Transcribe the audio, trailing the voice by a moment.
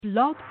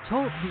Blog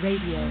Talk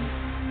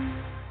Radio.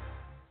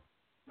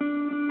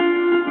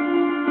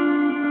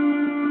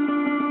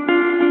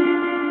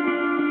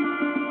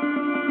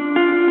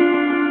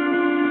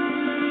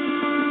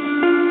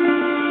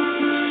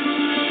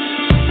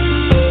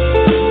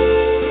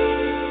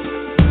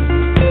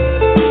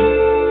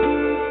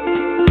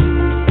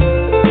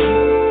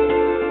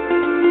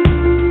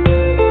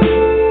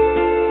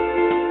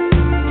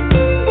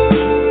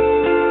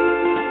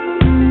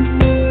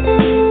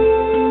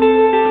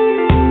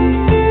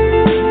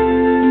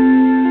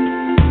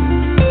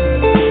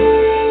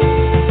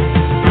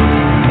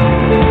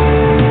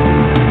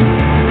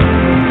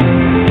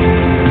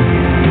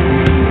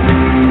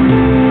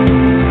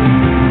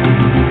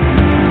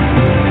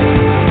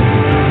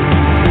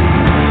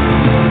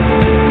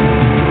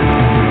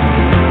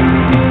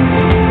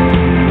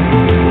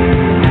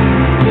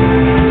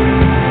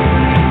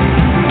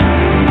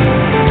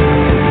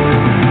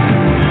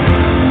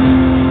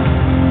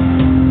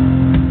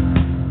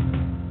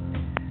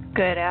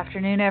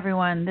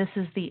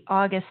 This is the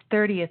August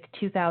 30th,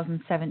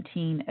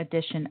 2017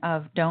 edition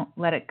of Don't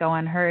Let It Go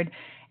Unheard,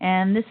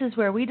 and this is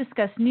where we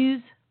discuss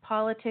news,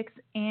 politics,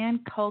 and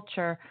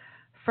culture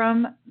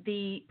from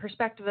the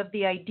perspective of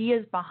the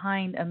ideas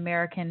behind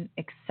American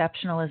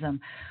exceptionalism.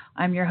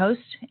 I'm your host,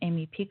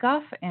 Amy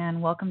Peikoff,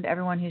 and welcome to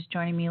everyone who's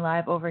joining me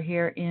live over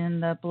here in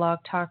the Blog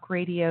Talk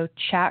Radio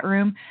chat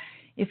room.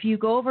 If you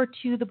go over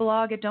to the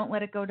blog at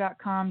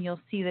don'tletitgo.com, you'll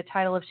see the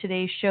title of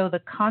today's show, The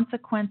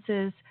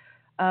Consequences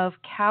of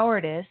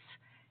Cowardice.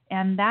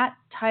 And that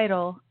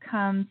title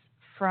comes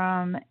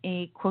from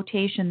a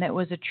quotation that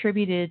was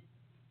attributed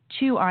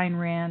to Ayn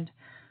Rand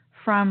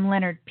from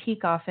Leonard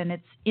Peikoff, and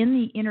it's in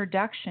the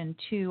introduction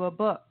to a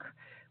book,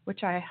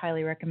 which I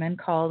highly recommend,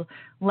 called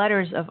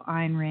Letters of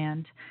Ayn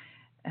Rand.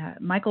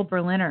 Michael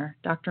Berliner,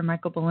 Dr.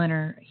 Michael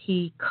Berliner,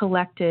 he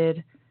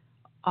collected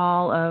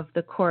all of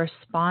the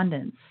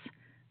correspondence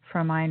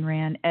from Ayn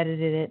Rand,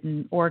 edited it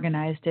and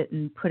organized it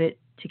and put it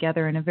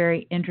together in a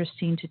very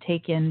interesting to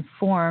take in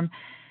form.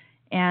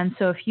 And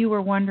so if you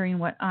were wondering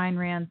what Ayn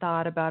Rand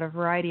thought about a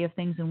variety of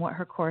things and what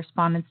her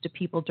correspondence to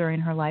people during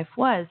her life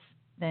was,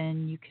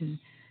 then you can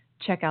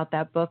check out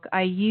that book.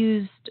 I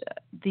used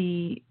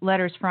the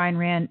Letters for Ayn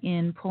Rand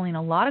in pulling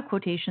a lot of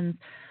quotations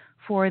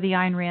for the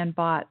Ayn Rand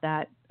Bot,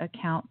 that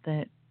account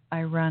that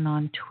I run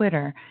on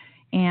Twitter.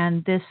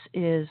 And this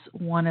is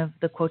one of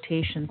the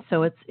quotations.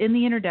 So it's in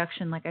the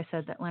introduction, like I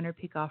said, that Leonard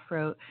Peikoff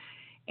wrote.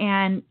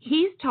 And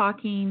he's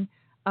talking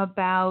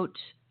about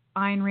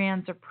Ayn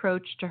Rand's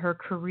approach to her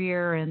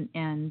career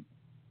and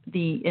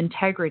the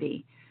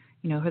integrity,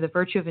 the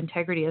virtue of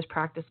integrity as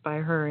practiced by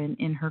her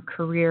in her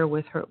career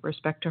with her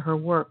respect to her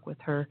work, with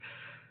her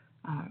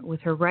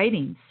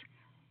writings.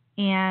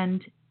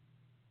 And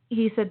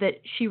he said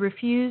that she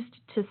refused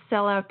to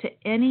sell out to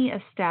any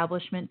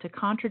establishment, to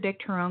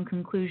contradict her own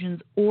conclusions,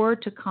 or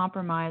to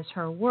compromise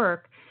her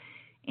work.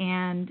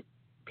 And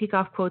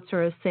Peikoff quotes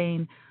her as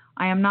saying,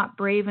 "I am not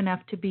brave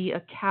enough to be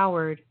a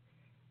coward.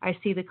 I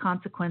see the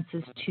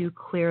consequences too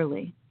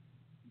clearly."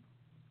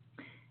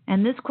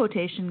 And this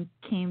quotation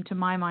came to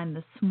my mind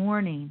this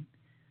morning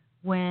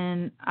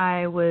when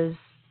I was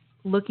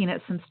looking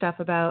at some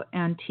stuff about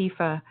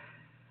Antifa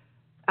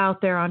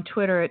out there on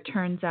Twitter. It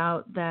turns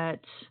out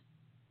that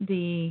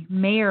the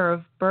mayor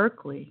of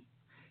Berkeley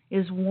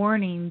is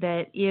warning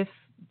that if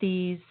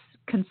these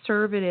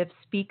conservative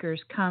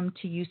speakers come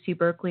to UC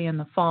Berkeley in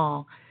the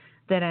fall,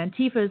 that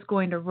Antifa is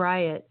going to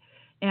riot.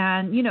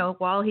 And,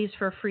 while he's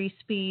for free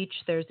speech,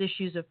 there's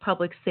issues of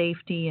public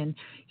safety, and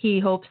he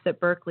hopes that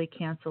Berkeley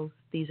cancels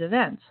these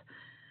events.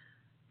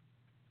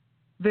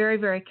 Very,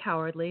 very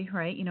cowardly,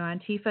 right?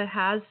 Antifa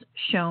has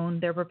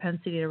shown their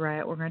propensity to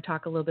riot. We're going to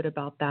talk a little bit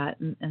about that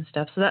and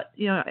stuff. So that,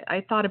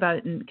 I thought about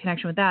it in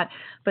connection with that.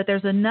 But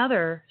there's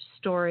another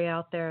story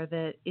out there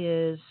that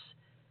is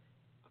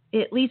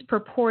at least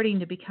purporting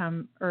to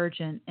become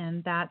urgent,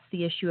 and that's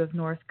the issue of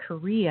North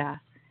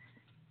Korea.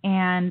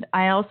 And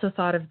I also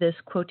thought of this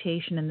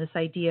quotation and this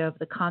idea of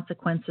the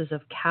consequences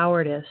of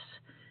cowardice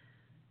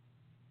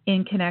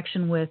in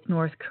connection with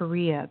North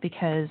Korea,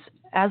 because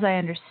as I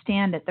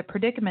understand it, the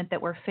predicament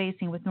that we're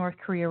facing with North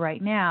Korea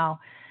right now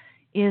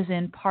is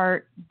in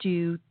part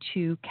due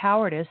to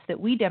cowardice that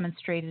we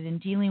demonstrated in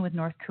dealing with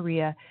North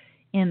Korea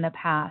in the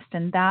past.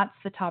 And that's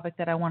the topic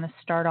that I want to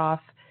start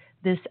off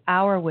this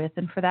hour with.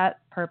 And for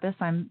that purpose,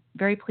 I'm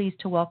very pleased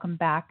to welcome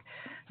back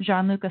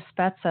Gianluca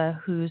Spezza,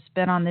 who's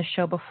been on this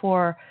show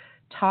before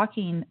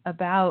talking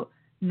about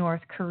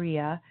North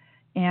Korea.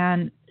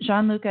 And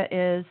Gianluca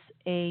is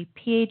a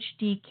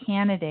PhD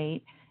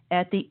candidate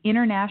at the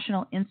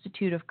International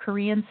Institute of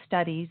Korean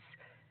Studies,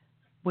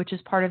 which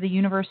is part of the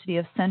University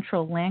of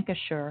Central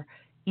Lancashire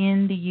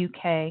in the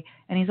UK.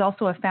 And he's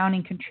also a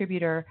founding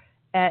contributor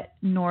at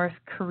North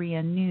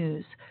Korea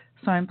News.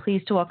 So I'm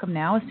pleased to welcome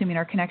now, assuming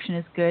our connection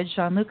is good,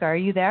 Gianluca. Are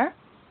you there?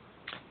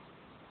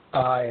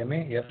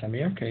 Amy, yes, I'm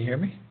here. Can you hear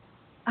me?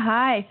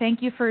 Hi.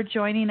 Thank you for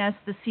joining us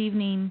this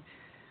evening,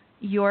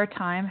 your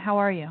time. How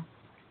are you?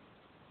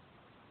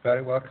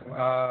 Very welcome.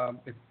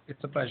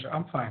 It's a pleasure.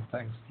 I'm fine,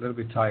 thanks. A little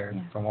bit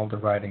tired from all the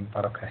writing,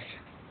 but okay.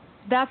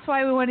 that's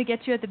why we want to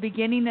get you at the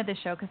beginning of the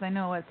show, because I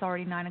know it's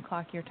already 9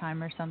 o'clock your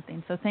time or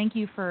something. So thank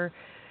you for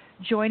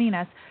joining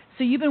us.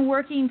 So you've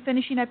been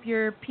finishing up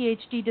your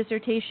PhD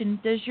dissertation.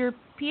 Does your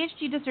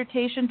PhD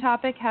dissertation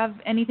topic have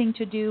anything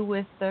to do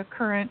with the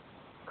current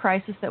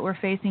crisis that we're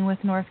facing with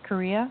North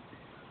Korea?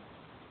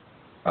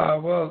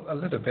 Well, a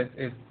little bit.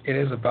 It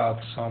is about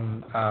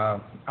some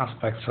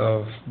aspects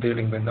of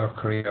dealing with North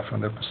Korea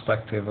from the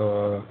perspective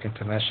of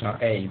international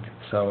aid.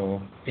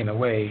 So, in a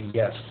way,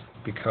 yes,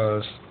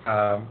 because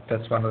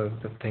that's one of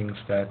the things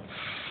that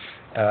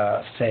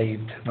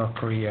saved North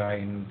Korea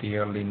in the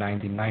early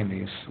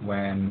 1990s,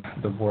 when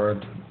the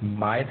world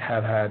might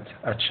have had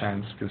a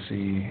chance to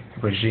see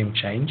regime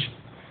change.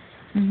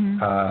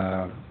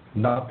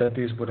 Mm-hmm. Not that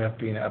this would have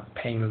been a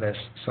painless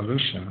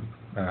solution,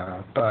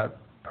 but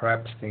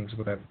perhaps things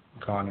would have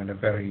gone in a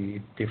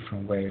very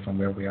different way from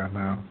where we are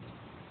now.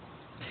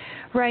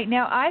 Right.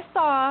 Now, I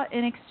saw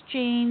an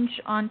exchange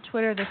on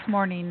Twitter this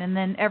morning, and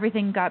then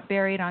everything got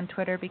buried on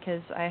Twitter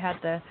because I had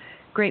the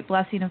great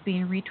blessing of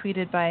being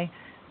retweeted by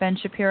Ben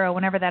Shapiro.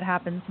 Whenever that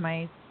happens,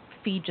 my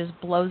feed just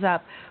blows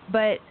up.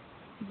 But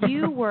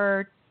you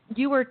were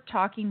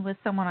talking with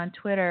someone on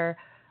Twitter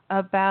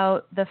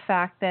about the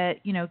fact that,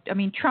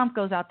 Trump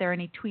goes out there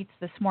and he tweets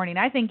this morning,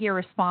 I think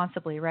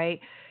irresponsibly, right?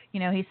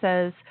 He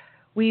says,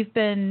 we've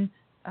been,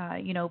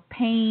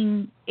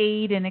 paying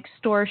aid and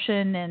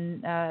extortion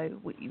and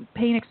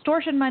paying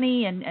extortion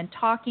money and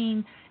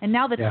talking, and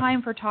now the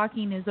time for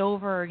talking is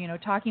over.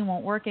 Talking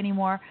won't work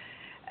anymore.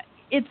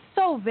 It's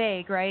so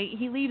vague, right?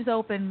 He leaves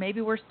open,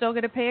 maybe we're still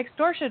going to pay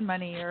extortion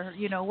money, or,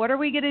 what are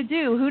we going to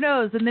do? Who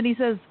knows? And then he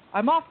says,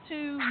 I'm off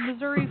to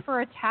Missouri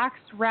for a tax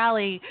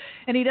rally,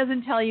 and he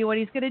doesn't tell you what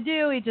he's going to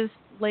do. He just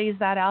lays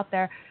that out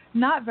there.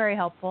 Not very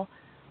helpful.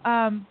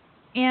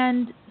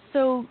 And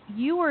so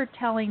you were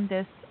telling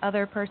this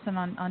other person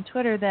on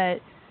Twitter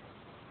that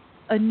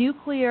a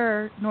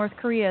nuclear North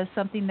Korea is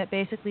something that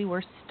basically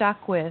we're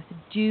stuck with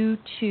due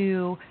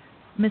to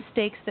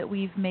mistakes that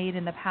we've made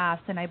in the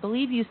past. And I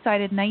believe you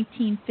cited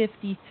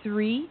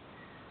 1953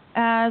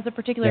 as a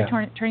particular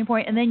turning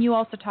point, and then you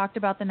also talked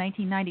about the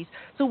 1990s.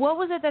 So what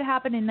was it that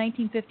happened in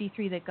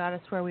 1953 that got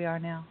us where we are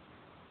now?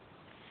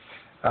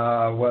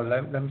 Well,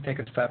 let me take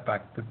a step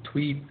back. The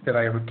tweet that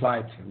I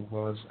replied to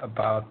was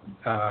about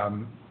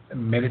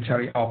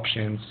military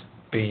options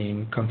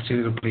being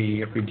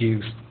considerably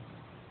reduced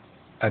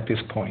at this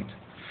point.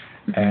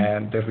 Mm-hmm.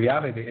 And the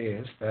reality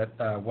is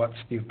that what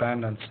Steve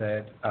Bannon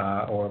said,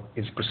 or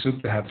is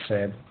presumed to have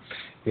said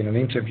in an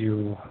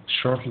interview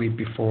shortly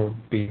before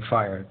being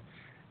fired,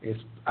 is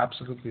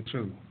absolutely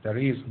true. There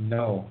is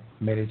no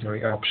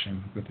military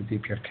option with the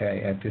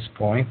DPRK at this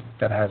point.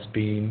 There has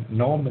been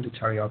no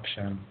military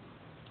option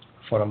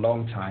for a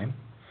long time,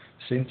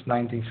 since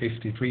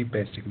 1953,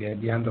 basically,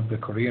 at the end of the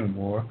Korean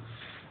War,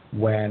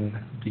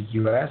 when the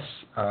U.S.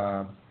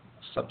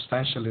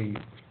 substantially,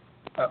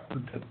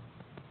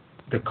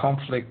 the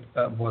conflict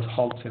was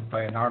halted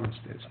by an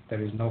armistice.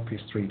 There is no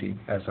peace treaty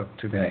as of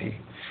today.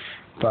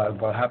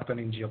 But what happened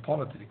in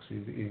geopolitics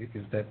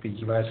is that the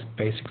U.S.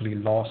 basically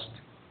lost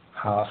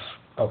half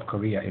of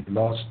Korea. It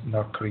lost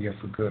North Korea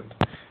for good.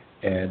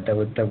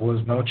 There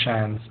was no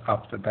chance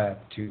after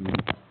that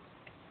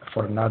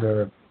for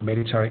another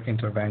military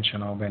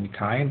intervention of any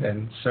kind,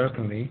 and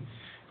certainly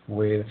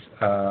with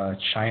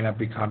China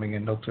becoming a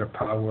nuclear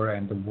power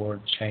and the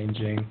world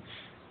changing,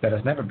 there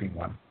has never been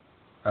one.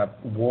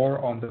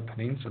 War on the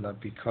peninsula,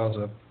 because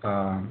of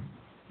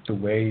the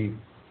way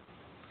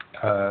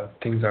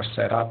things are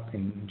set up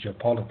in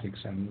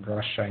geopolitics and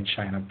Russia and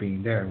China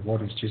being there,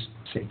 war is just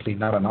simply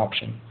not an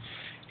option.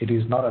 It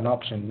is not an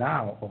option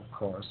now, of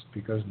course,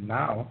 because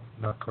now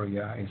North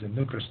Korea is a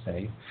nuclear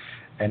state,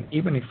 and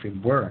even if it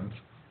weren't,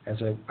 as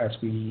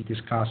we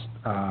discussed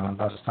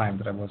last time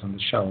that I was on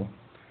the show,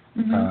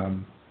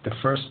 mm-hmm. The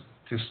first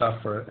to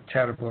suffer a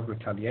terrible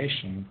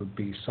retaliation would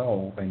be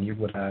Seoul, and you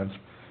would have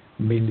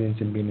millions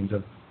and millions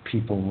of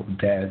people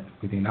dead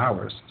within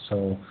hours.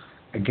 So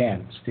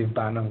again, Steve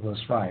Bannon was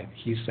right.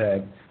 He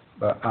said,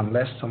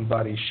 unless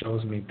somebody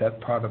shows me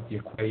that part of the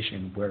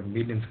equation where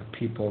millions of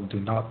people do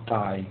not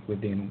die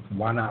within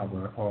 1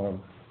 hour of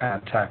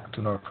an attack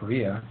to North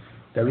Korea,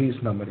 there is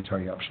no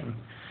military option.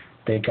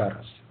 They got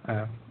us.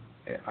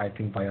 I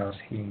think by us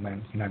he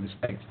meant United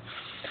States.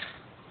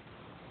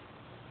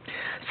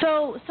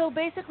 So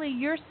basically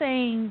you're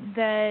saying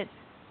that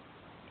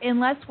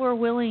unless we're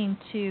willing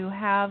to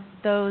have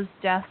those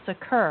deaths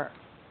occur,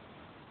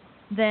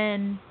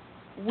 then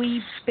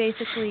we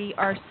basically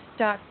are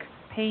stuck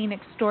paying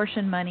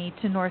extortion money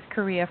to North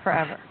Korea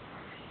forever.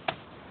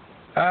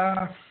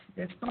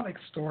 It's not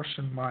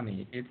extortion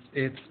money.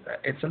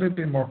 It's a little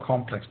bit more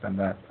complex than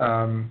that.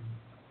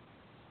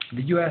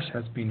 The U.S.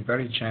 has been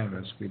very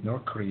generous with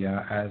North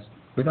Korea, as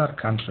with other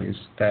countries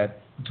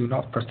that do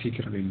not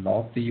particularly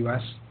love the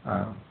U.S.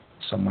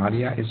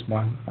 Somalia is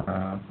one,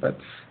 but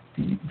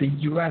the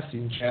U.S.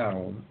 in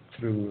general,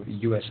 through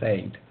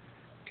USAID,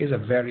 is a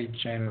very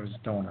generous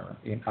donor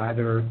in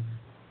either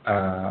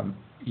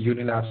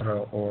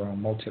unilateral or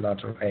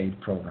multilateral aid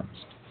programs.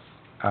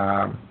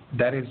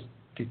 That is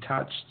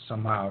detached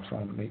somehow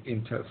from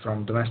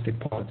domestic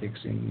politics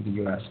in the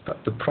U.S.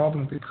 But the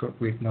problem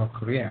with North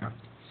Korea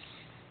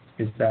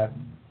is that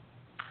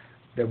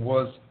there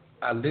was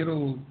a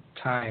little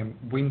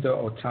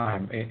window of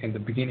time in the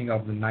beginning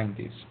of the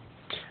 90s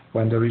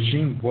when the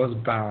regime was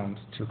bound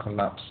to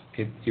collapse.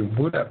 It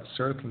would have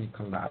certainly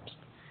collapsed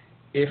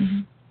if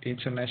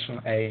international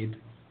aid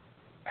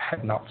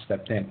had not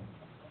stepped in.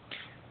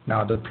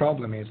 Now, the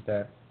problem is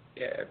that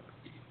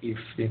if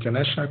the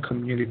international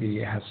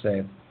community has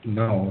said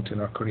no to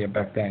North Korea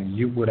back then,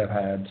 you would have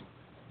had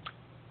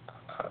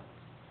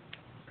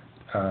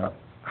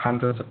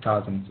hundreds of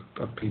thousands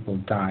of people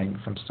dying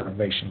from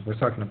starvation. We're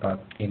talking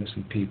about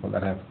innocent people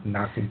that have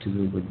nothing to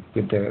do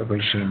with the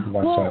regime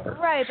whatsoever.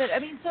 Well, right, but I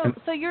mean,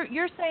 so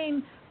you're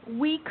saying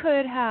we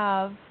could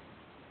have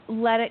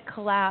let it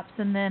collapse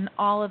and then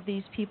all of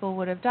these people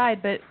would have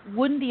died, but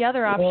wouldn't the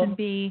other option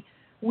be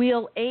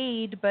we'll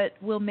aid, but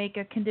we'll make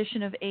a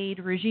condition of aid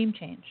regime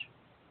change?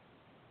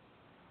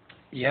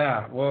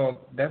 Yeah, well,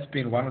 that's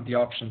been one of the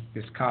options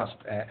discussed,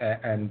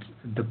 and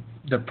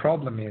the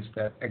problem is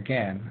that,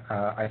 again,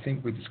 I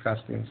think we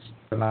discussed this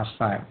the last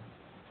time,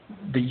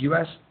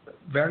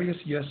 various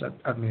U.S.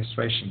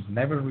 administrations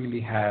never really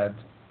had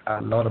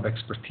a lot of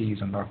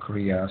expertise on North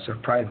Korea,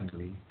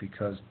 surprisingly,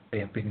 because they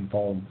have been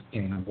involved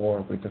in a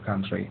war with the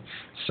country.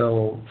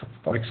 So,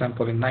 for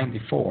example, in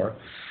 '94,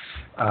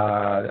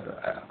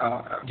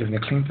 during the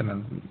Clinton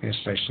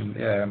administration,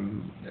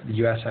 the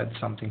U.S. had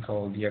something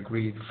called the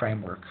Agreed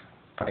Framework,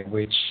 by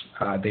which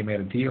they made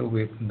a deal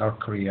with North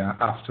Korea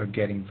after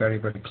getting very,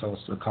 very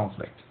close to the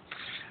conflict.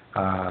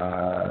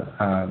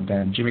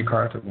 Then Jimmy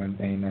Carter went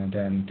in, and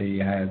then they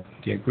had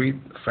the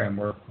Agreed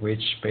Framework,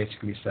 which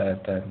basically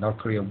said that North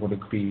Korea would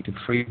agree to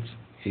freeze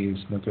his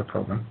nuclear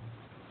program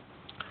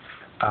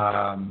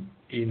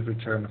in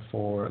return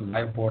for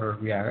live water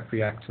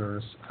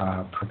reactors,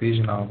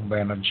 provision of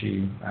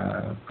energy,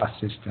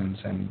 assistance,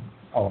 and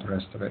all the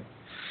rest of it.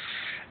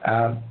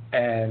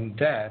 And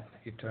that,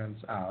 it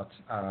turns out,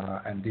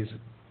 and this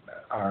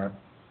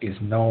is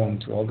known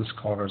to all the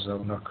scholars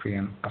of North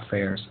Korean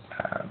affairs,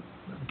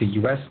 the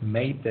U.S.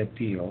 made that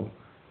deal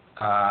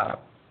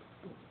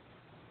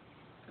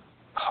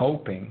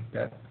hoping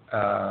that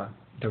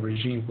the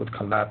regime would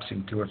collapse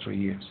in 2 or 3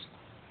 years.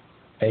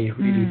 They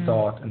really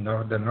thought that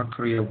North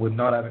Korea would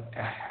not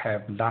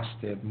have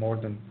lasted more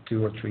than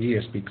 2 or 3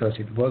 years because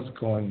it was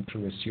going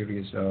through a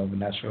series of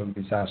natural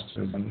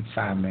disasters and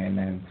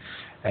famine,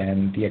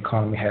 and the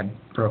economy had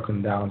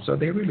broken down. So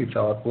they really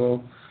thought,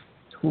 well,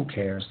 who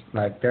cares?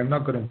 Like, they're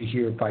not going to be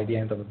here by the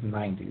end of the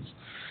 90s.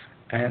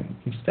 And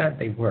instead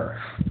they were.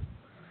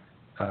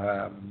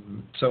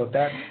 So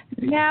that...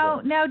 Now,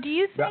 do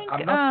you think...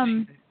 I'm not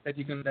saying that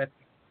you can let it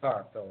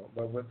start, though,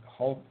 but with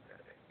hope...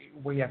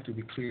 We have to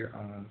be clear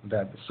on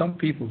that. Some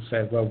people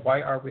said, well,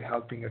 why are we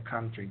helping a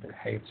country that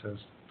hates us,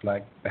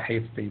 that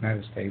hates the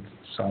United States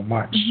so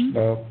much?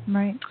 Well,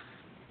 right.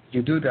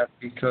 You do that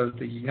because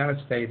the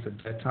United States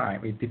at that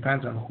time, it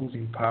depends on who's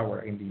in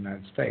power in the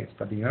United States,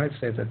 but the United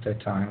States at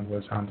that time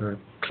was under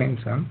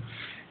Clinton,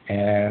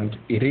 and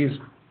it is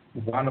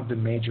one of the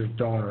major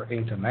donors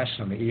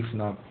internationally, if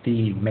not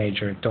the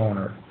major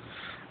donor.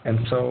 And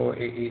so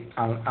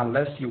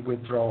unless you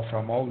withdraw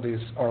from all these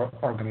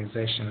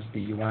organizations,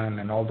 the UN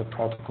and all the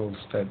protocols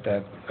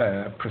that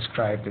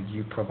prescribe that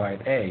you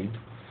provide aid,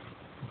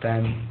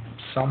 then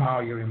somehow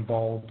you're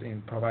involved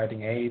in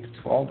providing aid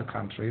to all the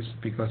countries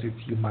because it's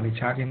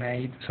humanitarian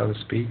aid, so to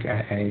speak,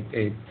 and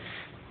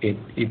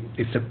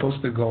it's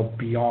supposed to go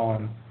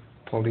beyond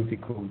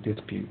political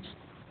disputes,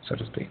 so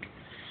to speak.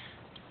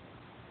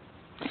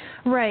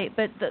 Right,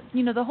 but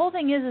the whole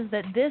thing is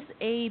that this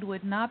aid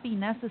would not be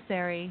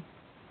necessary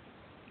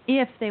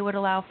if they would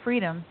allow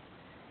freedom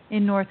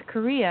in North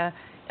Korea.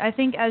 I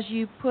think as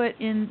you put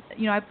in,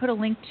 I put a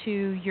link to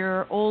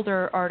your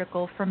older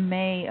article from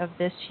May of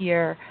this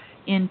year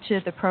into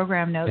the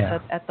program notes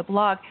at the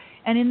blog.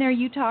 And in there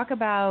you talk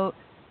about,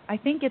 I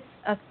think it's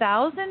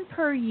 $1,000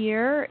 per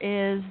year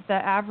is the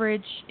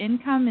average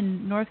income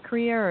in North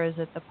Korea, or is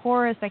it the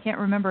poorest? I can't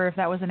remember if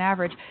that was an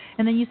average.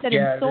 And then you said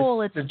in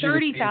Seoul it's $30,000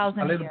 a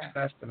year. A little bit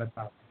less than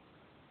 $1,000.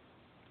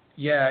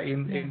 Yeah,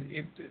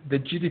 in the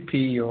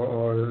GDP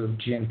or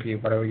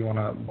GNP, whatever you want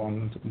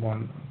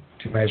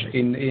to measure,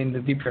 in the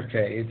DPRK,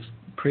 it's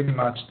pretty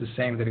much the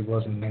same that it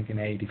was in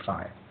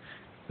 1985,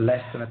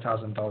 less than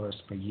 $1,000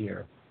 per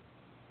year.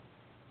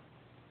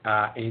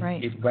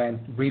 It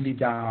went really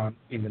down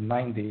in the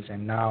 90s,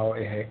 and now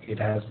it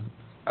has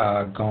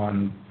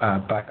gone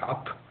back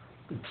up.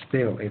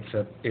 Still,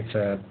 it's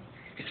a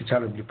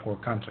terribly poor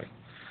country.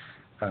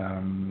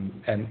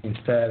 And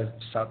instead,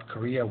 South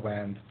Korea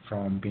went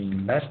from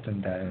being less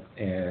than that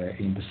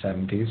in the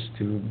 70s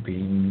to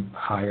being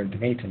higher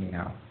than Italy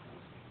now.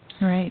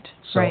 Right.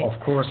 So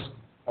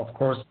of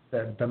course,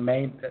 the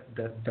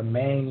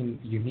main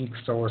unique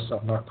source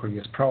of North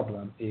Korea's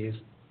problem is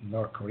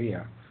North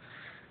Korea.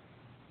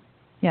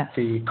 Yes.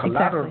 The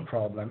collateral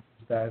problem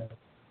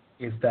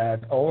is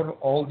that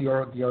all the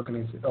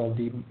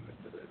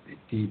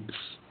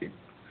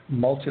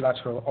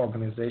multilateral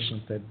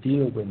organizations that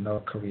deal with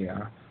North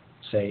Korea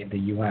say the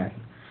UN.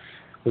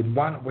 With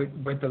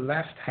the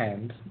left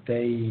hand,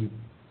 they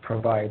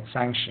provide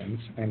sanctions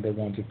and they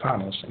want to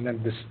punish, and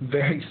then this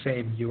very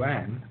same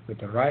UN with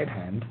the right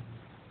hand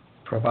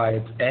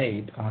provides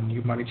aid on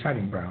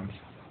humanitarian grounds,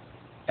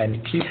 and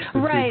it keeps the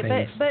two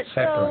things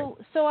separate.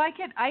 So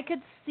I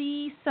could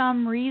see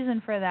some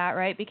reason for that,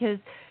 right? Because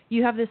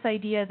you have this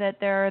idea that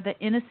there are the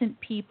innocent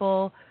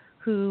people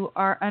who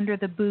are under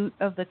the boot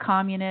of the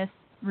communist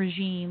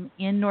regime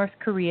in North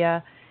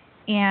Korea,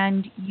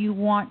 and you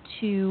want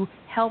to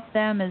help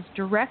them as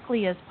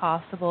directly as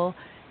possible,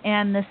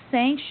 and the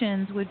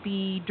sanctions would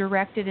be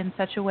directed in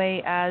such a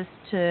way as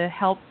to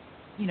help,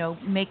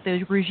 make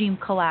the regime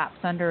collapse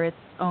under its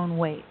own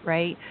weight,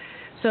 right?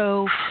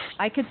 So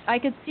I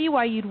could see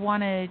why you'd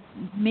want to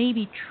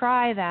maybe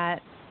try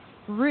that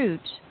route,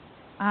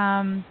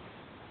 in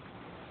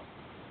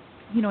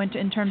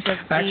terms of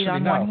aid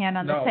on one hand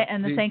and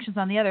the sanctions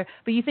on the other.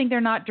 But you think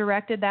they're not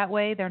directed that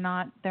way? They're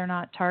not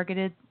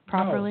targeted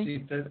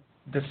properly? No,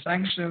 the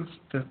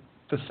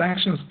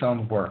sanctions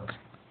don't work.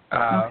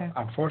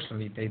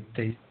 Unfortunately,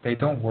 they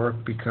don't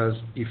work because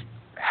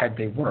had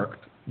they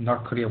worked,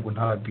 North Korea would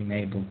not have been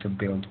able to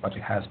build what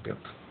it has built.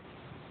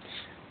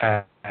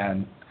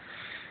 And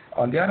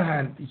on the other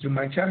hand,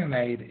 humanitarian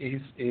aid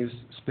is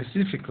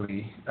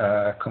specifically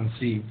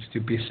conceived to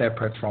be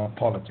separate from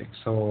politics.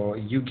 So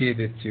you give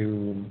it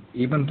to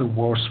even the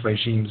worst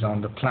regimes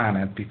on the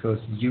planet because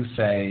you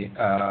say,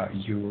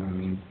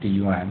 the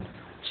UN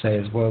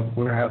says, well,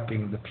 we're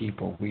helping the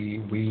people.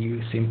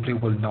 We simply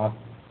will not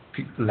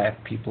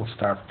let people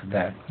starve to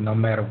death, no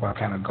matter what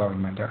kind of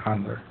government they're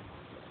under.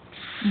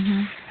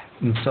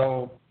 Mm-hmm. And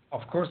so,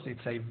 of course,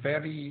 it's a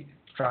very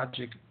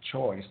tragic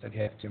choice that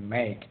you have to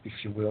make, if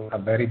you will, a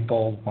very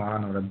bold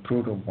one or a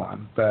brutal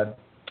one. But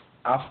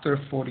after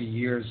 40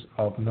 years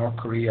of North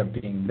Korea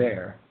being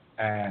there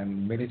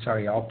and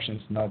military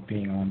options not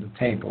being on the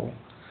table,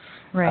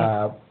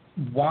 right.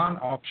 One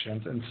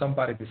option, and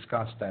somebody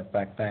discussed that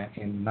back then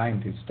in the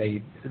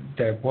 90s,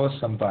 there were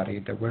some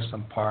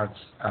parts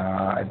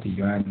at the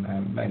UN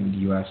and the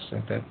US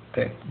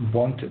that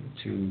wanted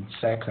to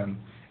second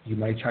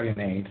humanitarian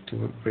aid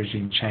to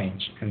regime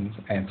change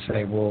and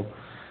say, well,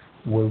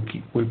 we'll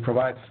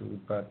provide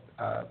food, but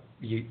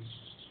you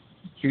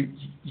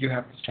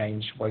have to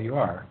change where you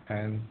are,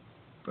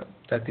 but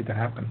that didn't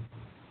happen.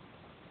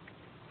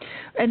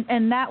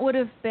 And that would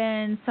have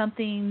been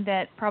something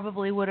that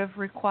probably would have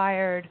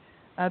required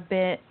a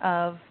bit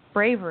of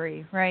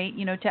bravery, right?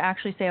 To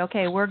actually say,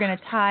 okay, we're going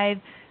to tithe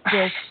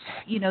this,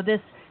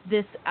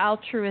 this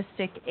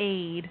altruistic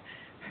aid,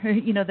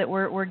 that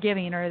we're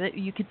giving, or that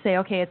you could say,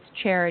 okay, it's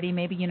charity.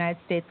 Maybe the United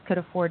States could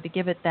afford to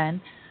give it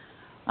then.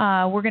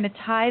 We're going to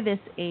tie this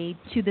aid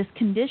to this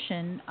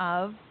condition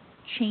of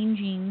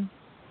changing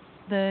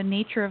the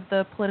nature of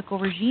the political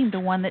regime to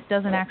one that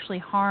doesn't actually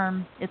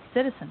harm its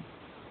citizens,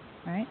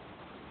 right?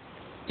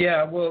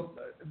 Yeah, well,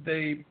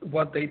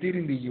 what they did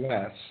in the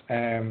U.S.,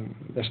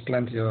 there's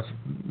plenty of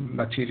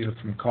material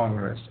from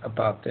Congress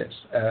about this,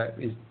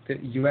 is the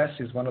U.S.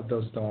 is one of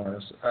those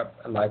donors,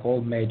 like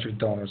all major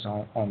donors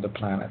on the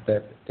planet,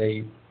 that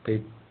they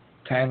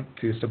tend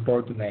to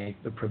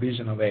subordinate the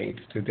provision of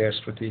aid to their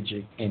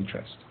strategic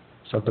interest.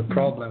 So the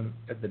problem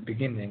at the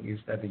beginning is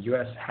that the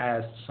U.S.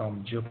 has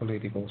some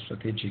geopolitical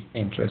strategic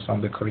interests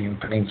on the Korean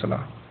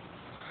Peninsula.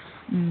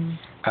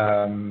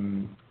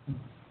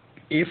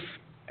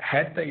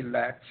 Had they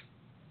let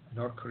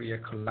North Korea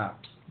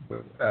collapse,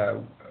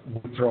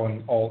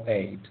 withdrawing all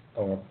aid,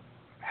 or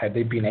had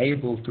they been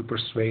able to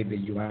persuade the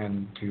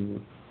UN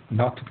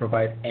not to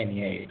provide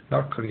any aid,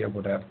 North Korea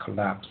would have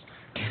collapsed.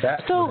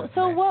 So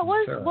what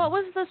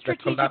was the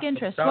strategic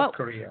interest? South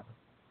Korea.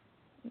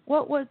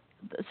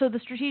 So the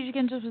strategic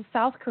interest was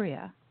South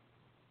Korea.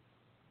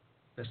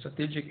 The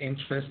strategic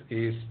interest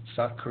is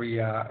South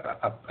Korea.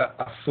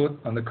 A foot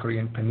on the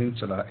Korean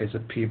Peninsula is a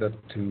pivot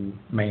to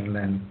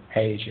mainland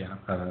Asia.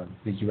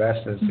 The U.S.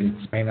 has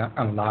its main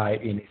ally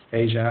in East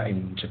Asia,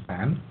 in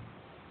Japan,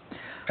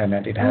 and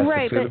then it has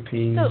the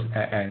Philippines.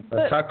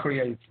 But South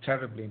Korea is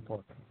terribly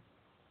important.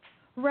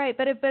 Right,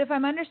 but if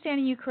I'm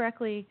understanding you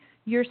correctly,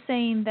 you're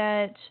saying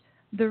that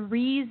the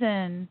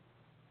reason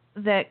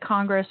that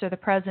Congress or the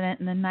president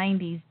in the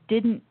 90s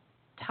didn't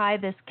tie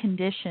this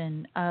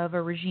condition of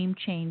a regime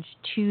change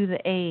to the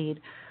aid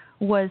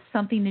was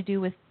something to do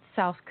with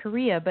South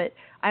Korea, but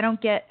I don't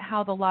get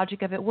how the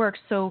logic of it works.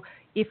 So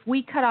if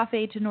we cut off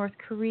aid to North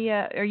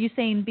Korea, are you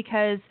saying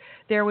because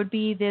there would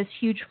be this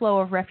huge flow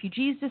of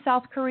refugees to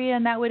South Korea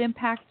and that would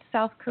impact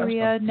South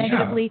Korea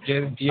negatively?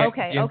 Yeah.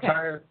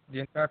 The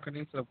entire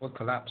peninsula would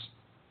collapse.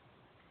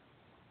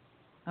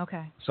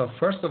 Okay. So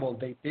first of all,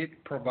 they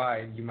did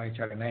provide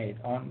humanitarian aid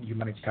on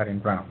humanitarian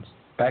grounds.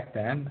 Back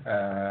then,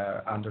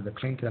 under the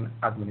Clinton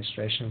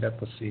administration, that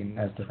was seen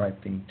as the right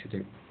thing to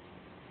do.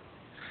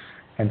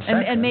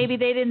 And maybe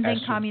they didn't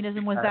think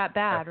communism was that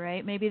bad,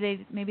 right? Maybe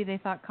they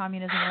thought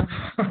communism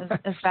wasn't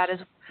as bad as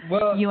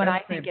you and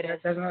I think it is.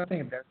 There's another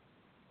thing.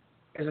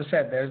 as I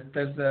said,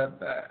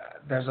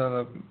 there's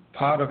a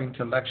part of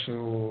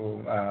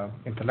intellectuals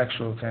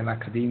and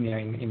academia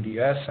in the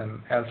U.S.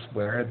 and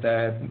elsewhere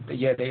that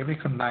they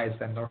recognize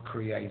that North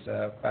Korea is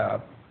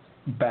a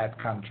bad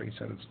country,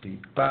 so to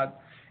speak,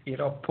 but it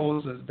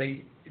opposes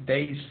they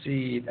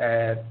see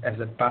it as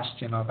a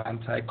bastion of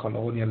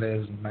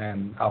anti-colonialism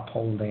and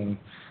upholding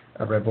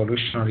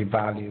revolutionary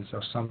values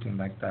or something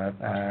like that.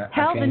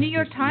 Hell, the New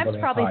York Times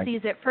probably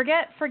sees it.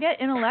 Forget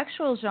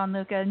intellectuals,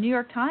 Gianluca. New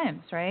York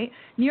Times, right?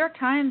 New York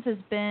Times has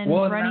been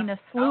running a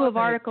slew of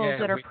articles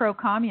that are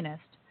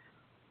pro-communist.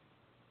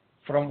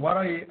 From what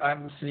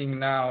I'm seeing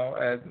now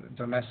at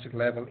domestic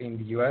level in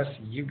the U.S.,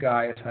 you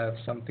guys have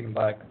something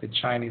like the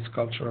Chinese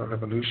Cultural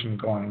Revolution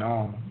going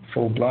on,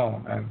 full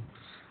blown, and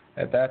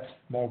that's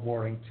more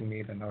worrying to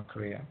me than North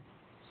Korea.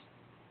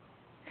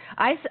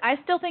 I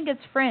still think it's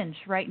fringe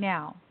right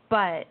now,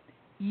 but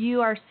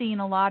you are seeing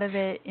a lot of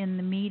it in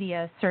the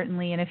media,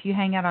 certainly, and if you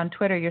hang out on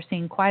Twitter, you're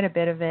seeing quite a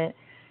bit of it.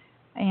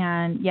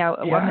 And we're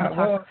going to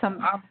talk some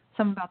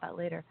about that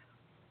later.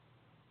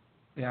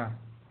 Yeah.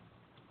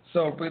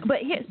 Here's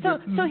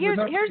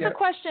the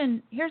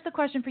question. Here's the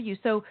question for you.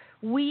 So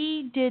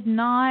we did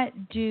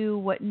not do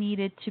what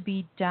needed to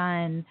be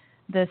done.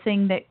 The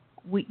thing that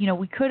we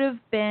could have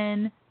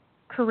been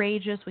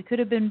courageous, we could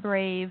have been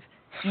brave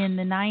in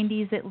the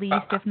 90s at least,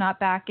 if not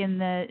back in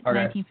the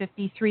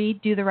 1953,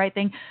 do the right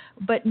thing.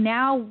 But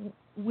now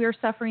we're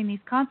suffering these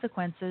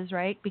consequences,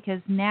 right?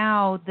 Because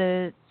now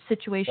the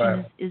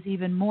situation is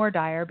even more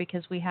dire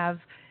because we have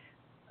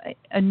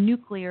a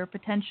nuclear,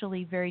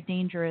 potentially very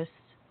dangerous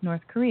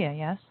North Korea,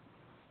 yes?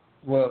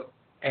 Well,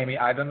 Amy,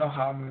 I don't know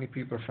how many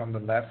people from the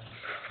left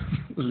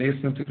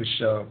listen to the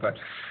show, but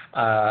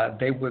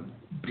they would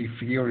be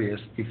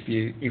furious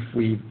if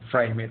we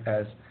frame it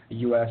as the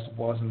U.S.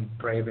 wasn't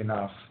brave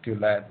enough to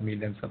let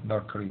millions of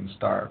North Koreans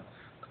starve.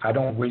 I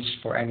don't wish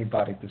for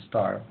anybody to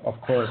starve, of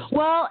course.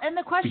 Well, and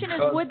the question is,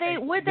 would they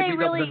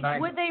really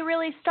starve? Would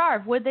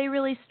they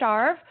really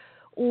starve,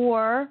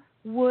 or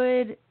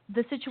would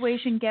the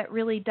situation get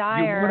really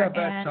dire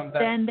and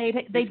then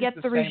they'd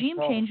get the regime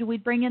change and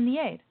we'd bring in the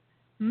aid?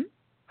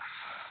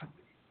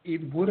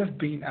 It would have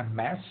been a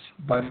mess,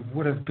 but it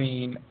would have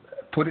been,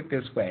 put it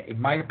this way,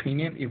 in my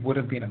opinion, it would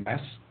have been a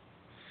mess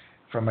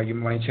from a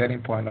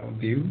humanitarian point of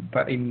view,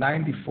 but in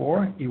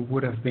 94, it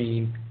would have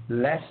been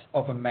less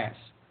of a mess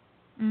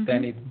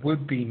than it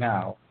would be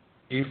now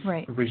if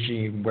the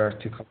regime were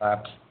to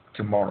collapse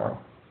tomorrow.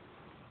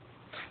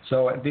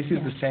 So this is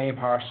the same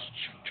harsh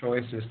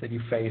choices that you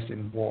face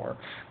in war.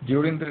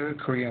 During the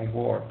Korean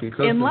War,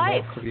 because the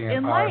North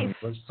Korean army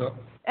was so...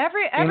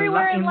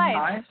 Everywhere in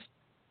life.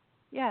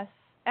 Yes.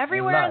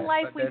 Everywhere in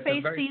life we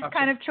face these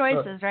kind of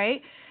choices,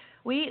 right?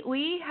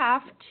 We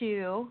have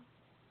to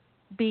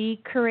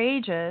be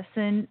courageous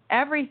in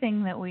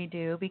everything that we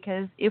do,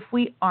 because if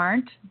we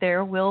aren't,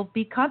 there will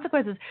be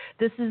consequences.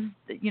 This is,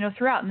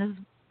 throughout, and this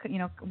is,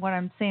 what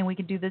I'm saying, we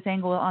could do this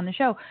angle on the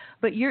show,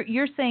 but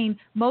you're saying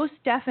most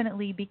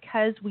definitely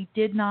because we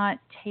did not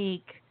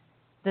take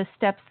the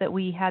steps that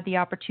we had the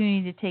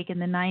opportunity to take in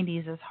the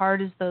 90s, as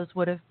hard as those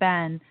would have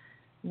been,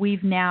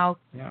 we've now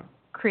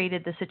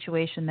created the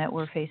situation that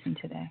we're facing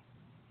today.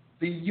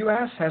 The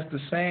U.S. had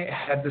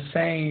the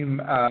same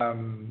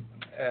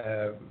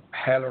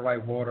hell or high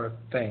water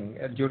thing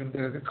during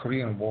the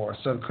Korean War.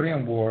 So the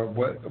Korean War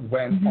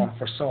went on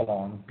for so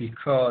long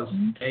because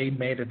they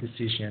made a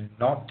decision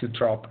not to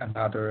drop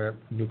another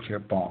nuclear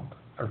bomb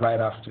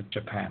right after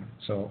Japan.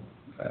 So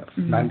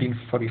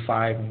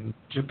 1945 in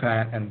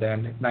Japan, and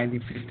then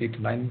 1950 to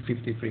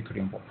 1953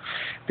 Korean War.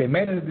 They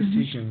made a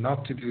decision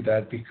not to do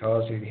that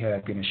because it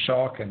had been a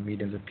shock and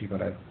millions of people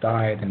had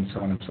died and so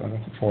on and so on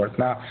and so forth.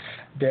 Now,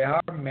 there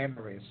are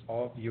memories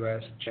of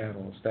U.S.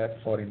 generals that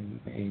fought in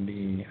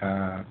the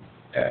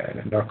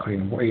North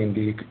Korean War, in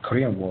the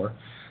Korean War,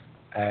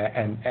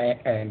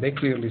 and they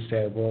clearly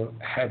said, well,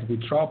 had we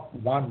dropped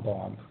one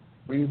bomb,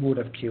 we would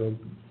have killed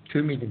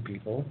 2 million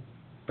people,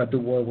 but the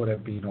war would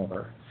have been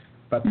over.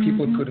 But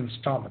people couldn't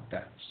stomach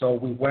that. So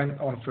we went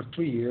on for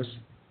 3 years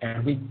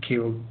and we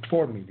killed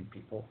 4 million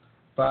people.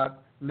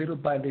 But little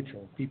by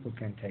little, people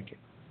can take it.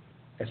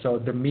 And so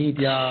the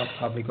media,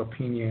 public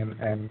opinion,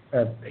 and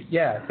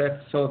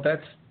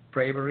that's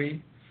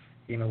bravery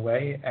in a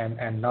way,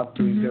 and not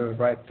doing the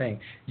right thing.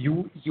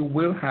 You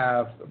will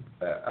have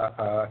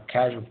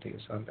casualties,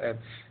 and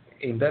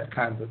in that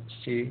kind of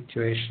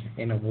situation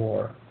in a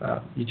war,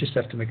 you just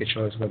have to make a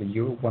choice whether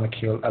you want to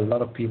kill a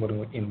lot of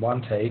people in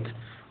one take,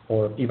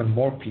 or even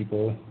more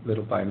people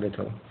little by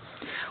little.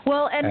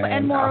 Well,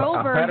 and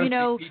moreover, I don't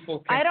know,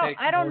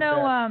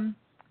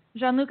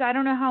 Gianluca, I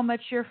don't know how much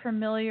you're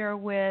familiar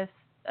with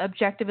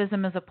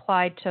objectivism as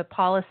applied to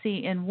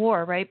policy in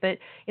war, right? But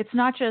it's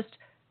not just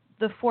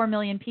the 4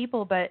 million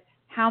people, but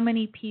how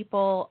many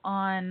people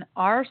on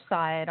our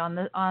side, on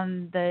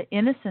the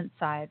innocent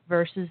side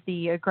versus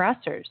the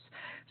aggressors.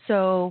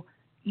 So,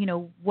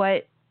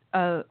 what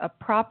a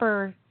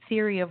proper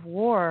theory of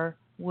war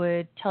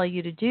would tell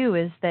you to do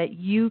is that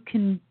you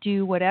can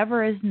do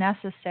whatever is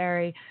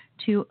necessary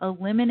to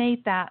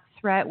eliminate that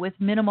threat with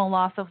minimal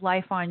loss of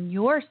life on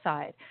your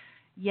side.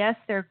 yes,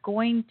 there are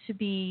going to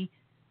be,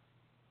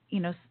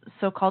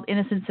 so-called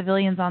innocent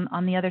civilians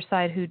on the other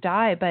side who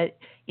die, but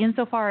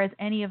insofar as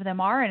any of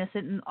them are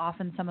innocent, and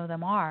often some of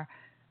them are,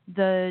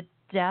 the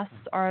deaths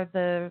are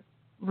the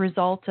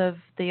result of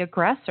the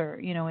aggressor,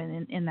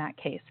 in that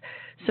case.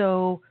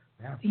 So,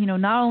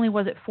 not only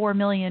was it 4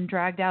 million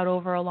dragged out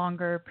over a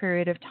longer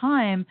period of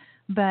time,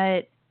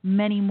 but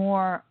many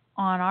more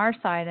on our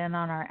side and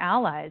on our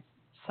allies'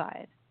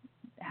 side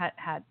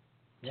had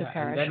to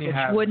perish, which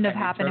wouldn't have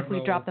happened if we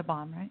dropped the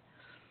bomb, right?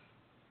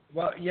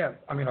 Well, yeah.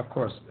 I mean, of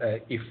course,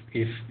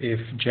 if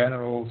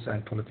generals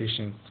and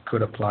politicians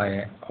could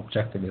apply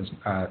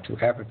objectivism to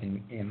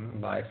everything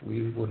in life,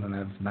 we wouldn't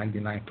have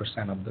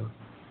 99% of the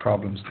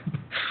problems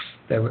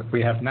that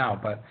we have now.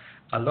 But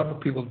a lot of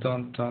people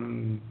don't.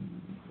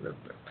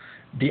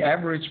 The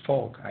average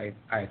folk, I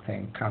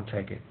think, can't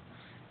take it.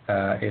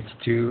 I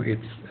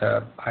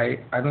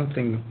don't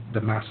think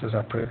the masses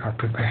are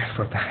prepared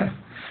for that.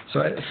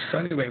 So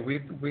anyway,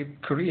 with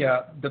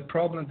Korea, the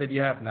problem that you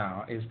have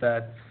now is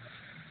that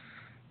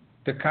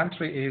the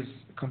country is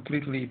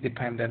completely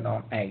dependent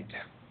on aid.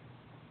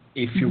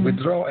 If you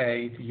withdraw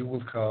aid, you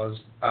will cause,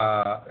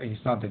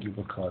 it's not that you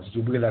will cause,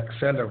 you will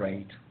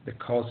accelerate the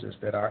causes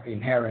that are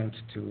inherent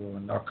to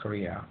North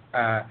Korea.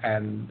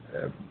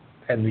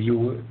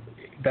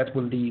 That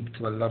will lead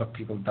to a lot of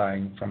people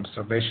dying from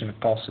starvation,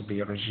 possibly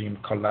a regime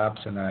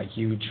collapse and a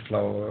huge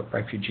flow of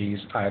refugees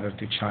either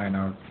to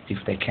China, if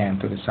they can,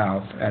 to the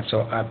south. And so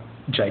a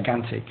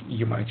gigantic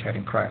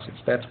humanitarian crisis.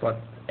 That's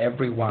what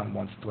everyone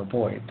wants to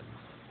avoid.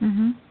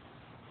 Mm-hmm.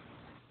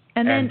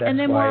 And then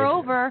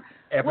moreover,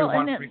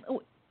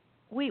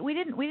 we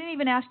didn't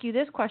even ask you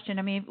this question.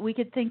 I mean, we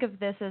could think of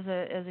this as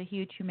a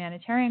huge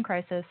humanitarian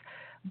crisis,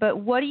 but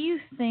what do you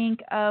think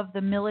of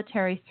the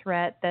military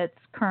threat that's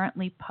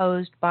currently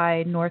posed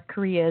by North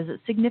Korea? Is it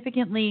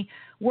significantly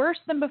worse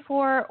than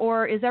before,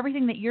 or is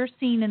everything that you're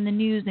seeing in the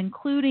news,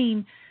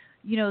 including,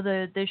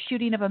 the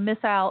shooting of a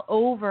missile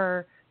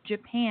over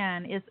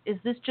Japan, is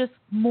this just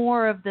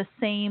more of the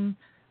same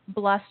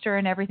bluster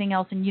and everything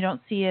else, and you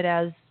don't see it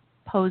as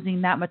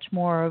posing that much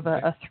more of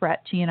a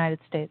threat to the United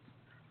States?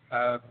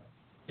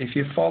 If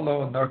you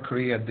follow North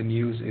Korea, the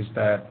news is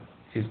that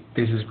this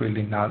is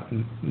really not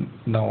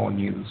no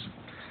news.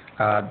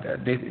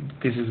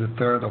 This is the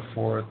third or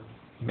fourth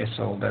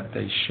missile that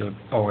they shoot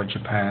over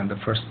Japan, the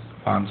first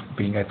ones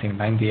being, I think,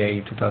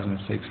 98,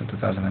 2006, and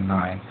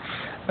 2009.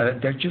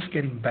 They're just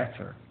getting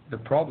better. The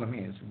problem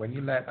is, when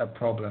you let a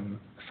problem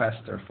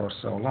fester for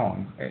so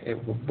long,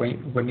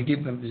 when you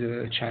give them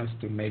the chance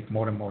to make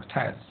more and more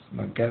tests,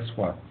 guess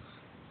what?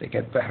 They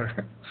get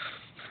better.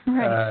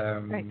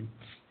 Right.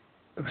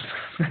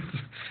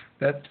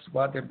 That's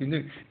what they've been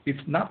doing.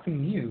 It's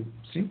nothing new,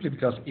 simply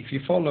because if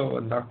you follow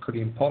North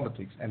Korean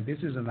politics, and this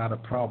is another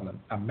problem,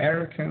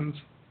 Americans,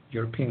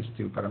 Europeans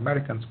too, but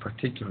Americans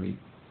particularly,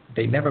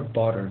 they never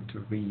bother to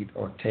read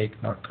or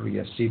take North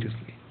Korea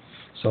seriously.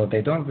 So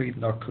they don't read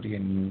North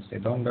Korean news, they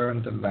don't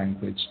learn the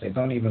language, they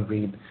don't even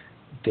read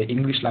the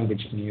English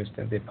language news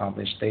that they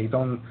publish, they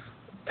don't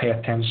pay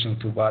attention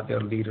to what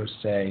their leaders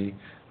say,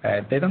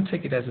 they don't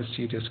take it as a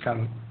serious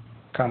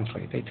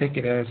country, they take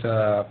it as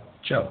a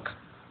joke.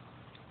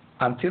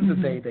 Until the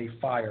day they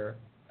fire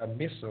a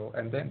missile,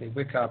 and then they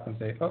wake up and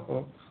say,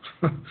 uh-oh.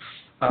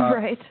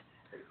 Right.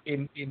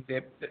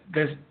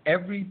 There's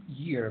every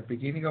year,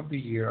 beginning of the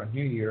year, or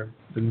New Year,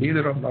 the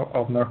leader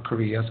of North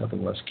Korea, so there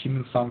was Kim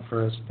Il-sung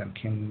first, then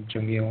Kim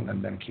Jong-il,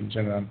 and then Kim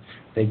Jong-un,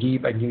 they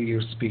give a New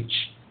Year's speech.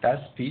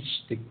 That speech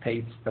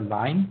dictates the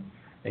line.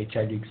 They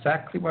tell you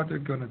exactly what they're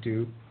going to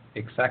do,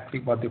 exactly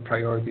what the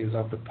priorities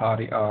of the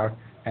party are,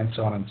 and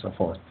so on and so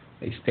forth.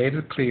 They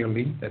stated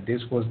clearly that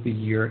this was the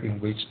year in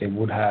which they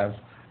would have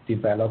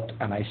developed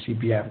an the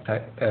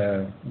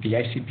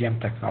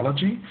ICBM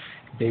technology.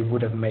 They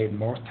would have made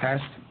more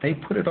tests. They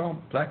put it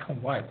on black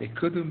and white. They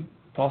couldn't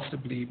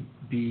possibly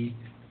be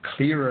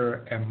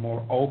clearer and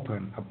more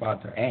open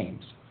about their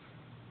aims.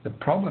 The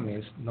problem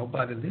is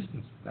nobody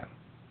listens to them.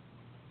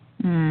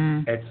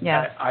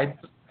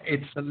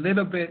 It's a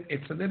little bit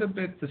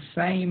the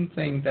same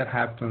thing that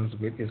happens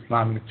with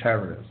Islamic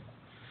terrorism.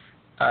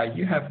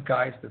 You have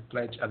guys that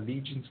pledge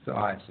allegiance to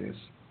ISIS,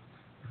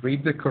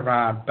 read the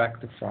Quran back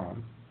to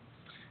front,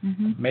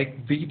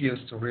 make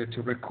videos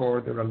to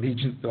record their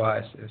allegiance to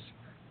ISIS.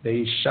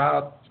 They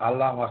shout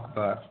Allahu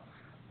Akbar.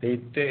 They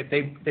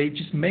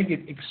just make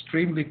it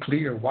extremely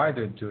clear why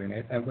they're doing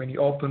it. And when you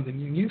open the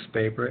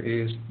newspaper,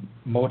 is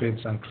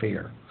motives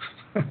unclear.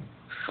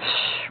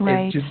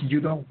 Right. It's just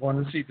you don't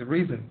want to see the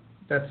reason.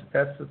 That's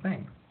the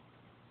thing.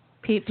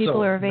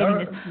 People are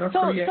evading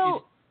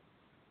it.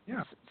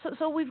 Yeah.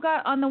 So we've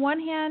got, on the one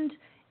hand,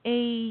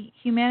 a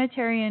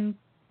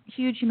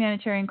huge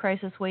humanitarian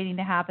crisis waiting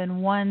to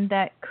happen, one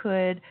that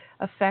could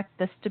affect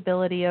the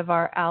stability of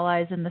our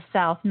allies in the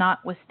South,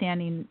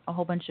 notwithstanding a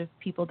whole bunch of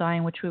people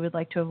dying, which we would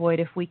like to avoid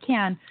if we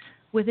can,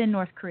 within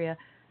North Korea.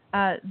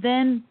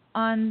 Then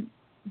on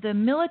the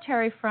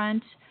military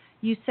front,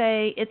 you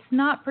say it's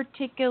not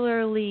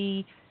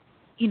particularly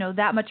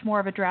that much more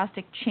of a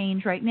drastic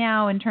change right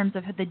now in terms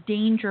of the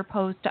danger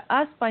posed to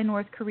us by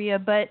North Korea.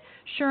 But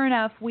sure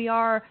enough, we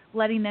are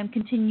letting them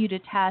continue to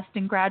test,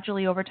 and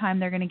gradually over time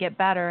they're going to get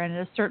better. And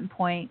at a certain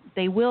point,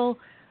 they will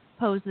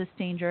pose this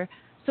danger.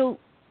 So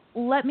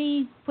let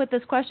me put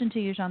this question to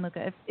you,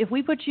 Gianluca. If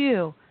we put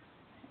you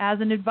as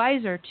an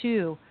advisor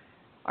to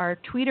our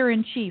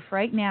tweeter-in-chief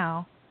right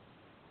now,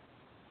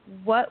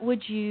 what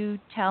would you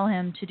tell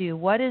him to do?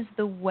 What is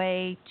the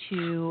way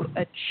to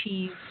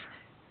achieve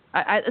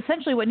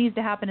essentially what needs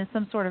to happen is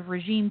some sort of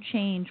regime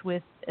change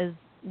with as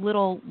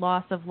little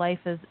loss of life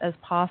as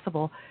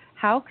possible.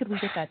 How could we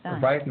get that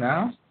done? Right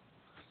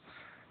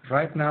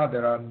now,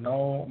 there are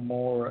no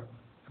more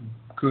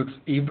good,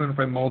 even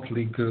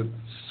remotely good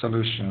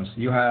solutions.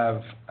 You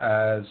have,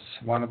 as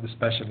one of the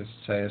specialists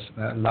says,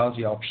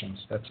 lousy options.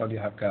 That's all you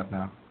have got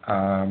now.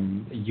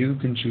 You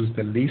can choose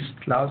the least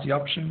lousy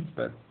option,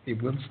 but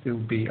it will still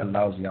be a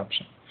lousy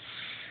option.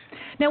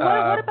 Now,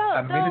 what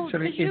about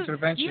military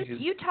intervention?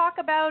 You talk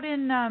about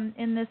in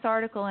this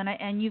article,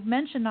 and you've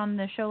mentioned on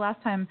the show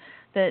last time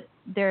that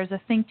there's a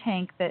think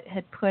tank that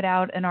had put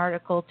out an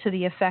article to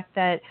the effect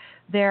that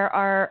there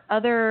are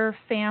other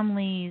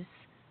families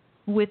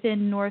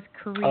within North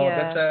Korea.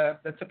 Oh,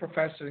 that's a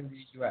professor in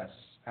the U.S.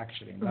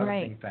 actually, not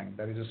right. a think tank.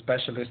 That is a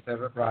specialist that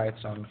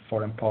writes on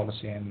foreign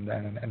policy and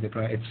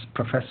it's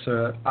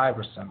Professor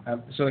Iverson.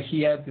 So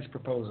he had this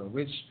proposal,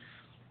 which,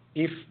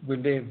 if we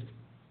lived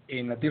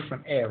in a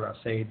different era,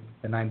 say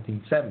the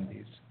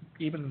 1970s,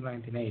 even the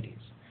 1980s,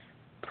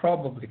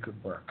 probably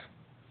could work.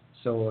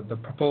 So the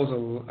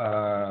proposal,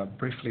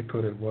 briefly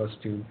put it, was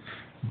to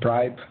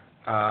bribe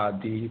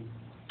the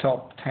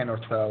top 10 or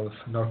 12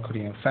 North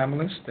Korean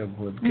families that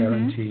would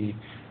guarantee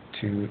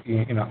to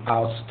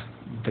oust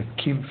the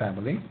Kim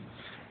family,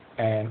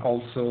 and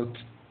also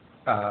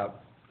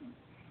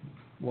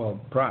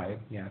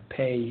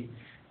pay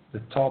the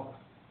top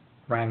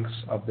ranks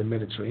of the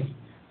military,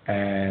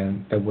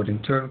 and that would in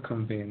turn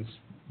convince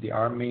the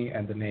army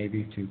and the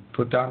navy to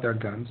put down their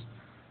guns,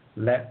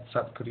 let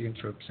South Korean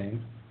troops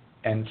in,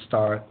 and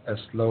start a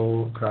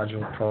slow,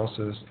 gradual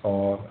process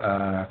of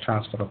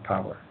transfer of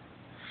power.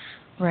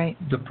 Right.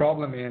 The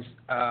problem is,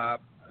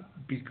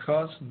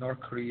 because North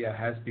Korea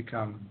has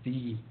become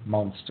the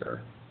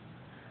monster,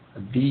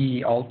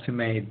 the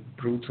ultimate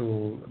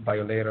brutal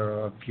violator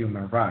of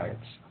human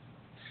rights,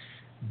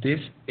 this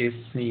is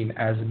seen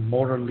as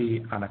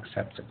morally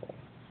unacceptable.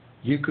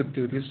 You could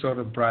do this sort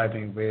of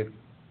bribing with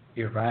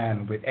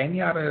Iran, with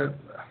any other,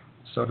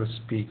 so to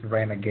speak,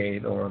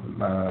 renegade or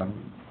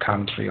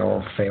country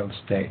or failed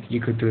state. You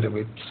could do that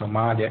with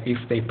Somalia if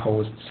they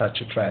posed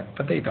such a threat,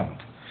 but they don't.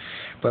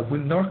 But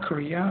with North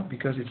Korea,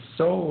 because it's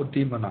so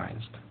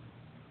demonized,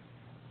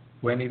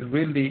 when it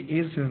really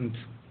isn't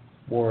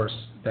worse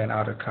than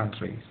other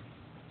countries,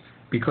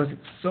 because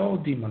it's so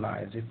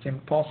demonized, it's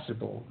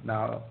impossible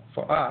now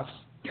for us.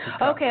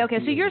 Okay.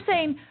 So you're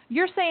saying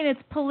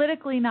it's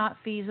politically not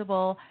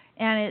feasible,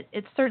 and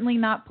it's certainly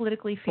not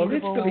politically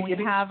feasible when we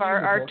have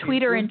our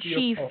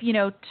tweeter-in-chief,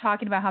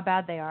 talking about how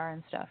bad they are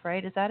and stuff,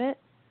 right? Is that it?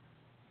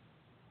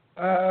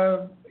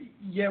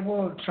 Yeah.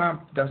 Well,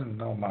 Trump doesn't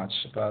know much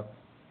about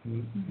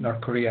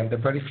North Korea, and the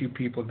very few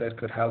people that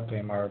could help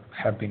him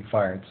have been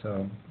fired.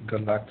 So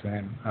good luck to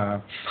him.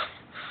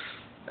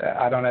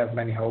 I don't have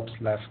many hopes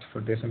left for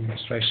this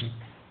administration.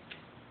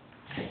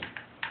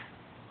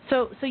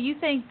 So you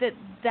think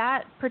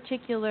that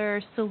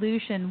particular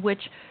solution,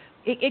 which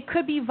it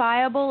could be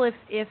viable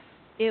if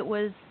it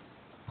was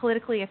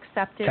politically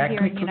accepted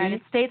here in the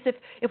United States,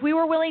 if we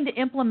were willing to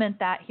implement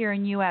that here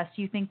in U.S.,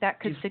 do you think that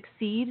could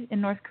succeed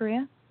in North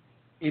Korea?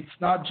 It's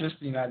not just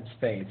the United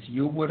States.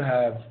 You would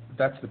have,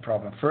 that's the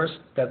problem. First,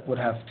 that would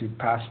have to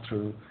pass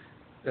through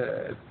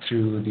the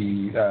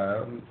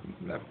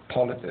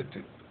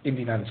in the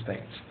United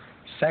States.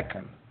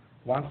 Second,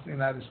 once the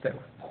United States,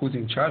 who's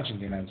in charge in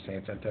the United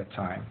States at that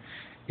time,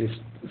 is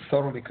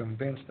thoroughly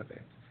convinced of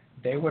it,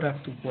 they would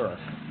have to work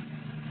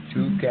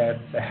to get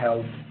the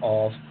help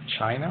of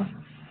China,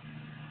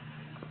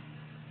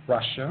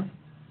 Russia,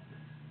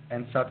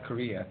 and South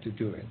Korea to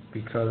do it,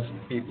 because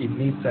it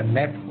needs a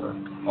network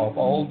of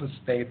all the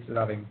states that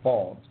are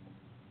involved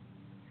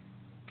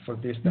for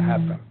this to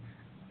happen.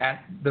 And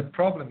the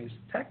problem is,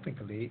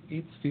 technically,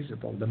 it's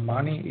feasible. The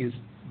money is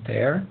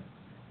there,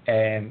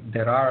 and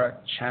there are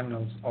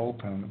channels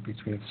open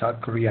between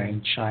South Korea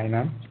and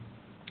China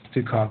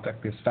to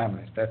contact these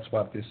families. That's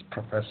what this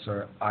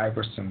Professor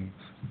Iverson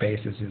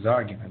bases his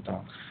argument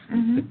on.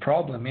 The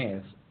problem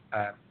is,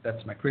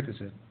 that's my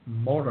criticism,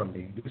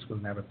 morally, this will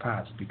never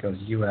pass, because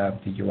you have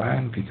the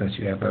UN, because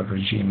you have a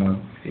regime of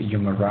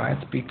human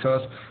rights,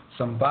 because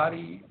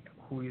somebody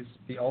who is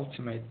the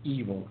ultimate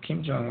evil,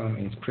 Kim Jong-un,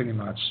 is pretty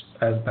much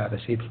as bad as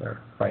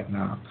Hitler right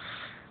now.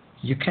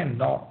 You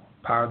cannot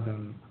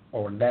pardon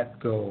or let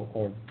go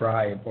or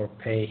bribe or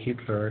pay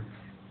Hitler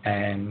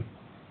and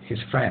his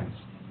friends.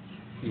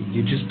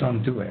 You just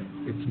don't do it.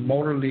 It's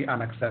morally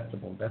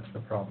unacceptable. That's the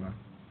problem.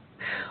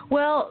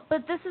 Well,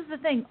 but this is the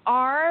thing.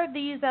 Are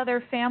these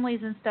other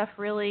families and stuff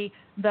really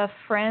the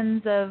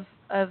friends of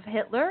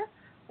Hitler?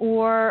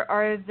 or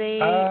are they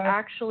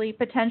actually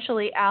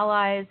potentially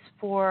allies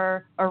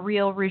for a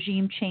real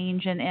regime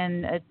change and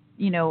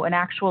an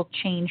actual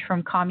change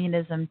from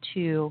communism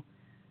to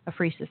a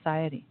free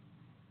society?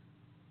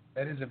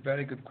 That is a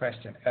very good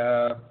question.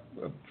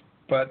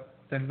 But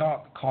they're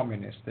not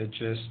communists. They're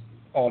just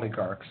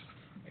oligarchs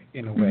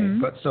in a way.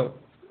 Mm-hmm. But so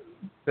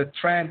the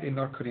trend in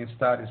North Korean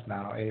studies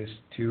now is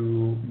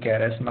to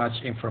get as much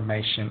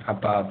information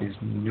about these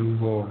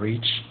nouveau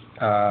rich,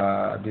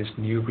 these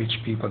new rich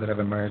people that have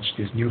emerged,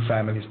 these new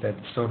families that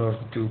sort of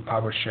do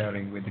power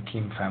sharing with the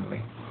Kim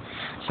family.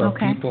 So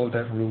people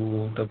that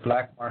rule the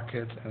black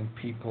market and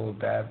people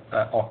that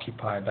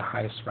occupy the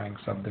highest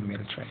ranks of the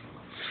military.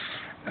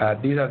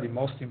 These are the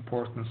most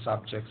important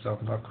subjects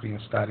of North Korean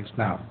studies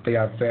now. They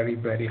are very,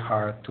 very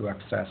hard to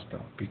access,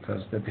 though,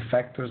 because the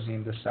defectors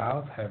in the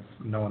South have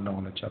no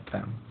knowledge of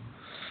them.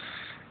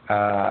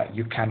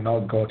 You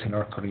cannot go to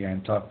North Korea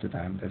and talk to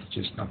them. That's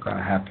just not going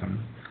to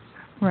happen.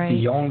 Right.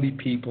 The only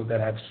people that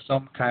have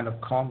some kind of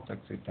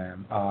contact with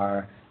them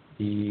are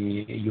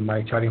the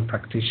humanitarian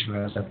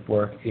practitioners that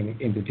work in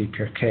the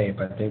DPRK,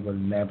 but they will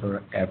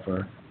never,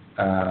 ever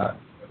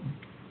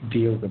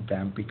deal with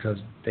them because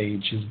they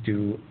just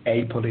do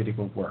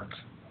apolitical work.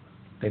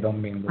 They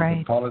don't mean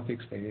with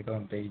politics. They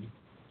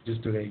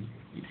just do the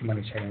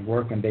humanitarian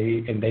work, and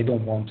they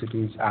don't want to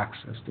lose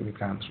access to the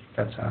country.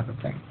 That's another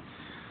thing.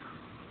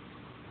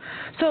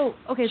 So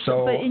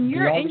but in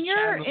your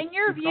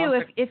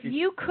view, if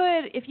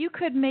you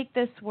could make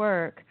this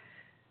work,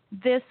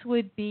 this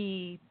would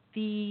be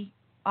the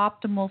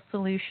optimal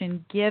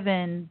solution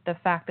given the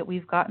fact that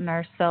we've gotten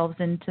ourselves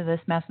into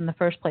this mess in the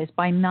first place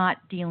by not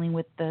dealing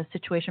with the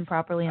situation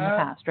properly in the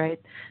past,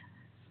 right?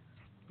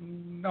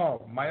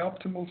 No, my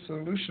optimal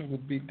solution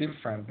would be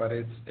different, but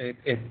it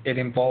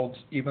involves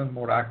even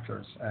more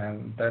actors,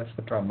 and that's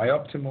the problem. My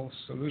optimal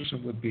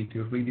solution would be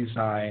to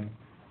redesign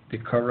the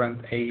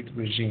current aid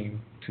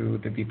regime to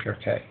the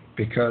DPRK,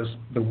 because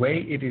the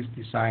way it is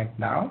designed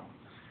now,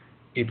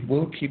 it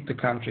will keep the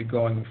country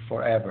going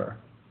forever.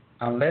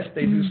 Unless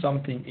they do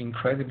something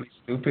incredibly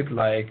stupid,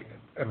 like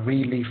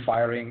really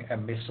firing a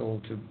missile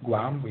to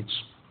Guam, which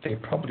they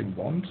probably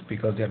won't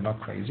because they're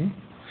not crazy.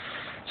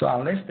 So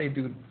unless they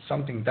do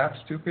something that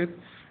stupid,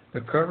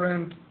 the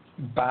current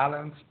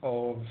balance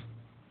of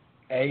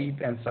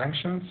aid and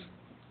sanctions,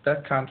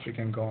 that country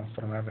can go on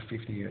for another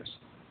 50 years.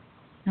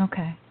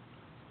 Okay.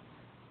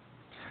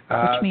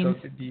 Which means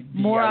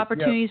more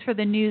opportunities for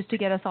the news to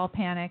get us all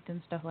panicked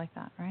and stuff like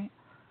that, right?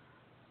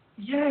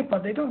 Yeah,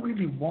 but they don't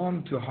really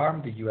want to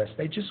harm the U.S.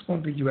 They just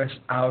want the U.S.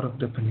 out of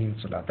the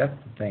peninsula. That's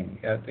the thing.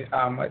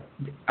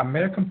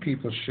 American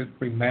people should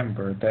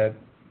remember that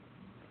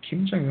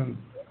Kim Jong-un,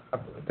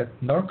 that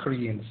North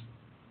Koreans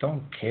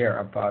don't care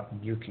about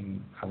nuking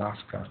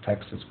Alaska or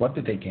Texas. What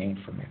do they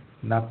gain from it?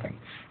 Nothing.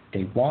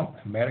 They want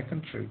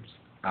American troops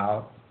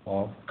out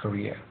of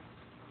Korea.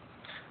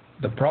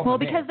 The problem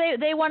because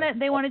they want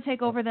to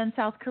take over then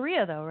South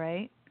Korea, though,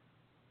 right?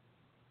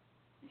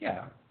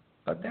 Yeah,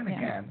 but then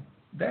again,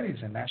 that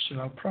is a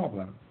national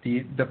problem.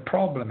 The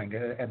problem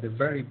at the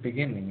very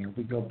beginning, if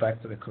we go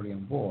back to the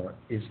Korean War,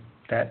 is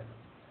that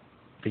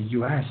the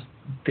U.S.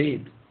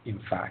 did, in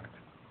fact,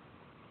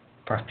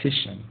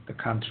 partition the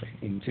country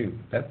in two.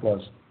 That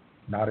was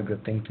not a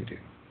good thing to do.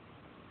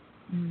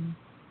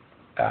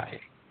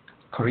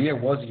 Korea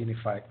was a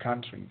unified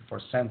country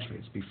for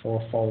centuries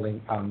before falling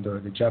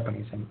under the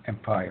Japanese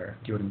Empire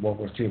during World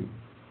War II.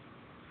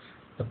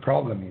 The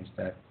problem is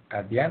that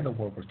at the end of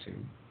World War II,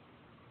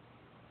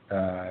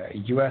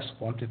 U.S.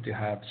 wanted to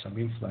have some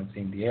influence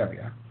in the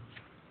area,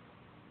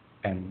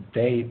 and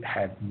they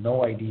had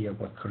no idea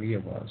what Korea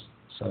was.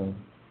 So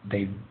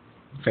they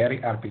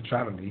very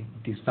arbitrarily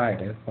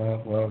decided,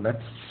 well,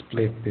 let's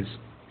split this,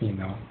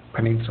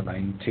 peninsula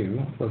in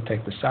two. We'll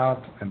take the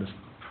south, and the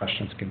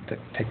Russians can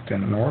take the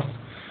north.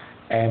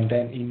 And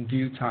then in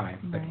due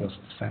time, that was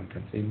the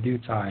sentence, in due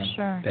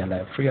time, they'll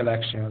have free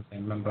elections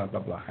and blah, blah,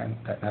 blah. And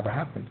that never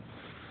happened.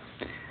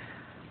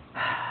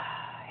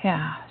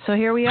 Yeah. So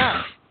here we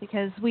are,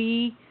 because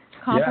we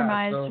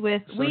compromised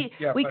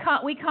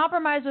we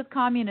compromised with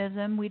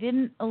communism. We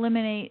didn't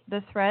eliminate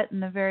the threat in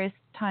the various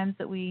times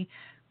that we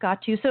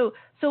got to. So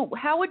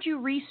how would you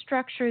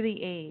restructure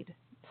the aid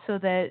so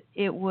that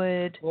it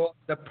would? Well,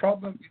 the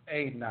problem with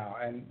aid now,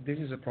 and this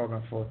is a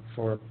problem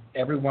for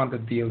everyone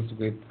that deals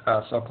with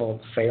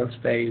so-called failed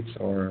states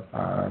or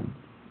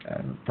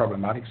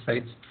problematic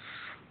states,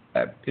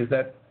 is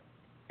that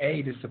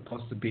aid is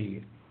supposed to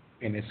be,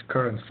 in its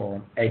current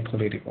form,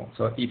 apolitical.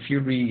 So if you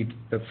read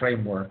the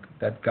framework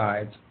that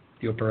guides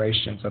the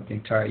operations of the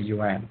entire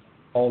UN,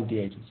 all the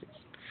agencies,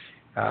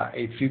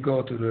 if you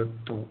go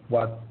to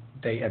what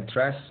they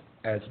address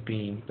as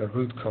being the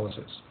root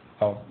causes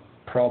of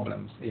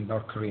problems in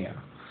North Korea,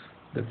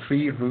 the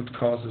three root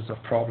causes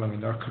of problem in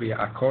North Korea,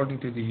 according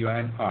to the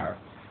UN, are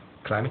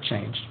climate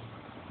change,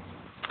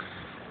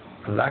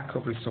 lack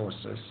of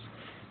resources,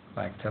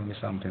 like tell me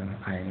something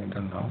I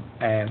don't know,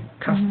 and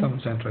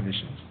customs and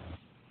traditions.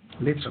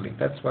 Literally,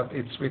 that's what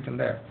it's written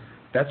there.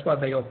 That's what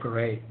they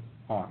operate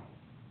on.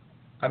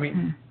 I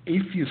mean,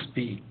 if you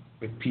speak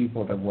with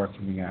people that work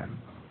in the UN,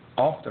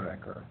 off the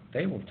record,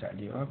 they will tell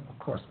you, of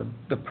course,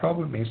 the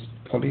problem is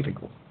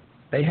political.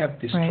 They have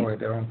destroyed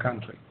their own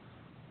country.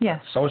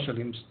 Yes.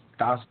 Socialism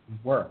doesn't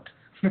work.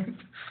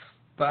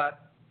 But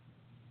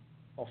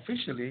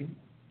officially,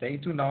 they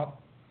do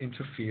not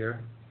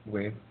interfere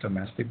with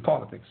domestic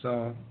politics.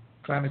 So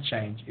climate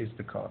change is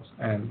the cause.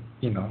 And,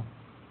 how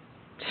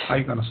are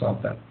you going to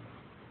solve that?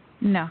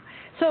 No.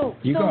 So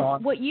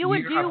what you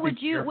would do,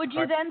 would you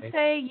then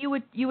say you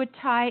would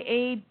tie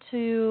aid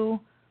to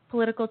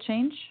political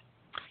change?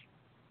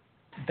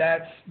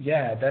 That's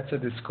a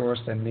discourse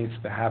that needs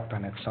to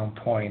happen at some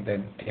point.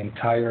 That the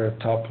entire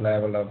top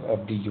level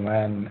of the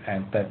UN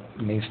and that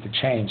needs to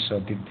change. So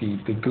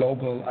the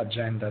global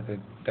agenda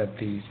that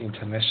these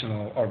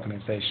international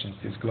organizations,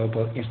 these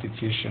global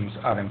institutions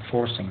are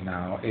enforcing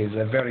now is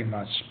a very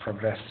much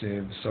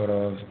progressive sort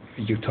of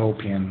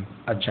utopian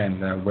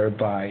agenda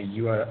whereby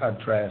you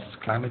address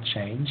climate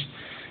change,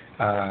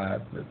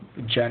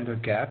 gender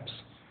gaps,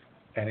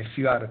 and a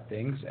few other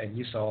things, and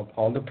you solve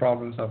all the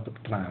problems of the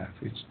planet,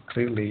 which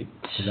clearly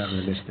is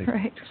unrealistic.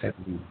 Right. To say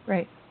the least.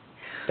 Right.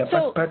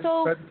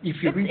 But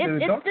if you read the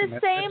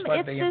document,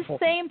 it's the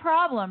same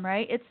problem,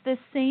 right? It's the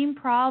same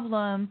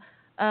problem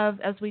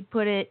of, as we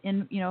put it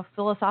in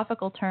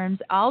philosophical terms,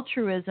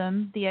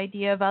 altruism, the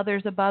idea of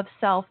others above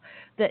self.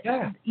 That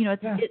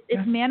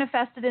it's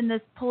manifested in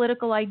this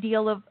political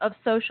ideal of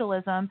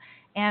socialism,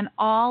 and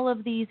all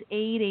of these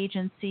aid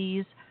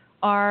agencies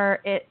are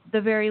at the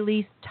very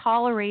least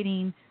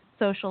tolerating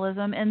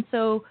socialism, and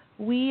so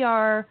we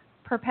are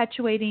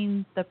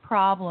perpetuating the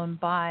problem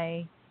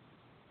by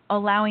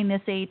allowing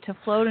this aid to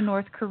flow to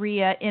North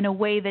Korea in a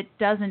way that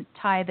doesn't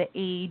tie the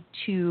aid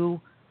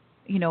to,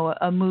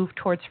 a move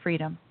towards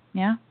freedom.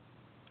 Yeah?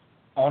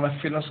 On a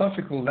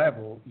philosophical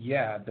level,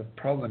 the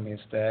problem is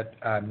that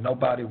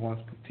nobody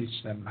wants to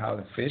teach them how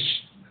to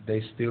fish.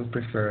 They still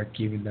prefer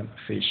giving them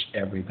fish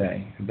every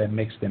day, and that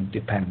makes them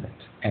dependent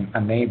and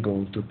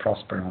unable to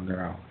prosper on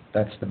their own.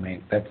 That's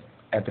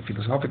at the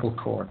philosophical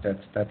core.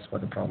 That's what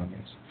the problem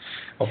is.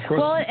 Of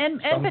course, well,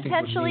 and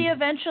potentially,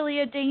 eventually,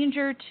 a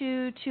danger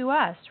to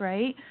us,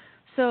 right?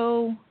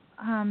 So,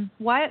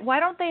 why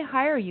don't they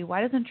hire you?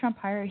 Why doesn't Trump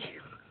hire you?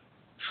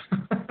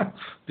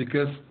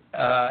 Because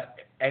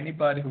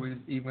anybody who is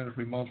even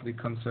remotely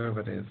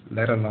conservative,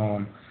 let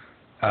alone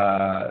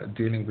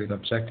dealing with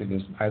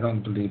objectivism, I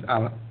don't believe,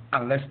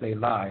 unless they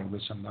lie,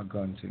 which I'm not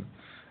going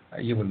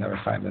to, you will never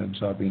find them a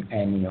job in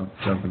any of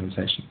the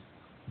organization.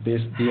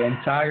 The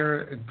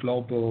entire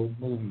global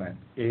movement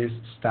is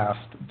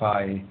staffed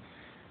by,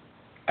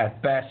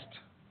 at best,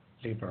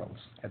 liberals,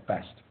 at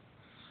best.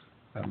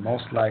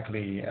 Most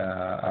likely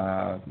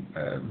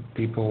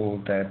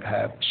people that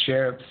have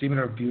shared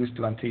similar views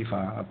to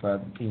Antifa,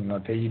 but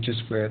they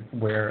just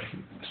wear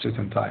suit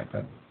and tie,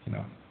 but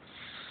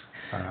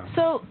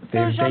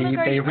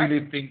they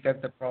really think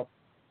that the problem.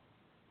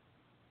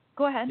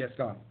 Go ahead. Yes,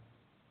 go on.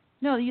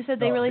 No, you said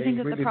they really think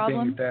that the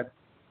problem. Think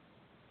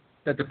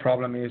that the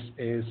problem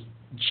is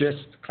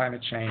just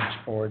climate change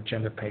or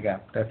gender pay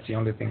gap. That's the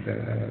only thing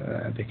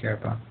that they care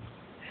about.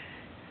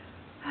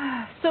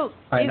 So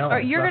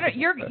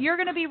you're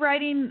gonna be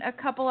writing a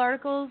couple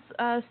articles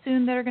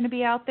soon that are going to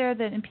be out there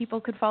and people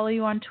could follow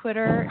you on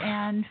Twitter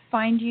and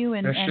find you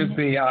and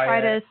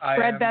try to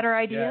spread better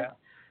ideas. Yeah.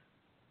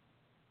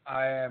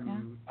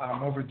 I'm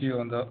overdue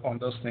on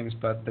those things,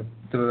 but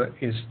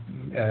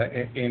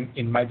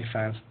in my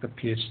defense, the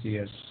PhD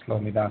has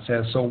slowed me down.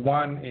 So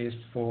one is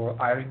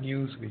for Iron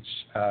News, which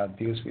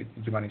deals with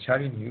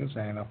humanitarian news,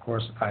 and of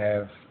course I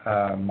have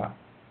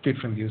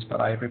different views,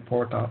 but I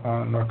report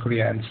on North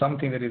Korea and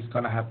something that is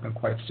going to happen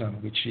quite soon,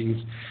 which is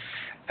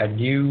a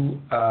new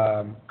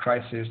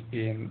crisis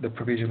in the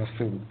provision of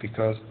food,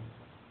 because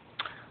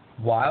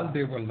while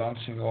they were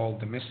launching all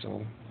the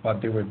missiles,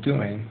 what they were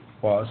doing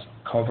was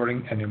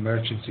covering an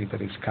emergency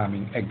that is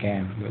coming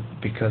again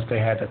because they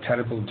had a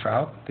terrible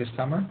drought this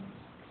summer,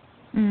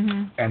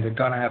 and they're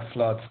going to have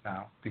floods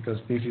now because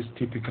this is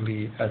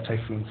typically a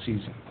typhoon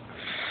season.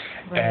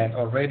 Right. And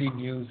already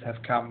news have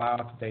come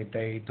out that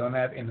they don't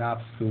have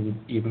enough food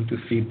even to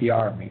feed the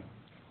army.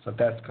 So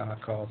that's going to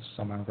cause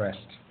some unrest.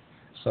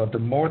 So the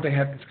more they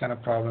have these kind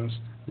of problems,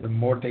 the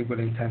more they will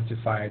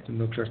intensify the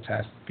nuclear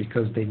test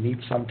because they need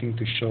something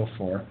to show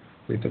for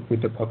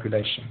with the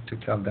population to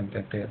tell them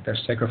that their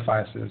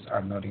sacrifices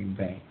are not in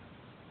vain.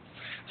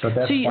 So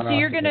that's so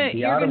you're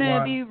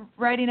gonna be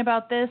writing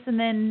about this and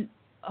then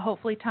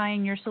hopefully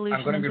tying your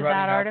solution into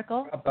that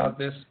article about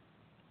this.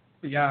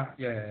 Yeah.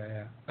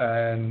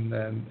 And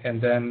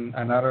then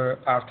another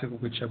article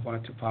which I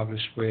wanted to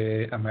publish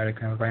with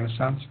American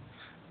Renaissance,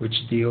 which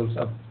deals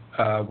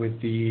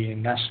with the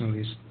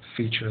nationalist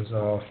features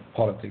of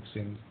politics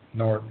in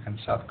North and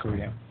South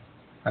Korea,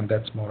 and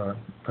that's more a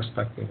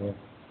perspective of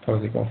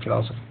political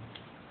philosophy.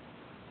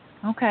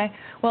 Okay.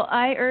 Well,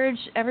 I urge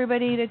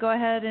everybody to go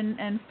ahead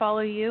and follow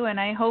you, and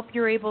I hope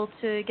you're able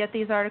to get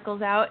these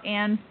articles out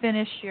and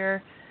finish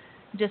your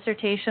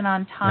dissertation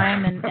on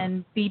time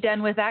and be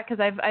done with that,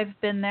 because I've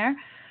been there.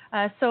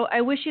 So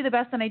I wish you the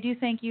best, and I do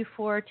thank you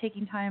for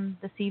taking time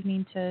this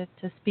evening to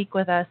speak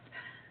with us.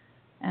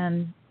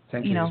 And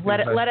Thank you you. know, let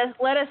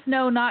us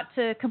know not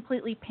to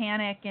completely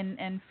panic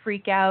and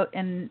freak out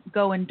and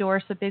go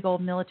endorse a big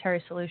old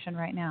military solution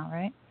right now,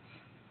 right?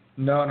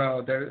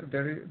 No,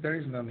 there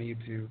is no need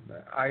to.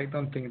 I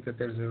don't think that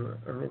there's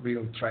a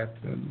real threat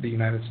in the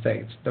United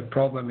States. The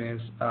problem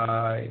is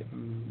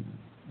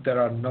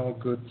there are no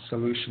good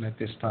solution at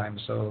this time.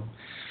 So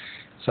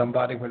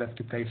somebody will have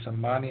to pay some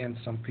money, and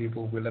some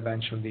people will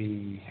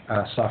eventually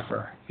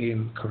suffer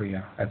in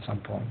Korea at some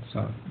point.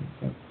 So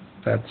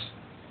that's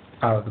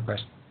out of the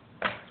question.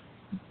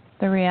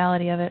 The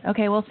reality of it.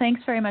 Okay, well,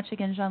 thanks very much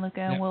again, Gianluca,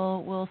 and Yeah.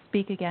 we'll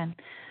speak again.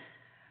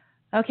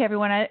 Okay,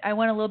 everyone, I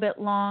went a little bit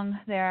long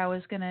there. I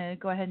was going to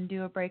go ahead and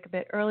do a break a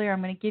bit earlier.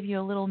 I'm going to give you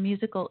a little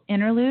musical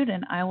interlude,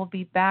 and I will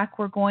be back.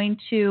 We're going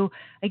to,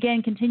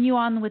 again, continue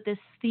on with this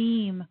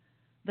theme,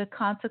 the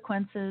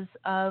consequences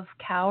of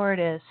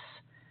cowardice.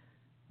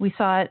 We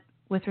saw it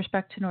with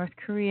respect to North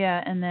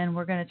Korea, and then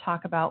we're going to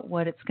talk about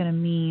what it's going to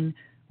mean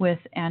with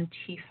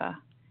Antifa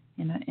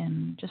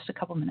in just a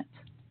couple minutes.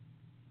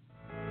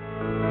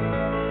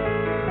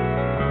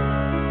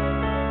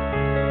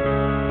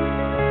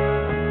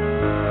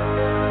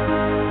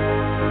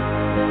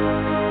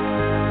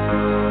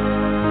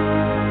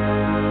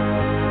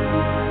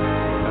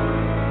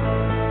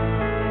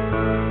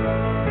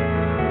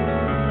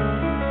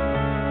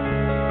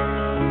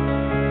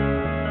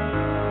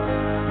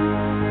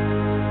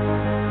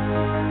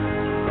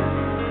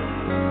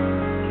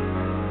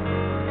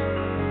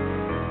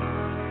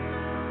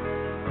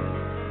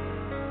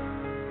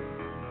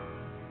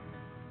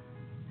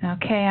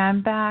 Okay,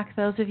 I'm back.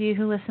 Those of you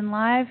who listen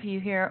live, you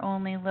hear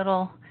only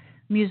little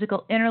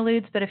musical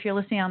interludes, but if you're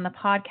listening on the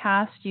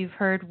podcast, you've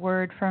heard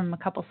word from a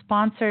couple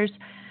sponsors.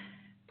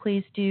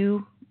 Please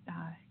do,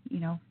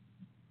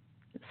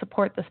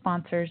 support the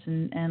sponsors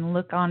and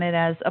look on it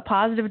as a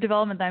positive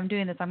development that I'm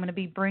doing this. I'm going to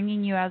be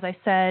bringing you, as I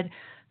said,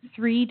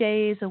 3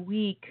 days a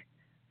week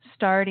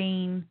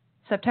starting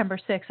September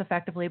 6th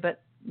effectively,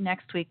 but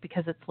next week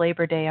because it's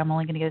Labor Day, I'm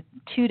only going to get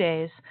 2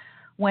 days.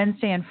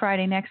 Wednesday and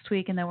Friday next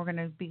week, and then we're going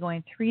to be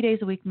going 3 days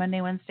a week, Monday,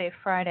 Wednesday,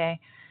 Friday.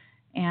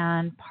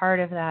 And part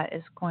of that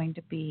is going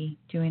to be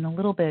doing a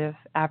little bit of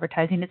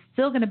advertising. It's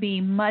still going to be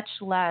much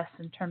less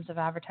in terms of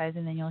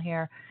advertising than you'll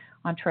hear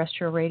on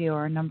terrestrial radio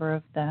or a number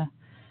of the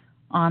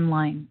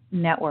online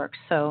networks.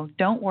 So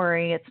don't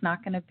worry, it's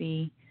not going to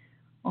be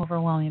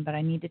overwhelming, but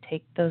I need to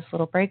take those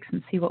little breaks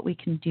and see what we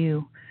can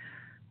do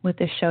with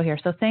this show here.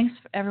 So thanks,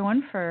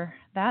 everyone, for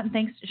that. And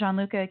thanks,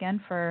 Gianluca,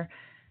 again, for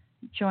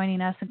joining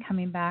us and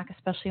coming back,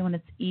 especially when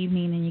it's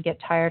evening and you get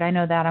tired. I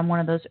know that. I'm one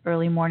of those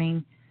early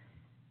morning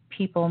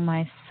people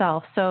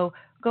myself. So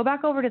go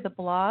back over to the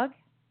blog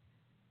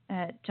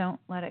at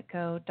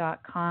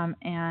don'tletitgo.com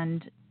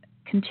and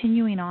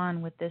continuing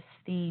on with this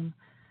theme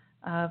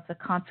of the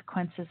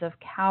consequences of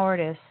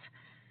cowardice,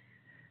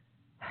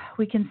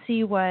 we can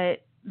see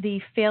what the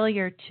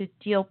failure to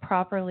deal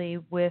properly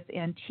with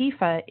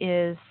Antifa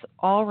is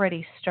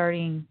already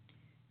starting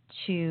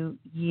to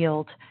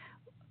yield.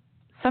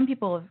 Some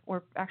people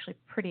were actually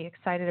pretty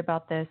excited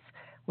about this.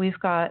 We've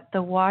got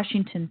the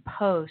Washington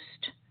Post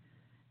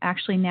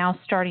actually now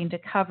starting to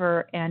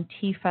cover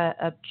Antifa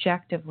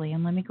objectively.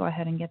 And let me go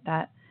ahead and get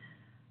that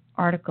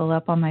article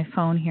up on my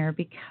phone here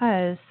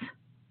because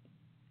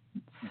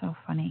it's so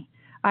funny.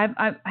 I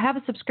have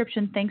a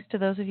subscription, thanks to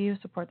those of you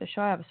who support the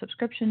show. I have a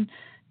subscription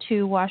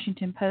to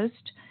Washington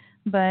Post,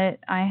 but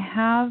I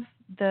have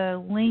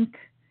the link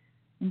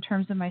in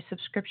terms of my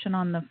subscription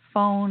on the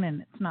phone,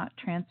 and it's not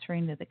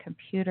transferring to the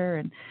computer.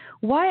 And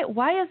why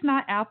is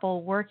not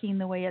Apple working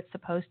the way it's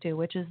supposed to,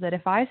 which is that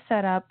if I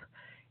set up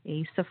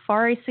a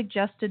Safari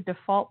suggested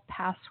default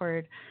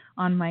password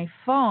on my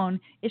phone,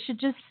 it should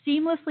just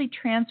seamlessly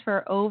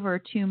transfer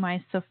over to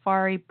my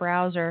Safari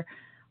browser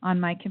on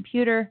my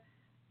computer.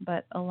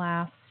 But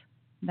alas,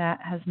 that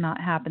has not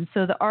happened.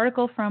 So the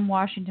article from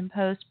Washington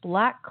Post,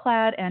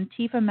 black-clad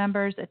Antifa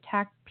members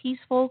attacked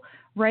peaceful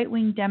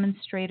right-wing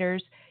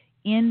demonstrators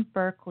in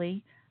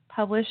Berkeley,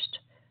 published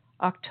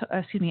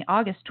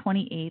August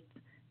 28th,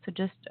 so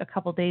just a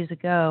couple days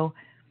ago.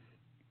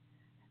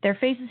 Their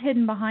faces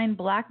hidden behind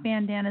black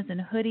bandanas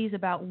and hoodies,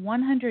 about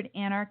 100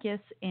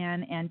 anarchists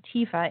and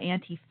Antifa,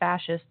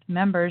 anti-fascist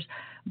members,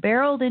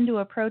 barreled into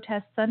a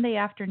protest Sunday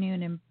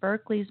afternoon in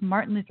Berkeley's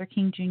Martin Luther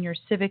King Jr.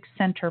 Civic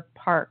Center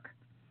Park.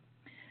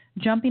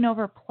 Jumping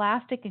over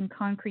plastic and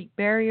concrete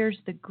barriers,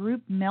 the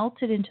group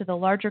melted into the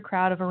larger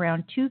crowd of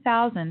around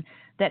 2,000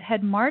 that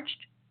had marched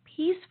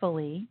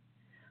peacefully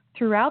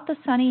throughout the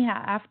sunny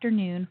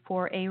afternoon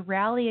for a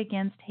rally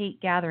against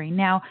hate gathering.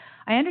 Now,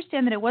 I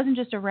understand that it wasn't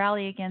just a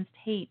rally against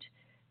hate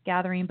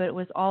gathering, but it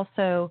was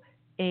also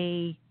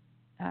a,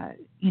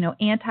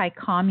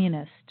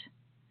 anti-communist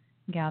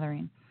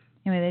gathering.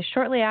 Anyway,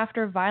 shortly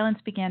after, violence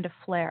began to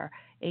flare.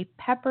 A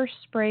pepper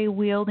spray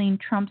wielding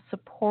Trump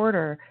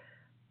supporter,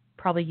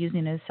 probably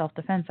using it as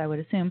self-defense, I would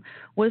assume,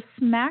 was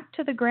smacked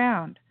to the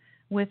ground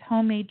with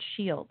homemade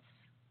shields.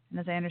 And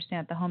as I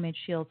understand it, the homemade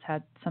shields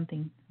had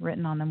something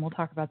written on them. We'll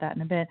talk about that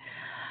in a bit.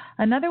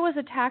 Another was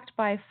attacked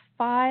by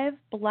 5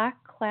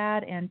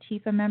 black-clad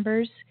Antifa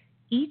members,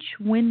 each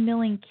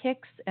windmilling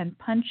kicks and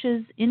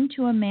punches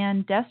into a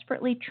man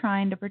desperately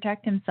trying to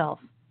protect himself.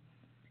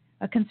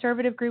 A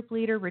conservative group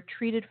leader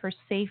retreated for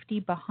safety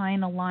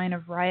behind a line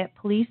of riot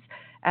police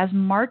as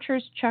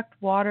marchers chucked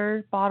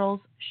water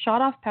bottles,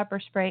 shot off pepper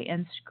spray,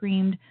 and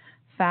screamed,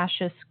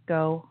 "Fascists,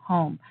 go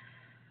home."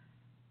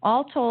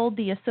 All told,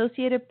 the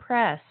Associated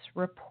Press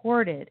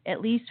reported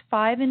at least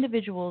 5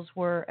 individuals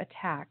were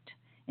attacked.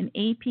 An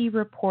AP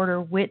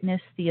reporter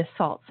witnessed the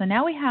assault. So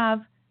now we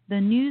have the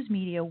news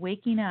media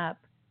waking up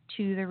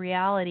to the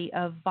reality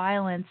of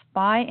violence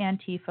by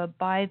Antifa,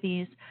 by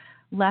these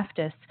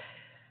leftists.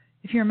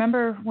 If you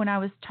remember when I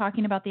was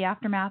talking about the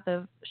aftermath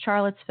of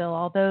Charlottesville,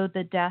 although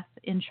the death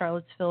in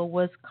Charlottesville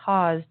was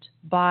caused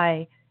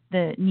by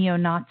the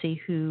neo-Nazi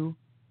who,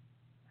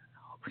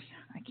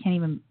 I can't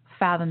even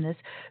fathom this,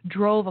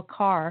 drove a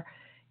car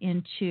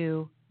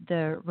into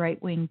the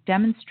right-wing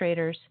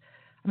demonstrators,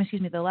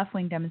 the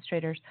left-wing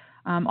demonstrators,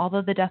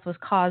 although the death was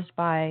caused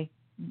by,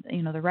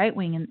 the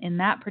right-wing in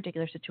that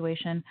particular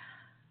situation,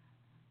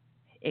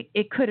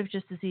 it could have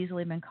just as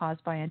easily been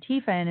caused by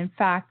Antifa. And in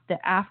fact, the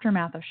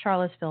aftermath of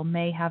Charlottesville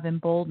may have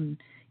emboldened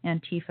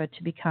Antifa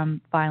to become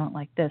violent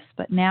like this.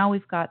 But now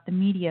we've got the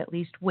media at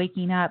least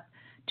waking up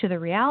to the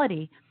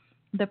reality.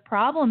 The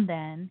problem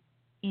then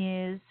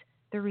is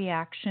the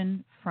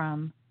reaction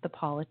from the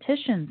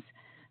politicians.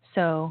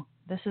 So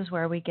this is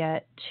where we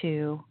get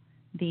to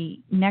the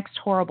next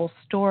horrible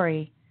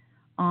story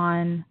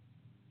on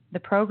the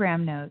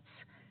program notes,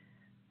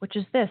 which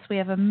is this. We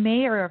have a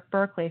mayor of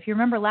Berkeley. If you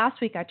remember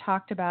last week, I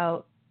talked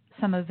about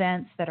some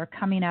events that are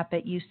coming up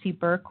at UC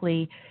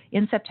Berkeley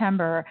in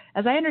September.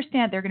 As I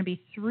understand, there are going to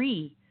be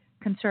 3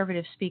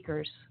 conservative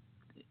speakers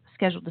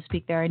scheduled to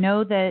speak there. I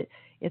know that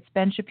it's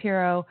Ben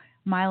Shapiro,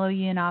 Milo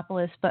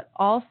Yiannopoulos, but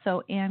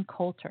also Ann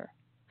Coulter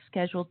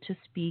scheduled to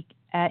speak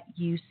at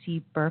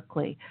UC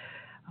Berkeley.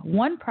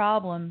 One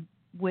problem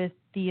with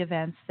the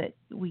events that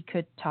we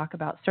could talk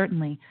about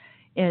certainly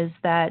is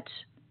that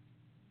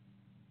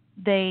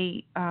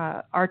they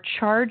are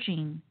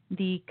charging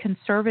the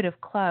conservative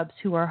clubs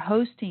who are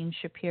hosting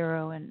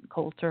Shapiro and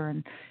Coulter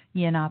and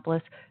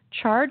Yiannopoulos,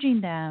 charging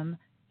them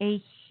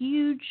a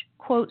huge,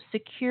 quote,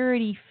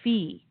 security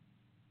fee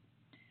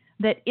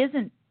that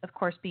isn't, of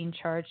course, being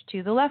charged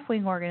to the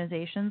left-wing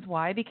organizations.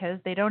 Why? Because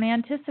they don't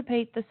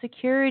anticipate the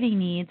security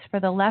needs for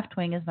the left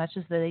wing as much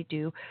as they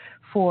do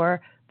for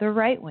the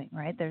right wing,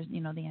 right? There's, the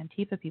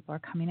Antifa people are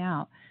coming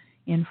out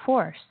in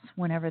force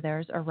whenever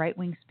there's a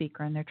right-wing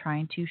speaker and they're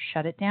trying to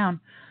shut it down.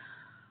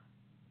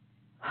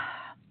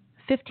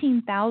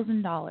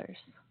 $15,000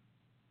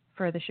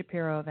 for the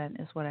Shapiro event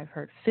is what I've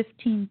heard.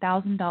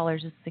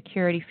 $15,000 is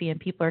security fee, and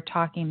people are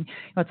talking,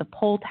 it's a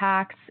poll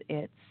tax,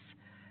 it's,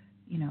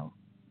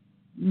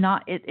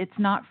 it's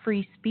not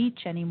free speech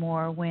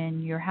anymore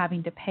when you're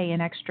having to pay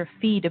an extra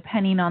fee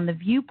depending on the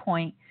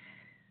viewpoint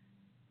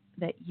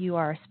that you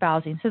are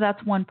espousing. So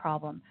that's one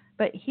problem.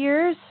 But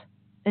here's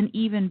an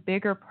even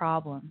bigger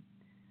problem.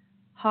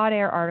 Hot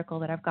air article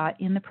that I've got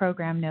in the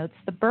program notes.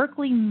 The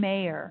Berkeley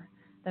mayor,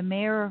 the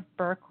mayor of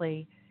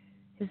Berkeley,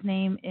 his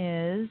name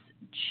is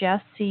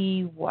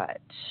Jesse what?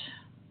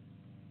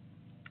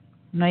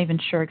 I'm not even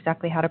sure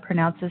exactly how to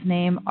pronounce his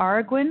name.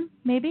 Arreguin,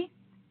 maybe?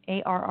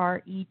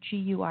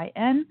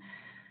 Arreguin.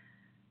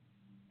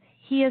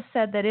 He has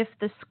said that if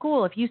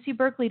UC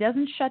Berkeley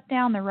doesn't shut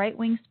down the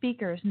right-wing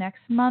speakers next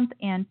month,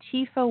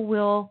 Antifa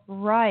will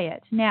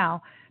riot.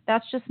 Now,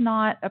 that's just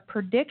not a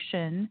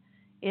prediction.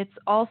 It's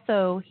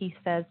also, he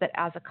says, that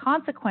as a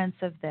consequence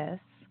of this,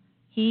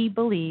 he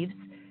believes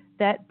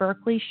that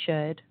Berkeley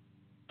should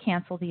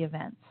cancel the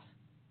events.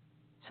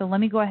 So let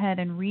me go ahead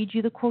and read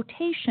you the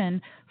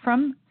quotation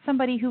from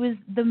somebody who is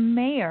the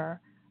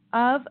mayor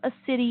of a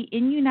city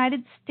in the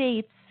United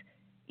States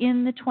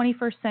in the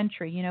 21st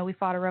century. We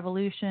fought a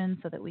revolution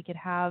so that we could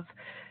have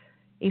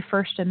a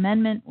First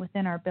Amendment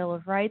within our Bill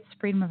of Rights,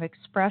 freedom of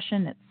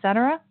expression,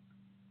 etc.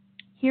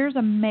 Here's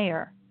a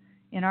mayor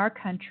in our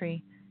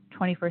country,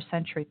 21st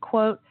century,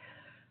 quote,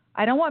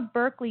 "I don't want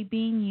Berkeley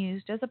being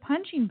used as a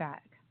punching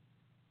bag."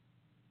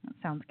 That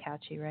sounds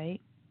catchy,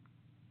 right?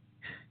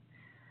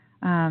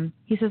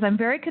 He says, "I'm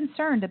very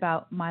concerned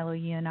about Milo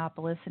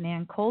Yiannopoulos and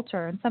Ann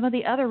Coulter and some of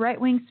the other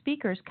right-wing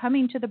speakers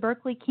coming to the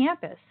Berkeley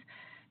campus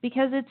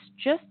because it's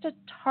just a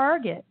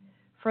target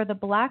for the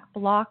Black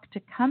Bloc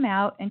to come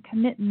out and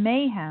commit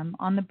mayhem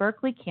on the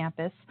Berkeley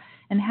campus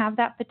and have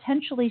that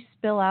potentially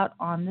spill out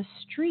on the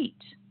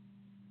street."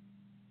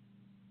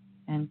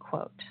 End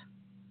quote.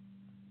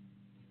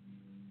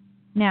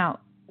 Now,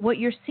 what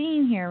you're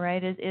seeing here,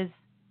 right, is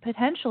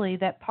potentially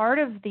that part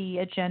of the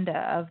agenda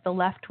of the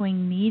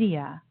left-wing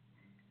media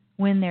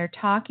when they're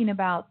talking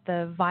about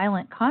the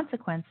violent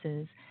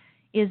consequences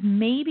is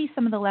maybe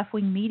some of the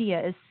left-wing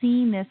media is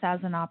seeing this as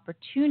an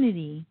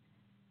opportunity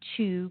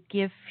to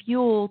give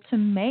fuel to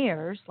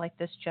mayors like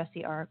this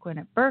Jesse Arreguin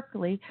at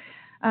Berkeley,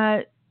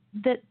 that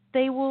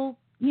they will,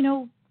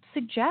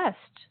 suggest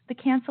the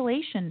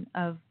cancellation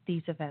of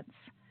these events.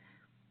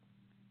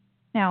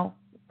 Now,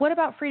 what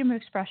about freedom of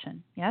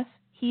expression? Yes,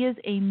 he is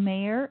a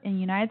mayor in the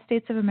United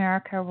States of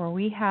America where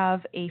we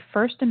have a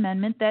First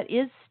Amendment that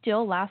is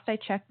still, last I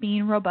checked,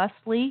 being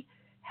robustly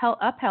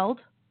upheld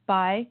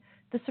by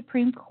the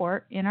Supreme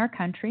Court in our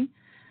country.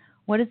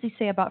 What does he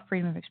say about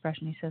freedom of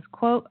expression? He says,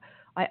 quote,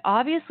 I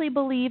obviously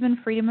believe in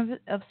freedom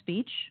of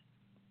speech,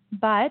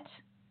 but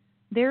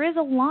there is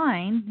a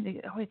line,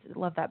 I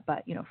love that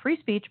but, free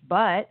speech,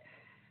 but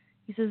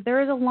he says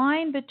there is a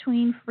line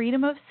between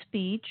freedom of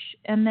speech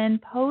and then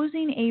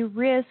posing a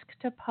risk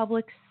to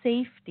public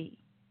safety,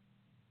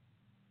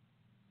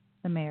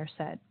 the mayor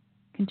said.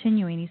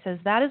 Continuing, he says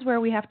that is where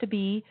we have to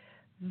be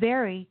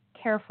very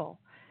careful,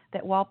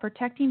 that while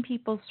protecting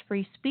people's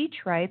free speech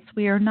rights,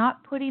 we are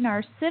not putting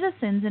our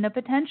citizens in a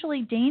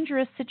potentially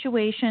dangerous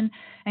situation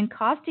and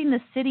costing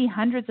the city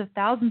hundreds of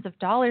thousands of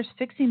dollars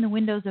fixing the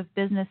windows of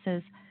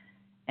businesses,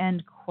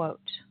 end quote.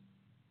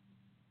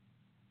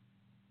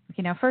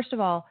 Okay, now first of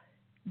all,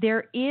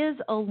 there is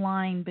a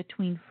line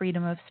between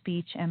freedom of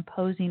speech and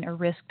posing a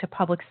risk to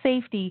public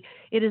safety.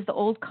 It is the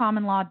old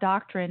common law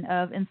doctrine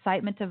of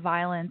incitement to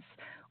violence,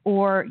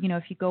 or,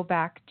 if you go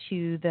back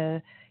to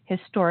the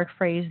historic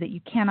phrase that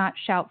you cannot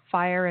shout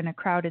fire in a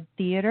crowded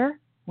theater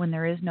when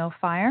there is no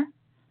fire.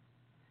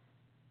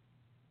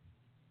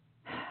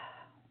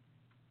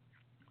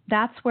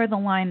 That's where the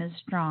line is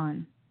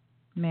drawn,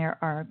 Mayor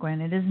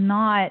Arreguin. It is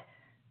not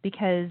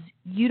because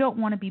you don't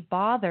want to be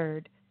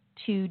bothered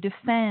to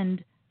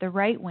defend the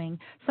right wing.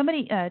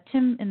 Somebody,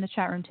 Tim Pack in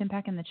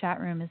the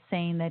chat room is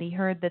saying that he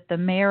heard that the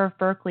mayor of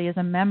Berkeley is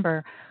a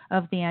member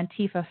of the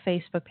Antifa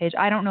Facebook page.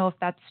 I don't know if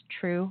that's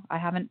true. I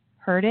haven't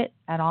heard it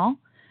at all.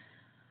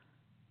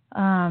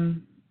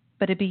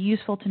 But it'd be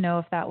useful to know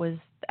if that was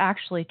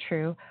actually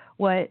true.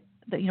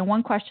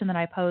 One question that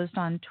I posed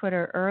on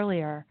Twitter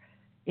earlier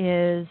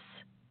is,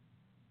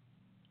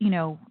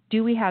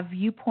 do we have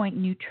viewpoint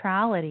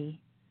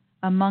neutrality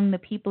among the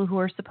people who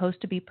are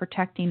supposed to be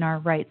protecting our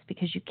rights?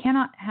 Because you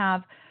cannot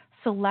have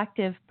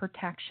selective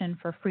protection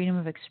for freedom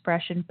of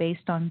expression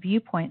based on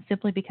viewpoint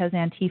simply because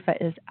Antifa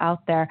is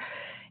out there.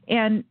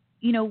 And,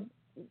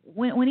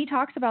 when he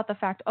talks about the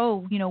fact,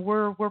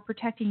 we're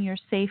protecting your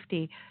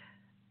safety,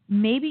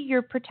 maybe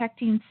you're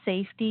protecting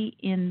safety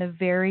in the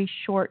very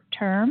short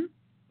term,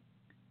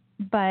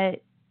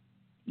 but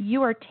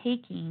you are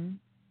taking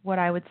what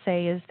I would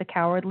say is the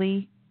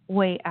cowardly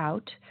way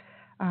out.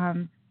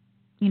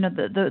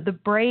 The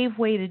brave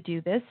way to do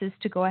this is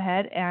to go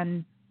ahead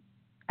and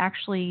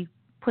actually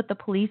put the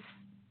police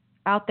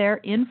out there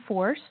in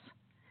force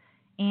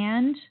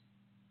and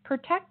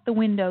protect the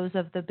windows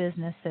of the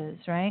businesses,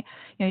 right?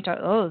 You talk,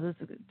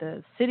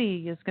 the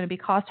city is going to be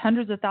cost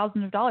hundreds of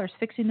thousands of dollars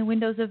fixing the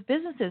windows of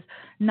businesses.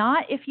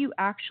 Not if you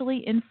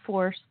actually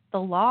enforce the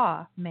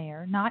law,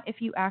 Mayor. Not if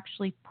you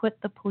actually put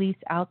the police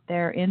out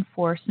there in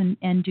force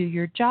and do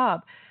your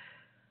job.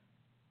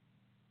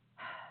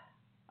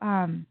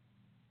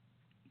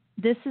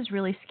 This is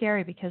really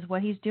scary because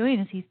what he's doing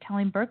is he's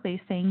telling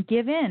Berkeley, saying,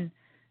 give in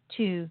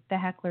to the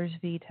heckler's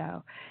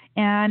veto.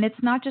 And it's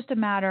not just a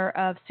matter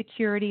of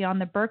security on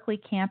the Berkeley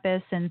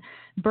campus and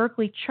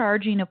Berkeley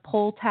charging a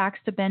poll tax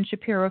to Ben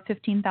Shapiro of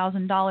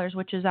 $15,000,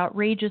 which is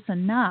outrageous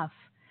enough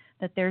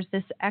that there's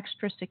this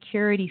extra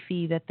security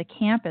fee that the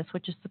campus,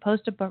 which is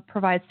supposed to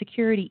provide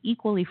security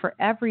equally for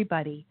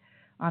everybody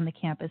on the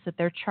campus, that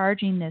they're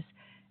charging this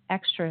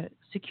extra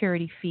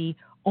security fee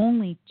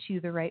only to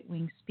the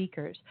right-wing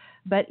speakers.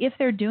 But if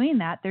they're doing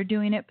that, they're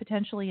doing it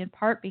potentially in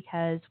part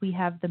because we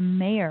have the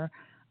mayor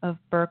of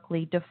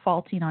Berkeley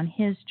defaulting on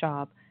his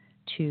job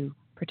to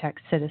protect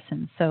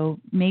citizens. So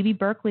maybe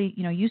Berkeley,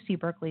 UC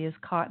Berkeley is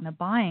caught in a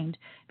bind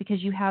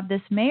because you have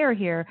this mayor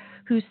here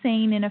who's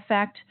saying, in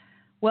effect,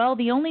 well,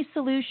 the only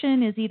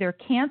solution is either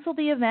cancel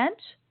the event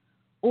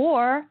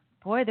or,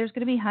 boy, there's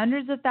going to be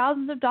hundreds of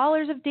thousands of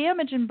dollars of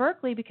damage in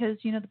Berkeley because,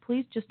 the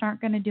police just aren't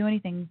going to do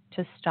anything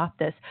to stop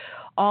this.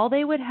 All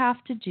they would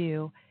have to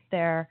do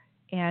there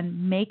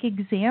and make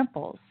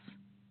examples,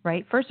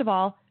 right? First of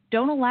all,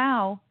 don't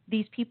allow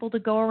these people to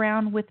go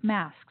around with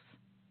masks,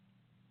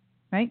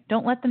 right?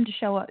 Don't let them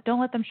show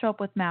up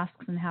with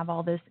masks and have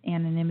all this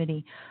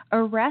anonymity.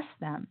 Arrest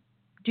them.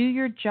 Do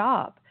your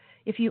job.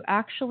 If you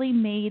actually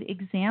made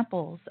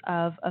examples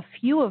of a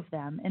few of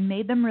them and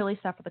made them really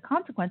suffer the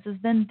consequences,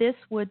 then this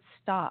would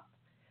stop.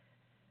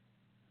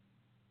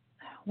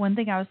 One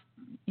thing I was,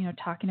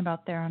 talking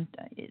about there,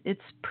 it's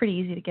pretty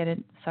easy to get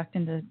sucked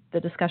into the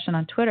discussion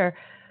on Twitter.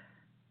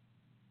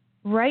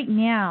 Right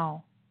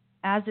now,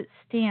 as it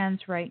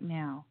stands right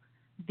now,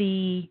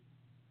 the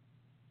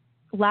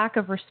lack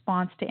of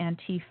response to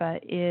Antifa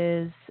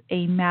is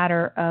a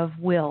matter of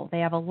will. They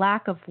have a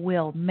lack of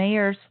will.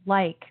 Mayors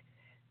like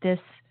this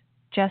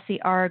Jesse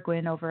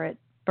Arreguin over at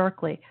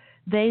Berkeley,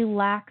 they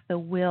lack the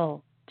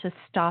will to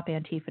stop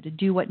Antifa, to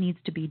do what needs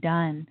to be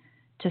done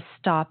to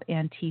stop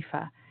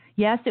Antifa.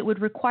 Yes, it would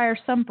require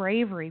some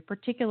bravery,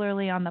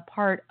 particularly on the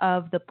part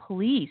of the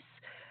police,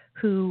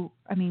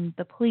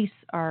 the police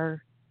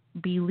are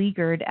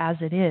beleaguered as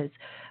it is,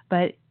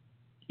 but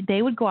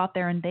they would go out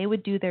there and they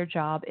would do their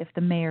job if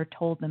the mayor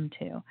told them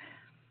to.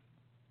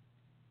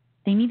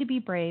 They need to be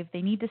brave.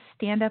 They need to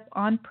stand up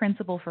on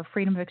principle for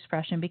freedom of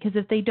expression, because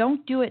if they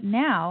don't do it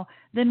now,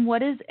 then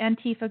what is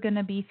Antifa going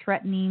to be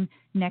threatening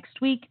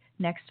next week,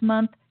 next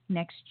month,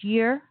 next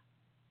year?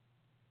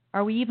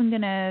 Are we even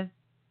going to,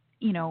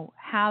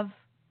 have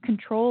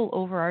control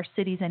over our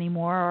cities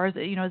anymore? Or is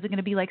it going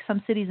to be like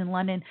some cities in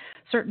London,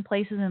 certain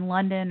places in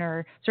London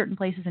or certain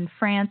places in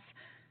France,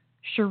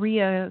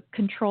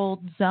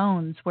 Sharia-controlled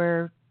zones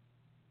where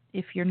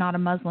if you're not a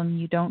Muslim,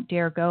 you don't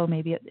dare go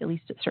maybe at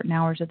least at certain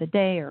hours of the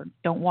day, or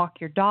don't walk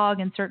your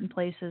dog in certain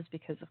places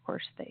because, of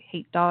course, they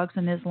hate dogs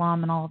in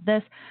Islam and all of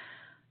this.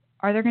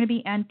 Are there going to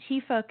be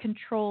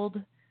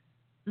Antifa-controlled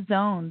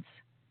zones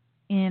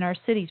in our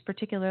cities,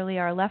 particularly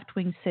our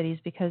left-wing cities,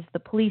 because the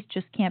police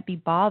just can't be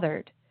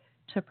bothered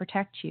to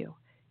protect you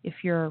if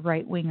you're a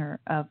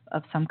right-winger of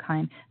some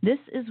kind? This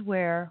is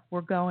where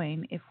we're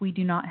going if we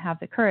do not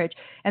have the courage.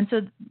 And so,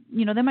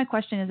 then my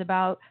question is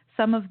about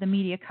some of the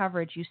media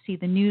coverage. You see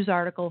the news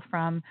article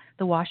from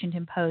the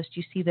Washington Post.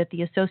 You see that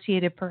the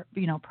Associated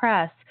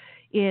Press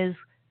is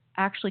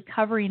actually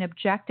covering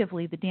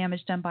objectively the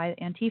damage done by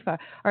Antifa.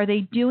 Are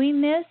they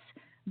doing this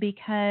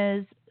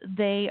because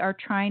they are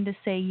trying to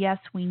say, yes,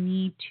 we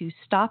need to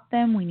stop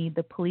them, we need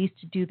the police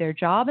to do their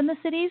job in the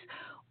cities?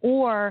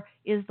 Or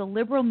is the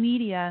liberal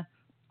media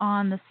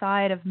on the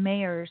side of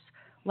mayors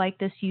like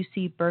this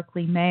UC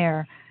Berkeley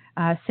mayor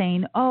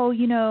saying,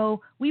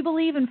 we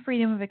believe in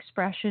freedom of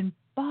expression,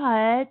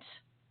 but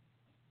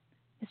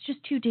it's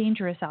just too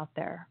dangerous out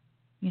there,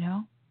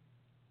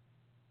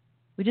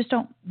 We just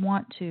don't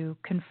want to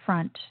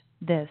confront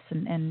this,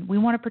 and we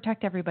want to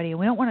protect everybody, and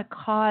we don't want to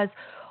cause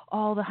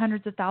all the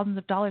hundreds of thousands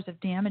of dollars of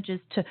damages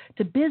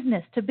to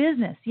business.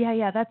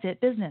 Yeah, that's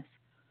it, business.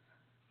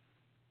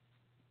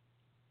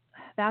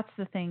 That's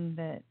the thing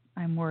that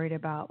I'm worried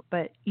about.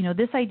 But,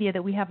 this idea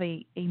that we have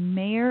a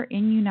mayor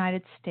in the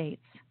United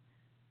States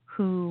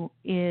who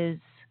is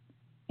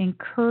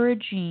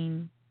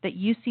encouraging that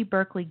UC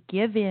Berkeley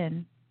give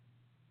in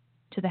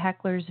to the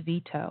heckler's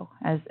veto,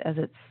 as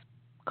it's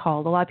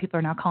called. A lot of people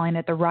are now calling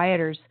it the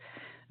rioter's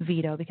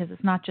veto, because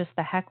it's not just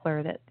the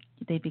heckler that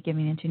they'd be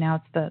giving into now,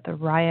 it's the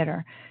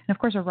rioter. And, of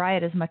course, a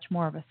riot is much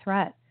more of a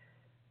threat.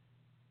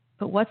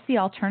 But what's the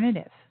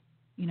alternative?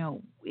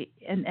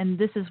 And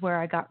this is where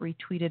I got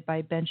retweeted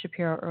by Ben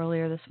Shapiro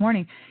earlier this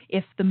morning.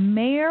 If the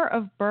mayor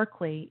of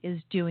Berkeley is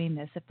doing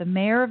this, if the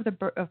mayor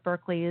of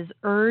Berkeley is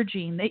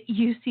urging that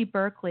UC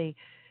Berkeley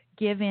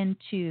give in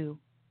to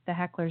the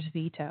heckler's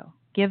veto,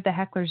 give the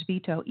heckler's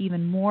veto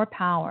even more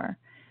power,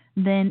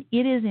 then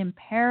it is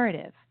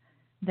imperative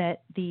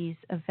that these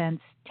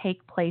events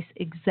take place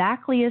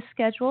exactly as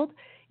scheduled.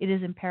 It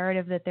is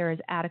imperative that there is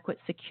adequate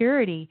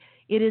security.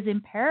 It is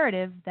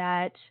imperative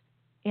that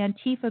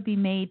Antifa be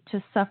made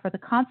to suffer the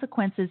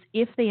consequences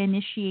if they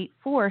initiate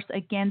force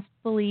against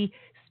fully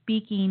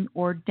speaking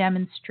or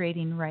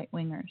demonstrating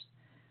right-wingers.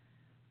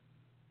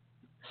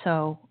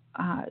 So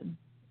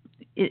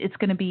it's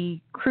going to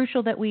be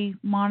crucial that we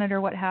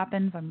monitor what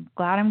happens. I'm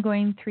glad I'm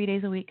going 3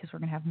 days a week because we're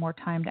going to have more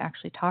time to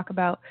actually talk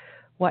about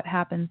what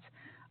happens.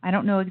 I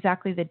don't know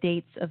exactly the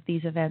dates of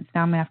these events.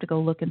 Now I'm going to have to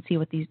go look and see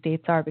what these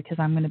dates are, because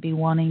I'm going to be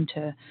wanting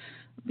to,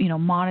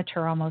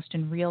 monitor almost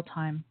in real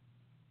time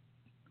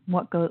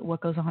what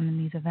goes on in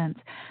these events.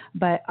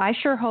 But I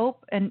sure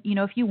hope, and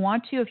if you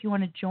want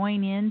to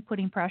join in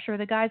putting pressure,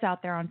 the guy's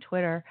out there on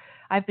Twitter.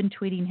 I've been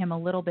tweeting him a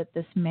little bit,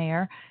 this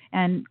mayor,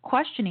 and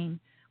questioning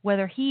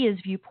whether he is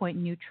viewpoint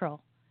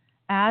neutral.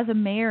 As a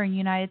mayor in the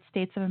United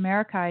States of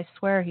America, I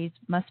swear he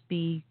must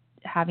be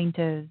having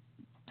to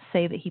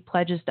say that he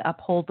pledges to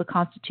uphold the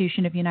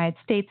Constitution of the United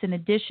States, in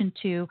addition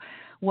to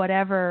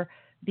whatever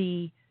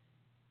the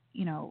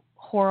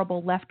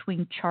horrible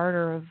left-wing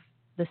charter of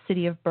the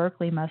city of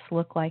Berkeley must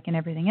look like and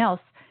everything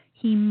else.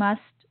 He must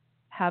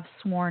have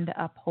sworn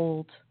to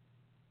uphold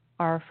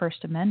our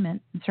First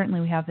Amendment. And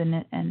certainly we have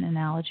an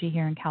analogy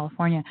here in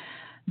California.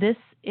 This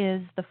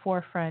is the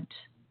forefront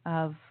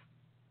of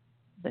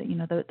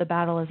the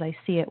battle as I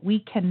see it. We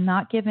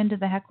cannot give in to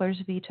the heckler's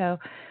veto.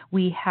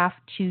 We have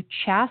to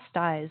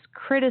chastise,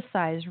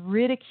 criticize,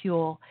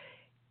 ridicule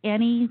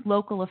any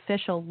local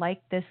official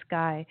like this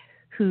guy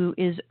who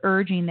is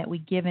urging that we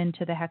give in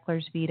to the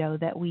heckler's veto,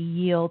 that we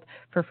yield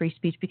for free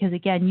speech. Because,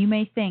 again, you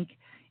may think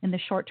in the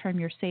short term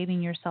you're saving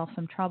yourself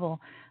some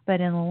trouble, but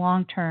in the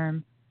long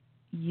term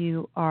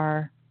you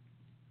are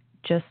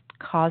just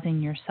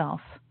causing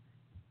yourself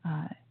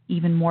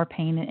even more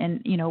pain.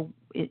 And,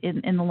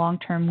 in the long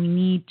term, we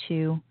need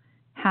to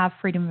have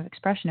freedom of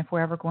expression if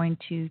we're ever going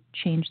to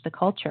change the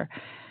culture.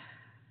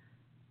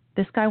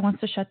 This guy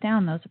wants to shut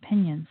down those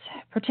opinions,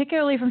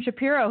 particularly from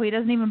Shapiro, who he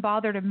doesn't even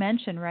bother to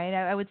mention, right?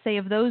 I would say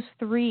of those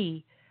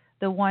three,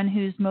 the one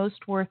who's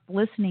most worth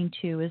listening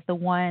to is the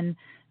one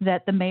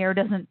that the mayor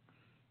doesn't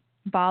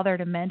bother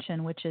to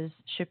mention, which is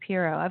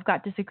Shapiro. I've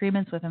got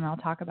disagreements with him. I'll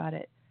talk about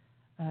it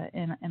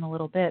in a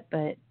little bit,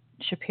 but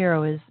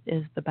Shapiro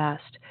is the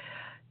best.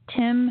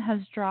 Tim has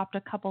dropped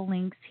a couple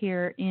links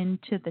here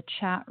into the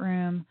chat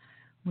room.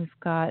 We've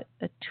got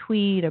a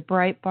tweet, a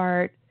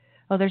Breitbart,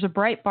 Oh, there's a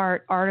Breitbart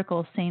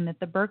article saying that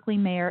the Berkeley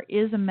mayor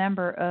is a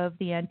member of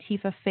the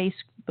Antifa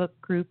Facebook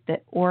group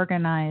that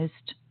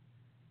organized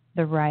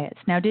the riots.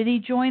 Now, did he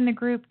join the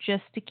group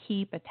just to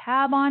keep a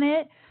tab on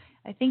it?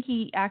 I think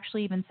he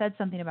actually even said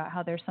something about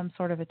how there's some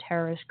sort of a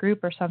terrorist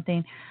group or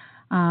something.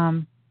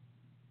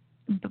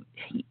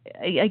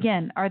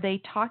 Again, are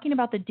they talking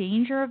about the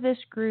danger of this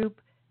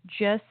group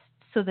just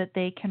so that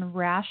they can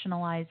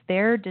rationalize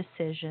their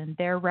decision,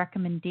 their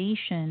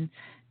recommendation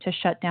to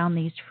shut down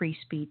these free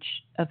speech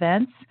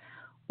events?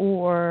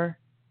 Or,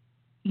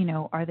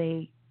 are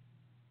they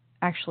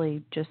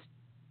actually just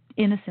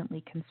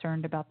innocently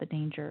concerned about the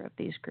danger of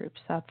these groups?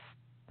 That's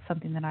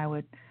something that I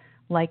would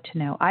like to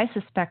know. I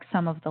suspect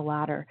some of the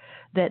latter,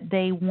 that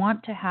they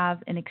want to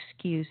have an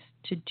excuse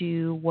to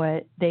do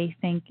what they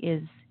think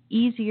is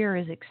easier,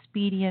 is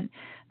expedient.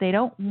 They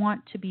don't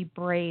want to be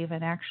brave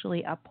and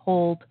actually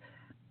uphold,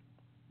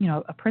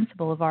 a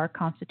principle of our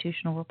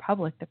constitutional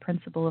republic, the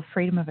principle of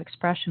freedom of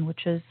expression,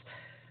 which is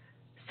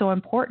so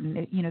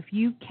important. If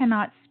you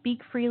cannot speak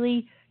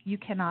freely, you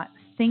cannot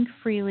think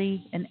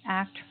freely and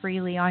act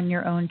freely on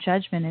your own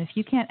judgment. And if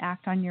you can't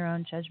act on your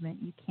own judgment,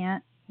 you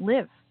can't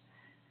live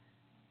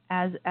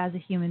as a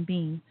human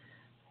being.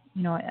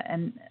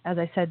 And as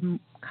I said,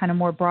 kind of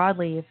more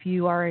broadly, if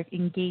you are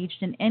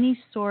engaged in any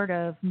sort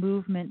of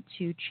movement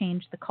to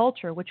change the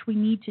culture, which we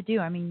need to do.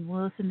 I mean,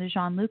 we'll listen to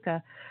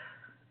Gianluca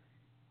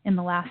in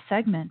the last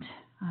segment.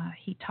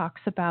 He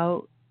talks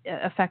about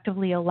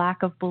effectively a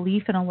lack of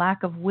belief and a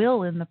lack of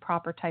will in the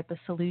proper type of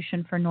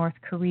solution for North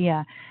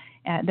Korea.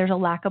 There's a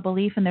lack of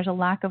belief and there's a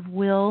lack of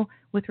will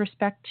with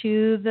respect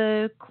to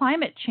the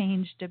climate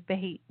change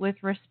debate, with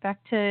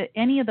respect to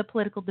any of the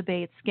political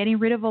debates, getting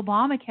rid of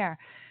Obamacare.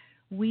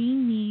 We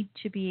need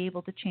to be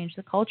able to change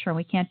the culture, and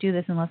we can't do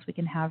this unless we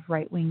can have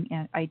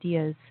right-wing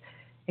ideas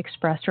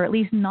expressed, or at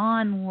least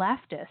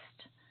non-leftist,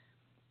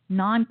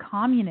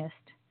 non-communist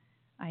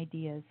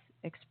ideas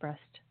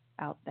expressed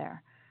out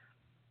there.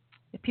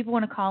 If people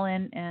want to call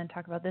in and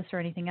talk about this or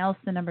anything else,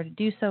 the number to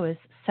do so is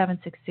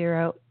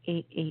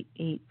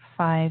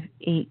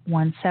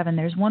 760-888-5817.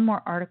 There's one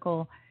more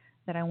article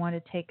that I want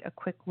to take a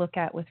quick look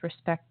at with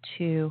respect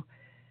to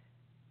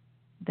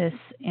this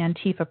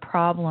Antifa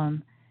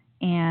problem,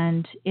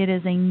 and it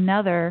is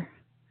another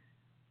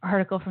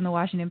article from the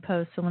Washington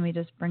Post. So let me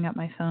just bring up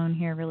my phone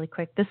here really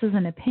quick. This is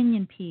an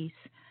opinion piece.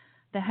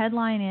 The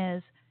headline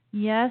is,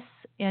 "Yes,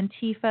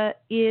 Antifa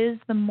is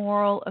the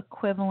moral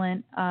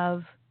equivalent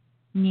of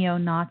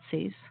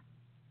neo-Nazis."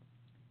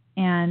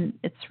 And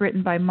it's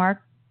written by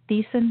Mark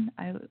Thiessen,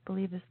 I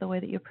believe is the way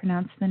that you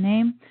pronounce the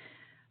name,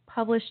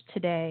 published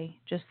today,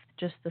 just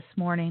this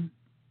morning.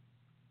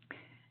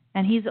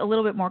 And he's a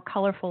little bit more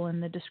colorful in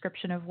the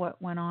description of what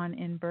went on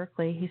in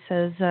Berkeley. He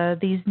says,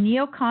 these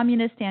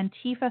neo-communist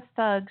Antifa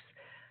thugs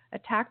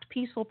attacked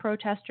peaceful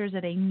protesters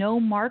at a No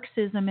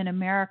Marxism in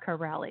America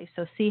rally.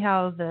 So see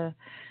how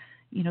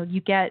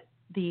you get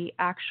the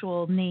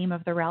actual name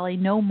of the rally,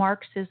 No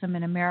Marxism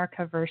in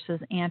America versus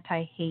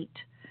anti-hate,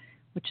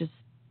 which is,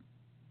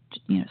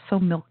 so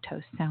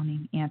milquetoast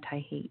sounding,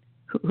 anti-hate.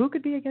 Who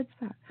could be against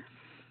that?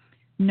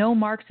 No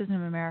Marxism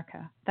in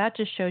America. That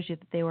just shows you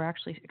that they were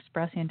actually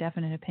expressing a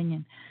definite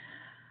opinion.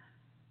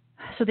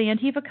 So the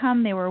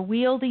Antifa they were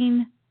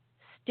wielding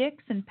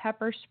sticks and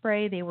pepper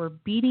spray. They were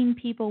beating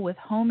people with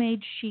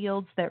homemade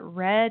shields that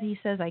read, he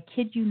says, I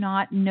kid you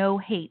not, no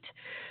hate.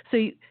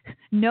 So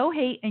no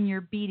hate, and you're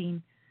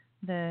beating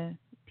the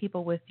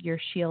people with your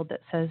shield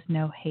that says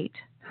no hate.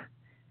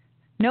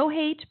 No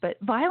hate, but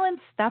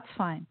violence, that's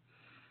fine.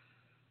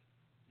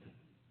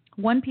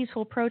 One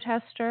peaceful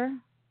protester,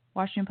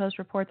 Washington Post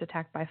reports,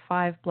 attacked by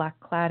 5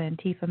 black-clad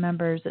Antifa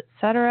members,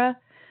 etc.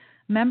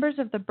 Members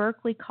of the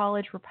Berkeley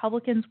College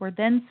Republicans were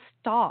then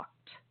stalked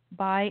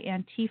by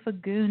Antifa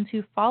goons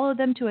who followed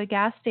them to a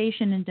gas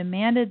station and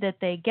demanded that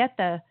they get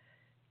the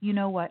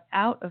you-know-what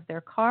out of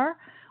their car,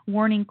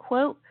 warning,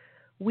 quote,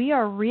 "We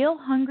are real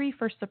hungry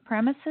for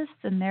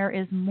supremacists and there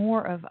is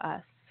more of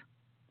us."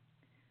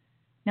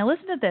 Now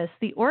listen to this.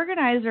 The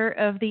organizer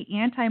of the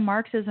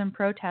anti-Marxism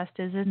protest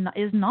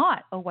is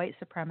not a white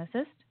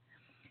supremacist.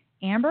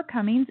 Amber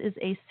Cummings is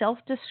a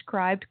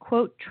self-described,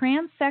 quote,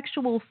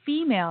 transsexual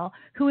female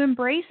who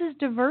embraces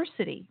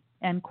diversity,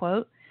 end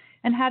quote,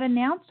 and had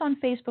announced on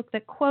Facebook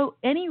that, quote,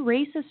 any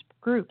racist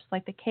groups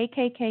like the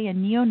KKK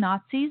and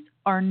neo-Nazis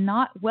are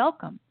not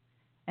welcome,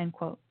 end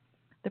quote.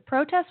 The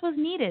protest was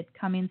needed,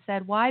 Cummings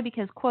said. Why?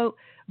 Because, quote,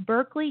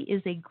 Berkeley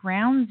is a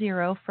ground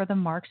zero for the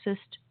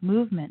Marxist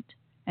movement,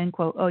 end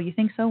quote. Oh, you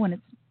think so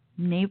when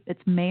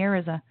its mayor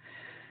is a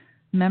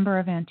member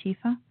of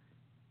Antifa?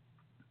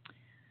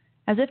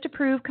 As if to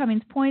prove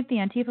Cummings' point, the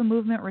Antifa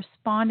movement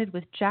responded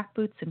with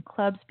jackboots and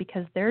clubs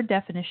because their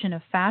definition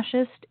of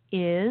fascist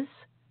is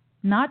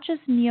not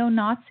just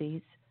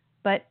neo-Nazis,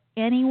 but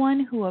anyone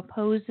who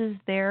opposes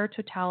their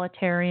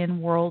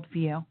totalitarian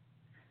worldview.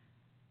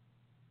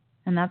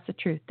 And that's the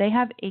truth. They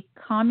have a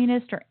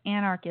communist or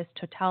anarchist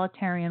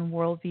totalitarian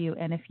worldview,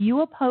 and if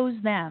you oppose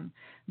them,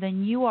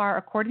 then you are,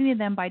 according to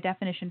them, by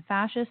definition,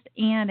 fascist,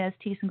 and as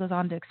Thiessen goes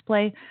on to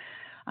explain,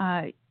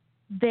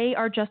 they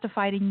are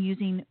justified in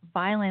using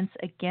violence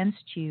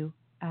against you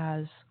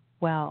as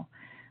well.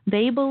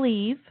 They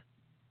believe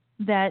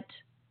that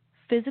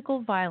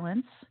physical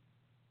violence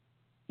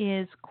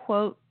is,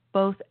 quote,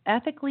 both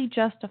ethically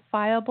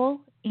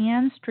justifiable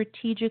and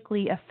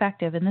strategically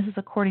effective. And this is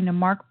according to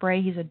Mark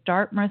Bray. He's a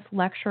Dartmouth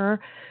lecturer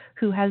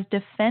who has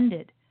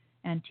defended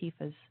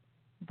Antifa's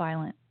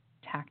violent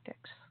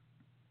tactics.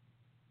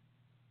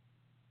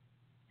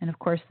 And of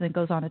course, then it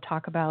goes on to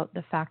talk about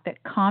the fact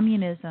that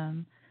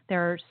communism,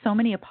 there are so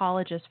many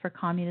apologists for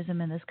communism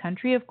in this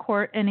country, of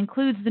course, and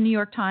includes the New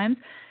York Times.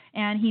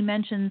 And he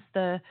mentions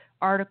the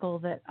article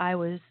that I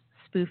was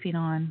spoofing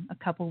on a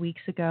couple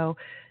weeks ago.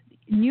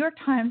 New York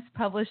Times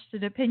published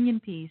an opinion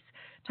piece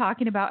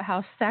talking about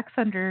how sex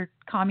under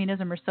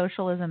communism or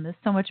socialism is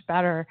so much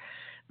better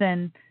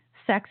than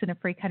sex in a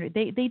free country.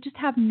 They just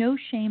have no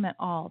shame at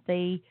all.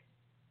 They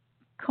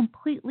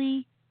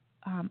completely,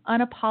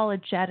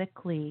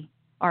 unapologetically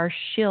are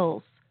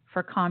shills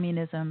for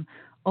communism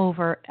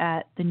over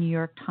at the New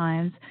York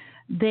Times.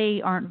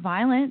 They aren't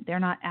violent. They're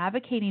not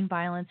advocating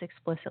violence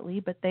explicitly,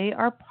 but they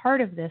are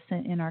part of this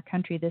in our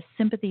country, this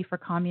sympathy for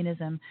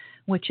communism,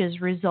 which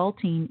is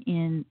resulting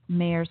in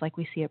mayors like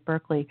we see at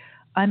Berkeley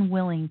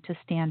unwilling to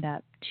stand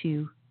up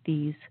to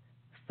these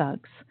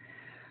thugs.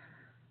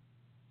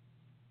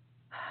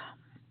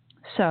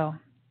 So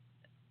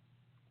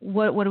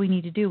what do we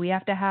need to do? We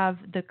have to have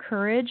the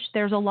courage.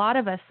 There's a lot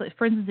of us,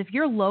 for instance, if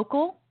you're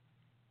local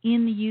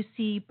in the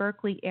UC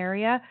Berkeley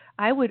area,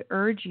 I would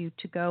urge you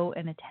to go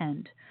and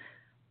attend.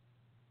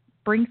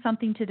 Bring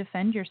something to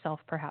defend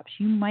yourself, perhaps.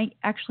 You might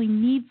actually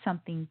need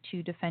something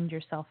to defend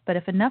yourself. But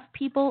if enough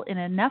people in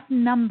enough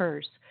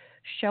numbers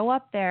show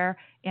up there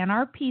and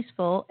are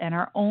peaceful and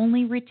are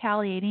only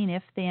retaliating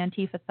if the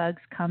Antifa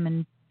thugs come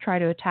and try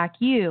to attack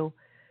you,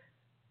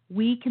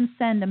 we can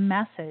send a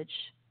message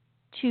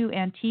to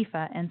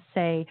Antifa and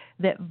say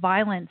that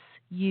violence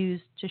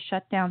used to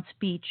shut down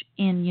speech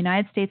in the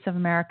United States of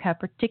America,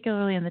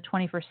 particularly in the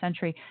 21st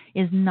century,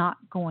 is not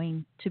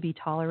going to be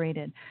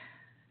tolerated.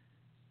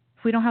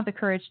 If we don't have the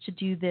courage to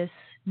do this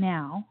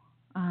now,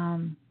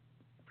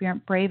 if we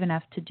aren't brave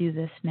enough to do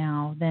this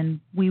now, then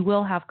we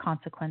will have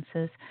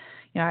consequences.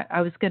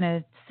 I was going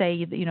to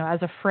say,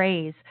 as a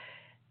phrase,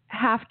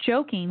 half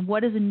joking,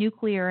 what does a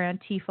nuclear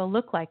Antifa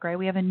look like, right?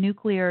 We have a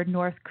nuclear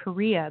North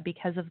Korea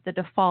because of the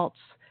defaults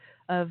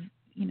of,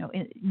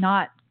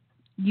 not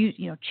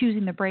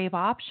choosing the brave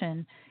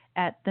option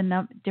at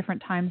the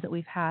different times that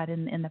we've had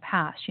in the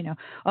past.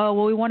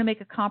 We want to make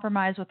a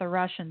compromise with the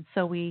Russians,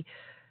 so we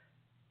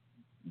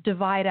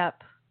divide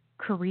up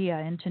Korea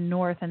into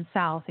North and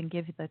South and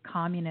give the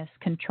communists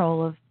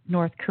control of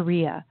North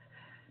Korea.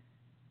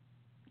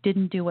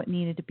 Didn't do what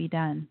needed to be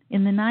done.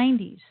 In the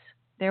 90s,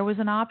 there was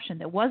an option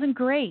that wasn't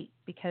great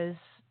because,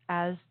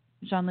 as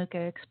Gianluca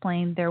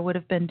explained, there would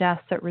have been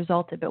deaths that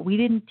resulted, but we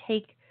didn't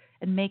take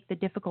and make the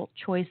difficult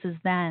choices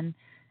then,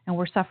 and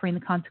we're suffering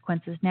the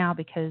consequences now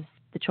because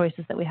the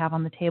choices that we have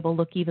on the table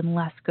look even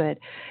less good.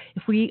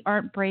 If we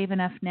aren't brave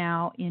enough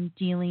now in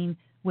dealing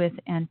with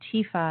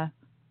Antifa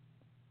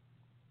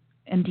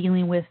and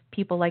dealing with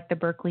people like the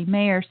Berkeley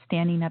mayor,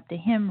 standing up to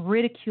him,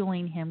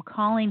 ridiculing him,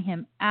 calling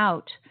him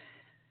out,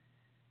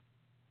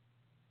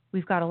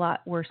 we've got a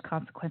lot worse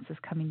consequences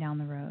coming down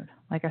the road.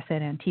 Like I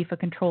said,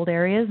 Antifa-controlled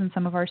areas in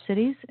some of our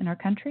cities in our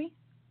country,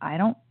 I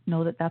don't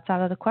know that that's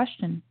out of the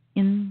question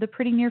in the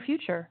pretty near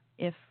future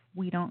if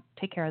we don't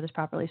take care of this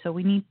properly. So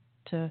we need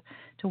to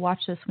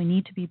watch this. We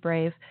need to be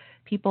brave.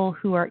 People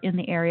who are in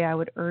the area, I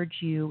would urge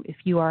you, if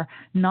you are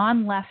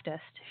non-leftist,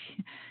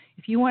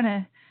 if you want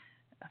to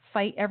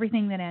fight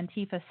everything that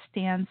Antifa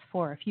stands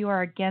for, if you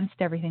are against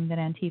everything that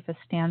Antifa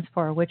stands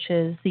for, which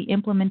is the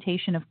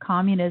implementation of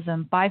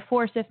communism by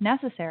force if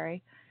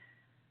necessary,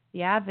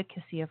 the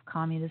advocacy of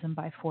communism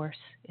by force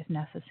if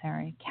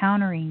necessary,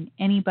 countering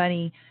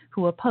anybody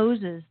who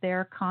opposes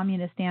their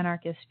communist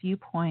anarchist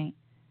viewpoint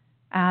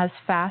as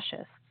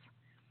fascists,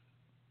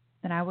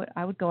 then I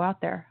would go out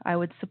there. I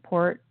would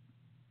support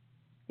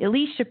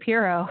Elise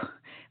Shapiro.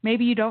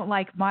 Maybe you don't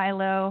like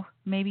Milo,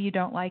 maybe you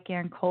don't like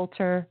Ann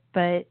Coulter,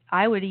 but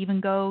I would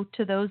even go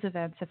to those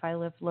events if I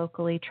lived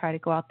locally, try to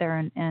go out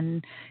there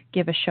and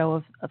give a show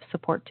of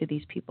support to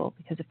these people,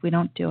 because if we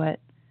don't do it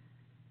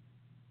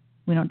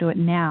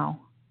now,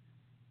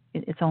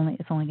 it's only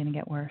going to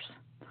get worse.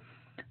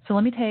 So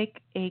let me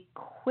take a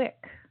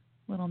quick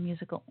little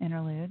musical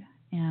interlude,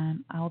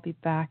 and I'll be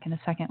back in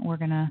a second. We're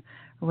going to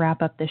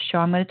wrap up this show.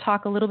 I'm going to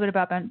talk a little bit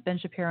about Ben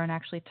Shapiro and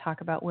actually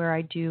talk about where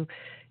I do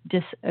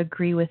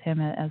disagree with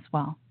him as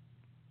well.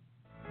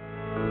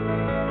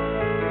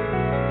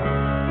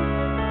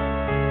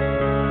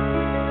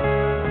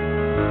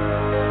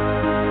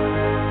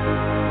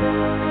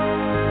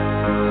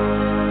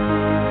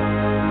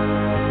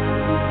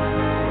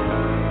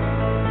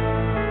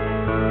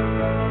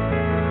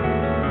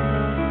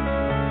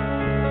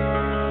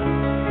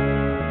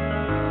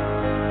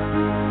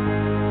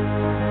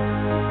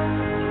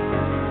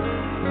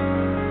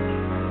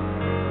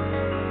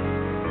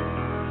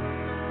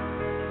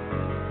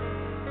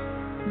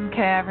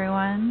 Okay,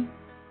 everyone,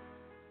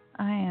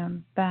 I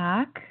am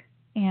back.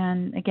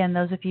 And again,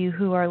 those of you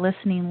who are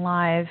listening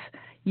live,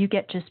 you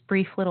get just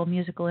brief little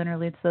musical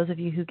interludes. Those of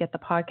you who get the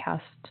podcast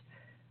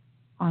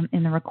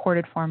in the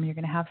recorded form, you're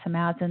going to have some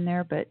ads in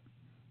there, but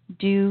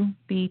do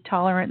be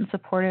tolerant and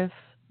supportive,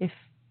 if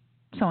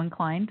so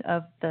inclined,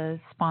 of the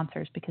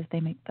sponsors, because they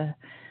make the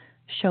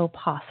show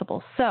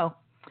possible. So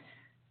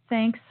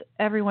thanks,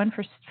 everyone,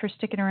 for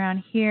sticking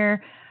around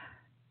here,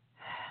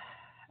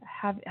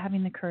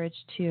 having the courage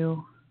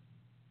to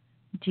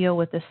deal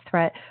with this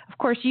threat. Of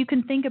course, you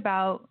can think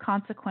about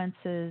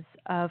consequences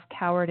of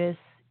cowardice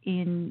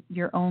in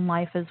your own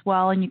life as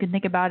well, and you can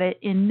think about it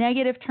in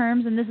negative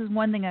terms. And this is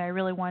one thing that I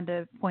really wanted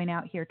to point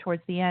out here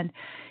towards the end,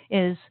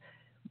 is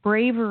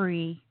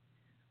bravery,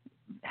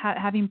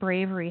 having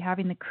bravery,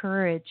 having the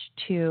courage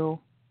to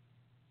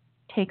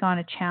take on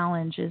a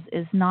challenge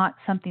is not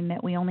something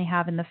that we only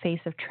have in the face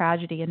of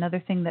tragedy.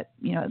 Another thing that,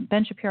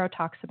 Ben Shapiro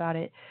talks about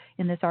it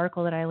in this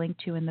article that I linked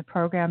to in the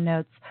program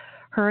notes,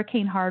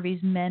 Hurricane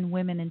Harvey's men,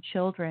 women, and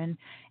children.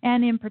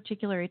 And in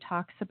particular, he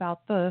talks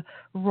about the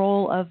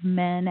role of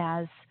men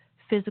as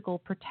physical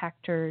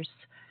protectors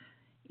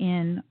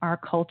in our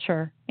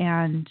culture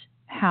and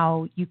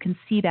how you can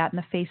see that in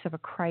the face of a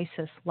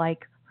crisis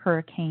like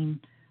Hurricane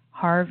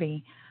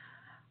Harvey.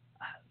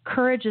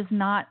 Courage is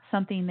not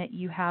something that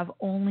you have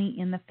only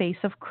in the face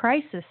of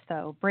crisis,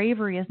 though.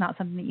 Bravery is not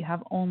something that you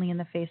have only in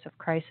the face of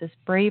crisis.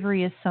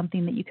 Bravery is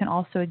something that you can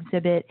also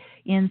exhibit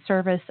in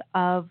service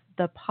of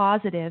the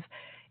positive.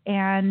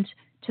 And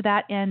to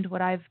that end,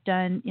 what I've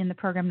done in the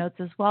program notes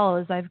as well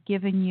is I've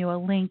given you a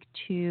link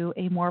to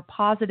a more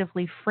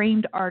positively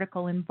framed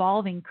article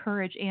involving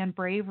courage and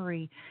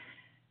bravery.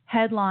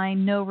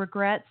 Headline, No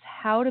Regrets,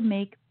 How to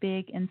Make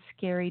Big and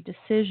Scary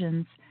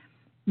Decisions.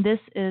 This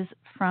is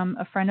from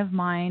a friend of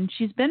mine.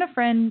 She's been a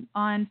friend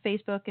on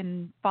Facebook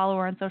and follow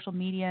her on social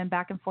media, and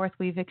back and forth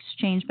we've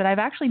exchanged, but I've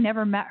actually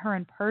never met her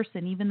in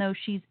person, even though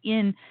she's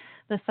in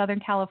the Southern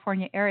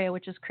California area,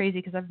 which is crazy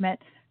because I've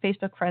met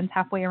Facebook friends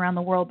halfway around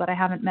the world, but I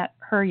haven't met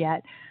her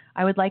yet.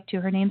 I would like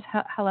to. Her name's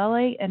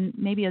Halele, and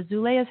maybe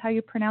Azule is how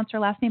you pronounce her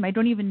last name. I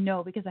don't even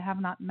know because I have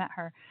not met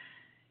her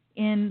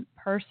in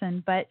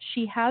person, but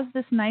she has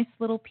this nice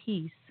little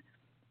piece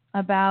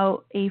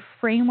about a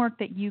framework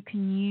that you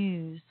can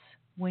use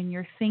when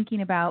you're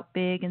thinking about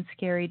big and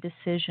scary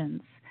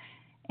decisions.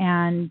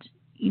 And,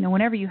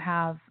 whenever you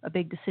have a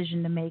big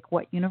decision to make,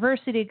 what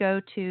university to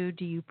go to,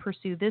 do you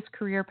pursue this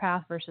career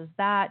path versus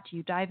that? Do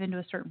you dive into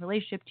a certain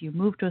relationship? Do you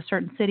move to a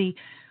certain city?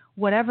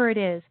 Whatever it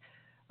is,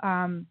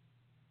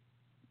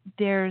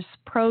 there's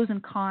pros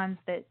and cons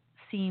that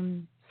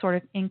seem sort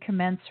of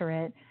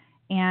incommensurate,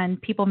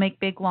 and people make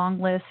big,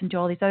 long lists and do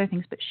all these other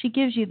things. But she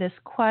gives you this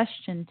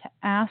question to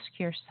ask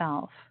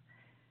yourself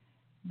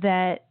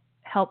that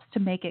helps to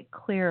make it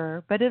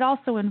clearer, but it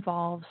also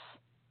involves,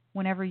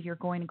 whenever you're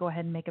going to go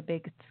ahead and make a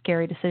big,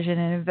 scary decision,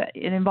 and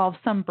it involves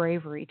some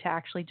bravery to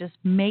actually just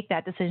make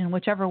that decision,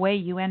 whichever way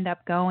you end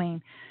up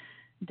going,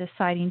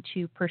 deciding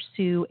to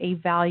pursue a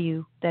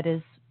value that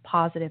is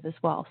positive as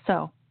well.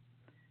 So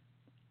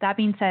that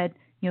being said,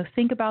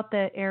 think about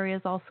the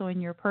areas also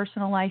in your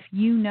personal life.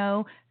 You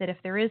know that if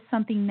there is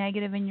something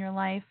negative in your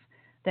life,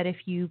 that if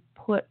you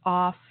put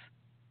off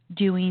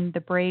doing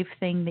the brave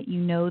thing that you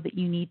know that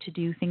you need to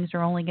do, things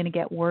are only going to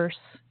get worse.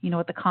 You know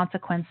what the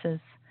consequences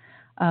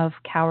of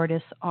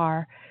cowardice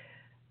are.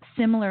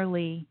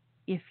 Similarly,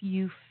 if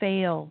you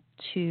fail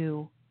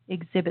to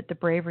exhibit the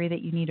bravery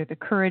that you need or the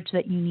courage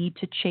that you need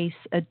to chase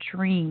a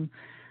dream,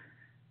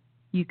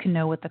 you can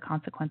know what the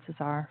consequences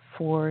are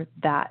for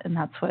that. And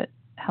that's what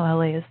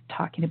Halele is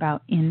talking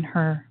about in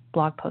her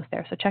blog post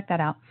there. So check that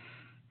out.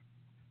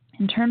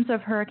 In terms of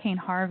Hurricane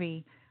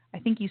Harvey, I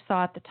think you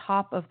saw at the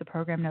top of the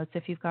program notes,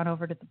 if you've gone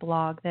over to the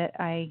blog, that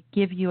I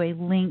give you a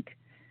link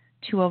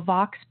to a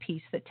Vox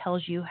piece that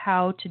tells you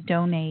how to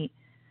donate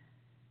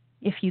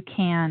if you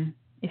can,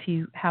 if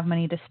you have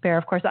money to spare.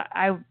 Of course,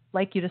 I would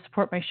like you to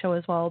support my show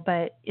as well,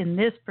 but in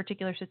this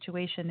particular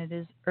situation, it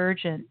is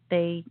urgent.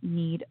 They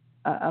need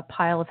a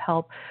pile of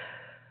help.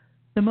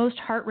 The most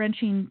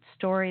heart-wrenching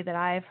story that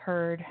I've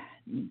heard,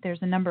 there's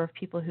a number of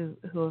people who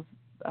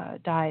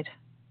have died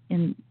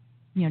due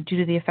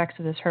to the effects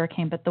of this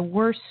hurricane, but the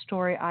worst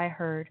story I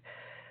heard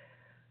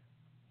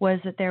was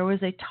that there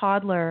was a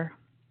toddler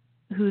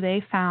who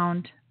they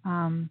found,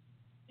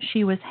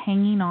 she was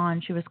hanging on,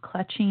 she was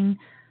clutching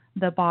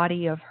the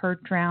body of her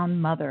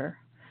drowned mother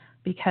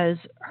because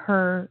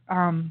her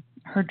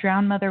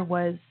drowned mother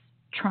was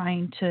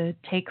trying to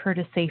take her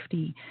to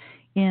safety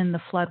in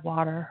the flood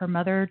water. Her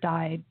mother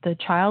died, the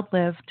child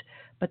lived,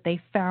 but they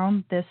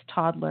found this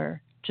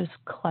toddler just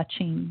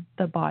clutching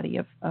the body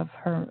of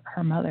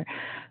her mother.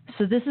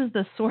 So this is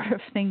the sort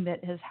of thing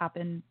that has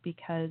happened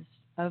because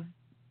of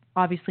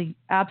obviously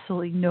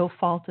absolutely no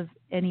fault of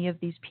any of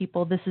these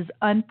people. This is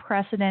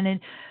unprecedented.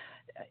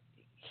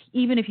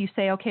 Even if you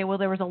say, okay, well,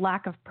 there was a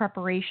lack of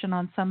preparation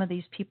on some of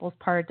these people's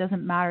part, it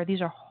doesn't matter.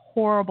 These are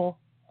horrible,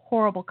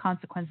 horrible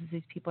consequences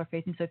these people are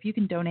facing. So if you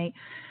can donate,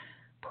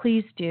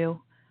 please do.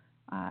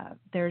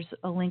 There's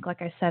a link,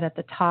 like I said, at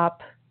the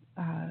top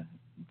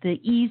The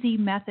easy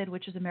method,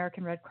 which is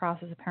American Red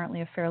Cross, is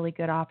apparently a fairly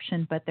good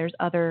option, but there's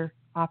other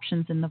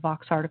options in the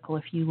Vox article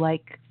if you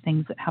like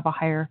things that have a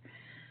higher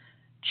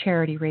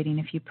charity rating,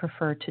 if you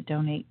prefer to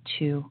donate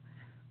to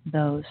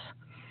those.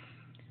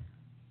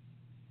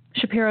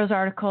 Shapiro's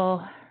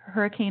article,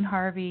 Hurricane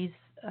Harvey's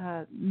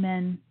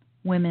men,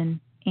 women,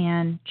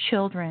 and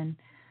children.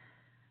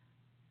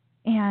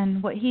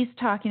 And what he's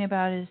talking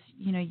about is,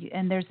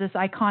 and there's this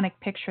iconic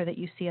picture that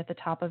you see at the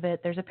top of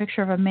it. There's a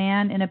picture of a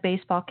man in a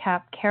baseball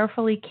cap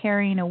carefully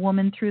carrying a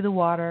woman through the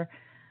water.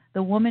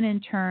 The woman, in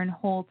turn,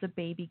 holds a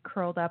baby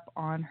curled up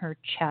on her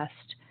chest.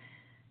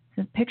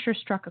 The picture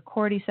struck a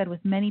chord, he said,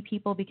 with many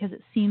people because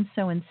it seems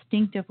so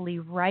instinctively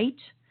right.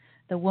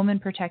 The woman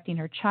protecting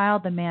her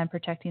child, the man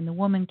protecting the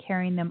woman,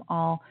 carrying them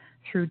all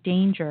through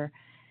danger.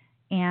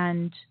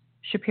 And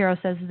Shapiro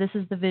says this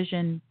is the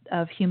vision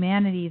of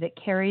humanity that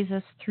carries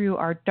us through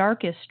our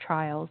darkest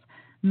trials,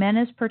 men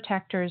as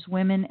protectors,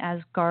 women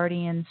as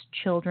guardians,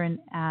 children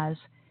as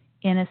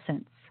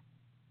innocents.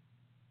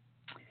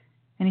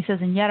 And he says,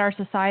 and yet our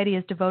society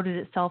has devoted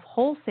itself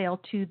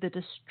wholesale to the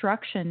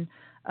destruction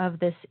of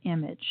this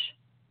image.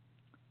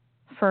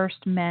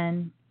 First,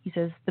 men, he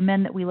says, the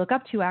men that we look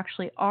up to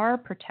actually are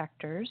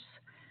protectors.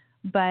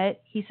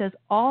 But he says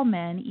all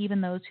men,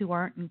 even those who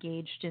aren't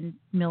engaged in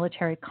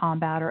military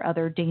combat or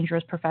other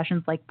dangerous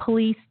professions like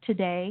police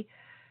today,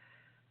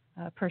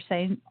 per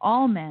se,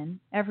 all men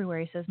everywhere,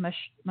 he says,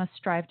 must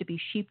strive to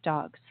be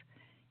sheepdogs.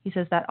 He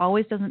says that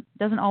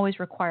doesn't always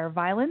require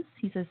violence.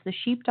 He says the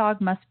sheepdog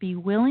must be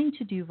willing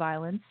to do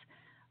violence,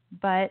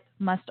 but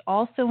must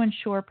also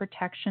ensure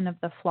protection of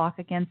the flock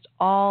against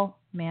all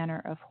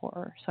manner of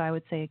horror. So I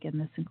would say, again,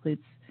 this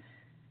includes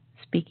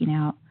speaking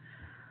out.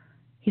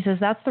 He says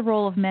that's the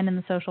role of men in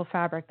the social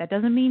fabric. That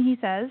doesn't mean, he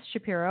says,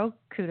 Shapiro,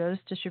 kudos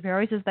to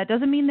Shapiro, he says that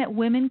doesn't mean that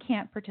women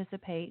can't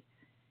participate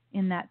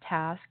in that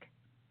task.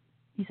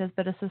 He says,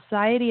 but a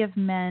society of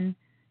men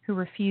who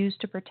refuse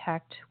to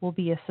protect will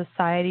be a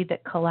society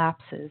that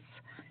collapses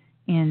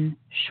in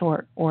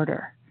short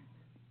order.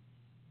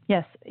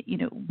 Yes,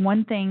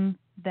 one thing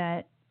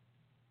that,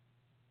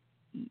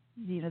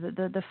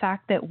 the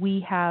fact that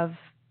we have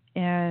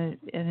an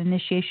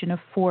initiation of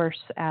force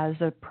as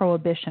a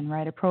prohibition,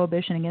 right? A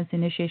prohibition against the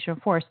initiation of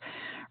force.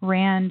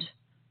 Rand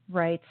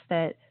writes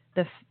that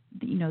the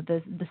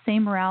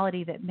same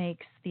morality that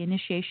makes the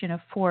initiation of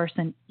force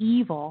an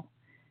evil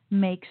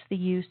makes the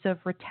use of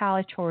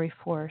retaliatory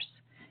force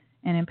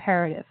an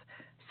imperative.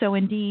 So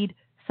indeed,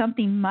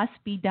 something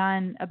must be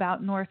done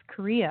about North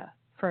Korea,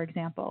 for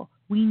example.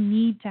 We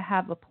need to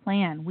have a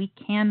plan. We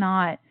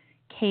cannot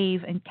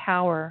cave and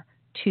cower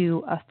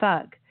to a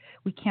thug.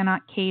 We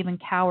cannot cave and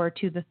cower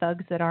to the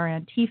thugs that are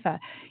Antifa.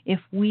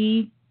 If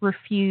we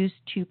refuse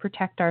to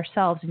protect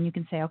ourselves, and you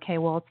can say, okay,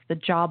 well, it's the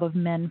job of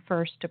men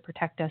first to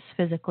protect us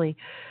physically.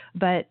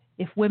 But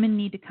if women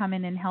need to come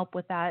in and help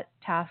with that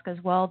task as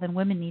well, then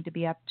women need to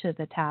be up to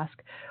the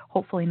task,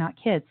 hopefully not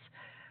kids.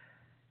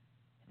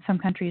 In some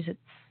countries,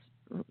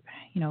 it's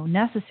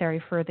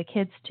necessary for the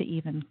kids to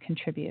even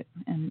contribute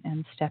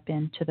and step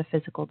into the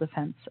physical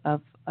defense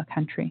of a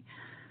country.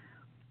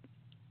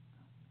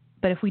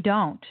 But if we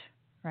don't,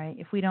 right,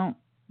 if we don't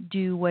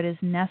do what is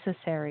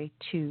necessary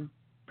to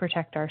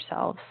protect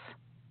ourselves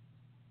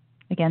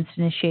against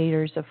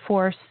initiators of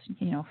force,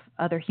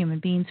 other human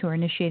beings who are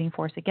initiating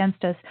force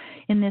against us,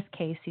 in this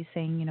case, he's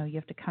saying, you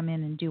have to come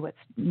in and do what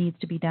needs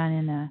to be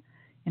done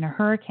in a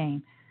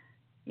hurricane.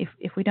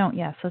 If we don't,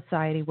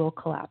 society will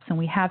collapse. And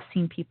we have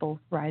seen people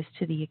rise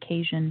to the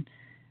occasion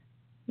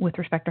with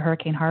respect to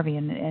Hurricane Harvey,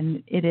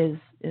 and it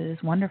is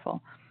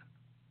wonderful.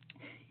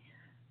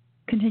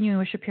 Continuing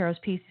with Shapiro's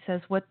piece, he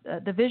says,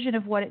 the vision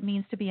of what it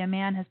means to be a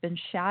man has been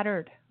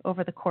shattered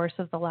over the course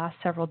of the last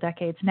several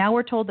decades. Now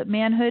we're told that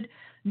manhood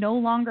no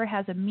longer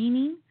has a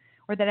meaning,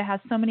 or that it has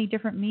so many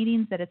different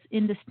meanings that it's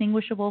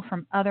indistinguishable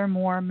from other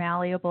more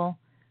malleable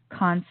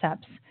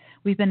concepts.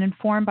 We've been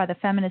informed by the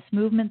feminist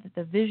movement that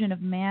the vision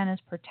of man as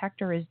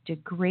protector is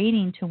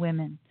degrading to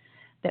women,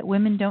 that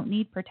women don't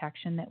need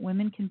protection, that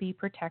women can be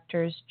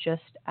protectors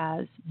just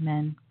as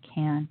men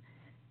can,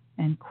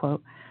 end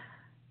quote.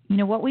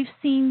 What we've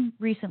seen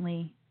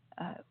recently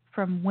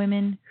from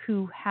women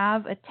who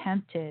have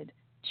attempted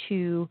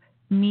to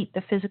meet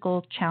the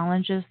physical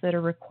challenges that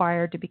are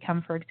required to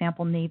become, for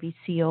example, Navy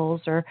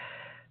SEALs or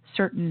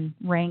certain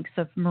ranks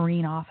of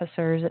Marine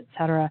officers, et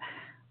cetera,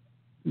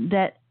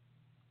 that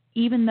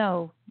even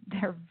though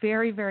they're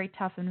very, very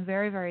tough and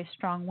very, very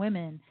strong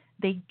women,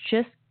 they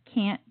just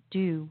can't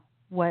do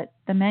what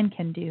the men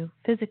can do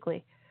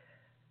physically.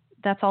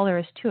 That's all there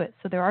is to it.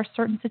 So there are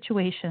certain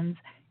situations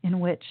in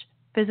which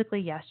physically,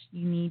 yes,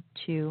 you need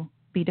to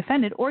be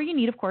defended, or you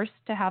need, of course,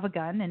 to have a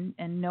gun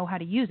and know how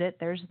to use it.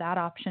 There's that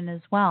option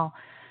as well.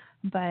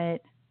 But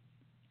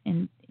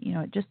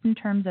just in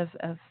terms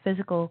of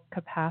physical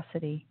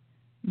capacity,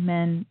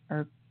 men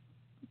are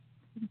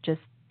just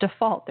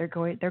default. They're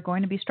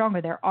going to be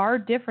stronger. There are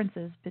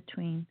differences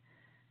between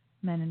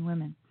men and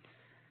women.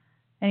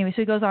 Anyway,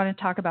 so he goes on to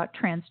talk about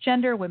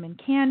transgender. Women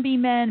can be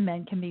men,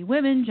 men can be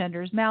women,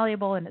 gender is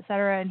malleable, and et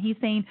cetera. And he's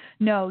saying,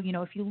 no,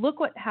 if you look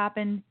what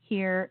happened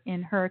here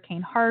in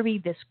Hurricane Harvey,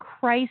 this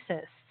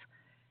crisis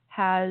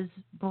has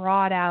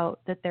brought out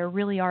that there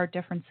really are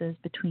differences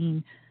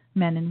between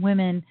men and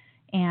women,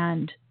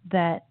 and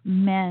that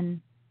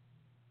men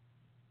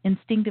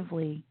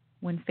instinctively,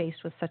 when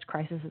faced with such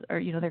crises,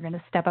 are, they're going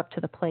to step up to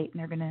the plate and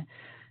they're going to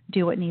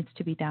do what needs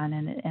to be done.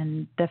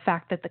 And the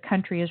fact that the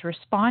country is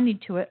responding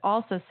to it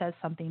also says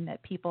something,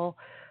 that people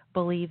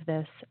believe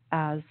this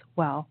as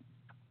well.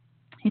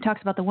 He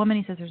talks about the woman.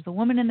 He says there's the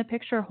woman in the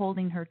picture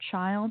holding her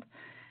child.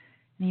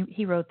 And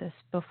he wrote this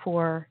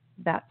before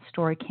that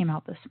story came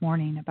out this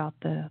morning about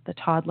the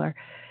toddler.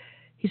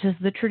 He says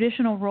the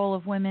traditional role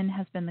of women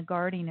has been the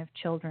guardian of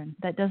children.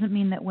 That doesn't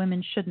mean that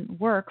women shouldn't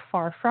work,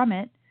 far from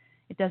it.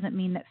 It doesn't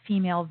mean that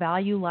female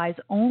value lies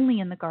only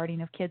in the guardian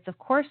of kids. Of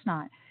course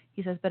not.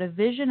 He says, but a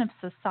vision of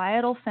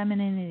societal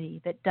femininity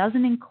that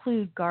doesn't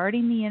include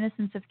guarding the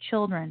innocence of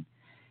children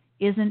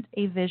isn't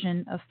a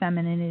vision of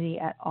femininity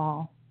at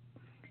all.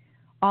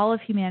 All of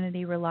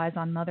humanity relies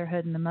on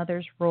motherhood, and the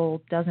mother's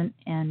role doesn't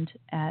end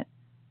at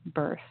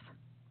birth.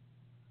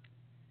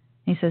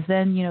 He says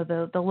then,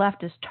 the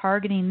left is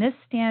targeting this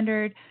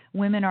standard.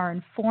 Women are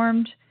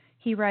informed,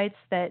 he writes,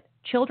 that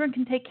children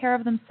can take care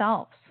of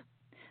themselves,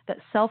 that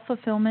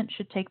self-fulfillment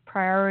should take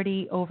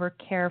priority over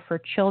care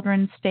for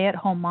children.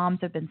 Stay-at-home moms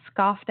have been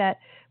scoffed at.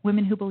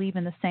 Women who believe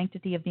in the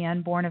sanctity of the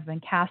unborn have been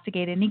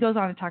castigated. And he goes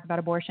on to talk about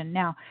abortion.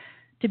 Now,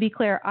 to be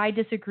clear, I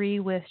disagree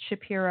with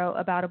Shapiro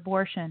about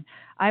abortion.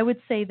 I would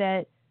say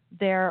that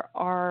there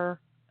are,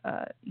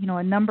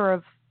 a number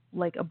of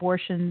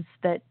abortions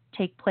that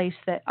take place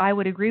that I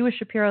would agree with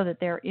Shapiro that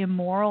they're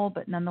immoral,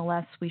 but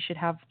nonetheless we should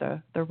have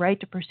the right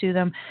to pursue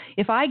them.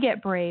 If I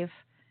get brave,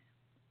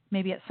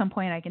 maybe at some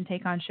point I can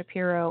take on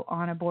Shapiro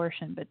on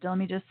abortion. But let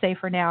me just say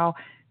for now,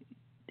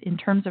 in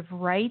terms of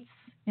rights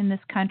in this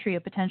country,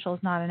 a potential is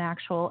not an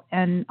actual.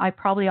 And I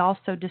probably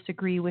also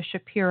disagree with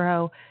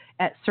Shapiro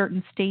at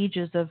certain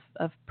stages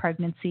of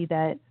pregnancy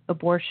that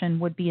abortion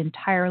would be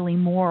entirely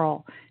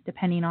moral,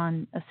 depending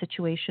on a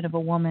situation of a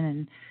woman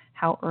and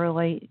how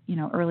early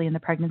in the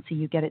pregnancy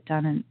you get it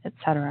done, and et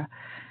cetera.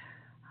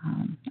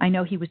 I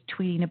know he was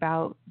tweeting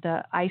about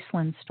the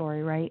Iceland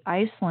story, right?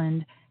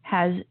 Iceland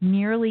has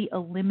nearly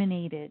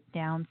eliminated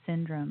Down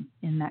syndrome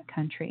in that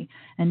country.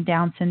 And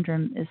Down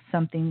syndrome is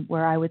something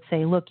where I would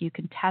say, look, you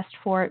can test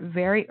for it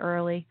very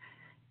early.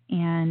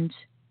 And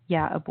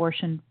yeah,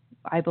 abortion,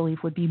 I believe,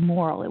 would be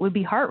moral. It would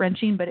be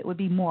heart-wrenching, but it would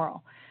be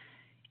moral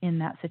in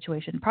that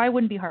situation. Probably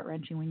wouldn't be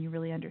heart-wrenching when you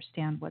really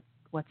understand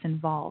what's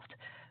involved.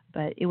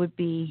 But it wouldn't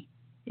be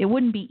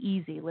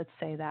easy, let's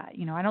say that.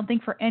 I don't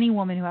think for any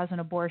woman who has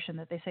an abortion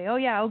that they say, oh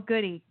yeah, oh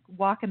goody,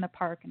 walk in the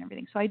park and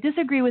everything. So I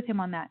disagree with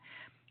him on that.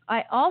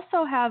 I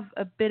also have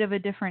a bit of a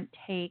different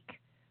take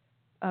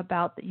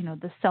about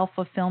the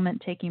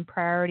self-fulfillment taking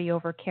priority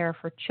over care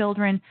for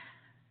children.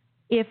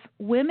 If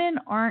women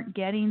aren't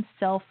getting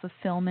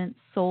self-fulfillment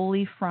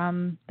solely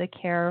from the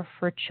care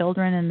for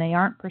children and they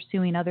aren't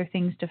pursuing other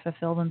things to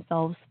fulfill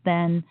themselves,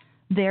 then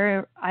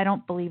I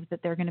don't believe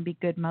that they're going to be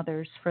good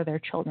mothers for their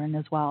children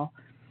as well.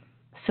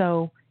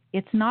 So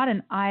it's not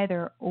an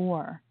either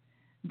or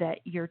that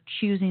you're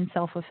choosing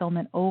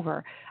self-fulfillment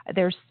over.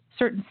 There's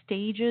certain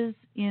stages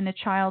in a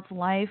child's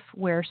life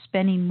where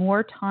spending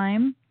more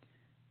time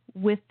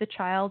with the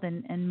child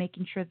and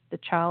making sure that the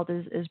child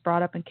is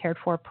brought up and cared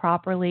for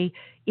properly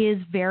is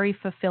very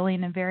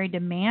fulfilling and very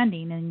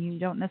demanding, and you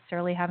don't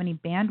necessarily have any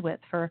bandwidth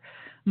for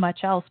much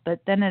else. But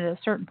then at a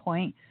certain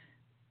point,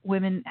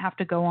 women have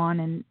to go on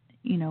and,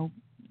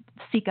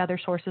 seek other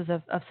sources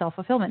of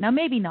self-fulfillment. Now,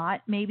 maybe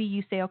not. Maybe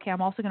you say, okay,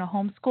 I'm also going to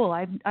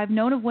homeschool. I've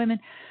known of women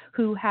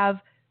who have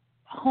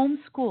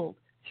homeschooled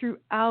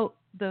throughout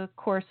the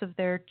course of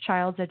their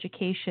child's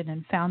education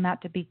and found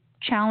that to be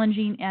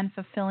challenging and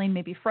fulfilling,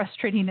 maybe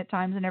frustrating at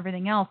times and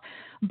everything else,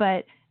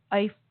 but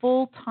a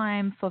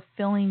full-time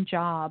fulfilling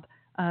job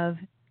of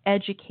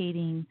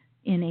educating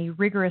in a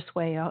rigorous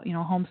way,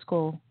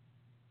 homeschool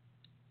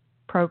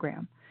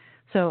program.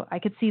 So I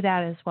could see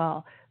that as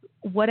well.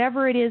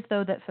 Whatever it is,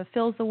 though, that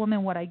fulfills the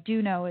woman, what I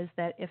do know is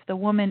that if the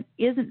woman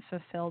isn't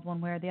fulfilled one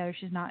way or the other,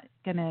 she's not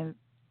going to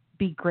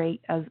be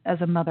great as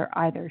a mother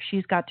either.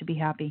 She's got to be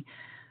happy.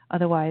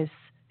 Otherwise,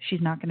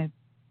 she's not going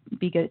to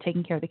be good at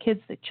taking care of the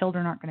kids. The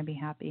children aren't going to be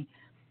happy,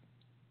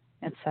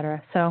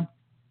 etc. So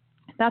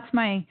that's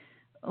my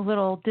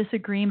little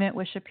disagreement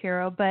with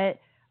Shapiro. But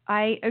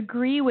I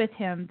agree with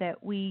him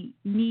that we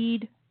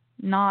need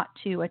not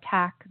to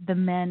attack the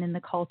men in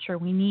the culture.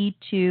 We need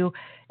to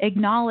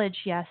acknowledge,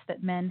 yes,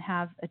 that men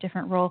have a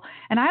different role.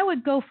 And I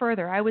would go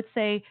further. I would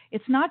say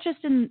it's not just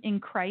in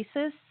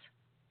crisis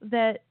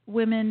that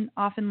women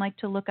often like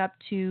to look up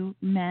to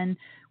men.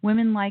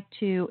 Women like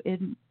to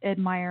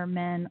admire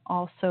men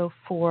also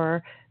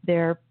for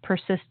their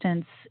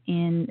persistence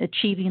in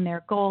achieving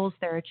their goals,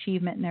 their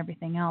achievement, and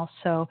everything else.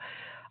 So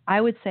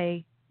I would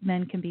say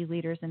men can be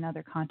leaders in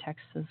other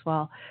contexts as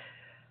well.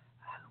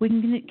 We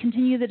can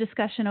continue the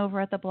discussion over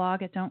at the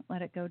blog at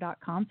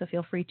don'tletitgo.com, so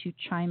feel free to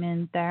chime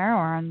in there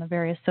or on the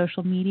various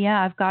social media.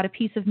 I've got a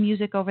piece of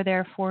music over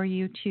there for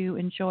you to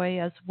enjoy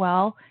as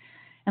well.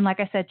 And like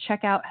I said,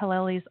 check out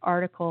Haleli's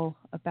article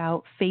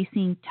about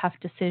facing tough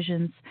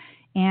decisions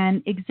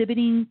and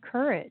exhibiting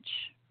courage,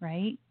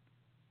 right?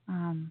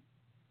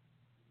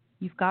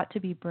 You've got to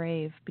be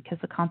brave because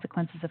the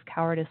consequences of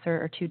cowardice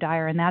are too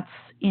dire, and that's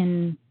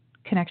in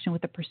connection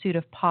with the pursuit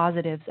of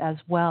positives as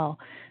well,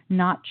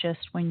 not just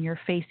when you're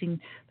facing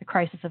the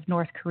crisis of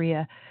North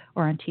Korea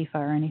or Antifa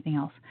or anything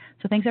else.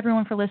 So thanks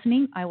everyone for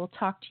listening. I will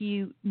talk to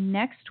you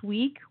next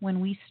week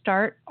when we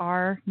start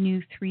our new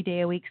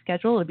 3-day-a-week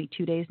schedule. It'll be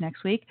 2 days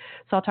next week.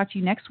 So I'll talk to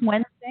you next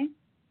Wednesday,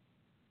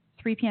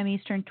 3 p.m.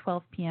 Eastern,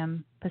 12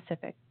 p.m.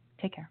 Pacific.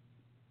 Take care.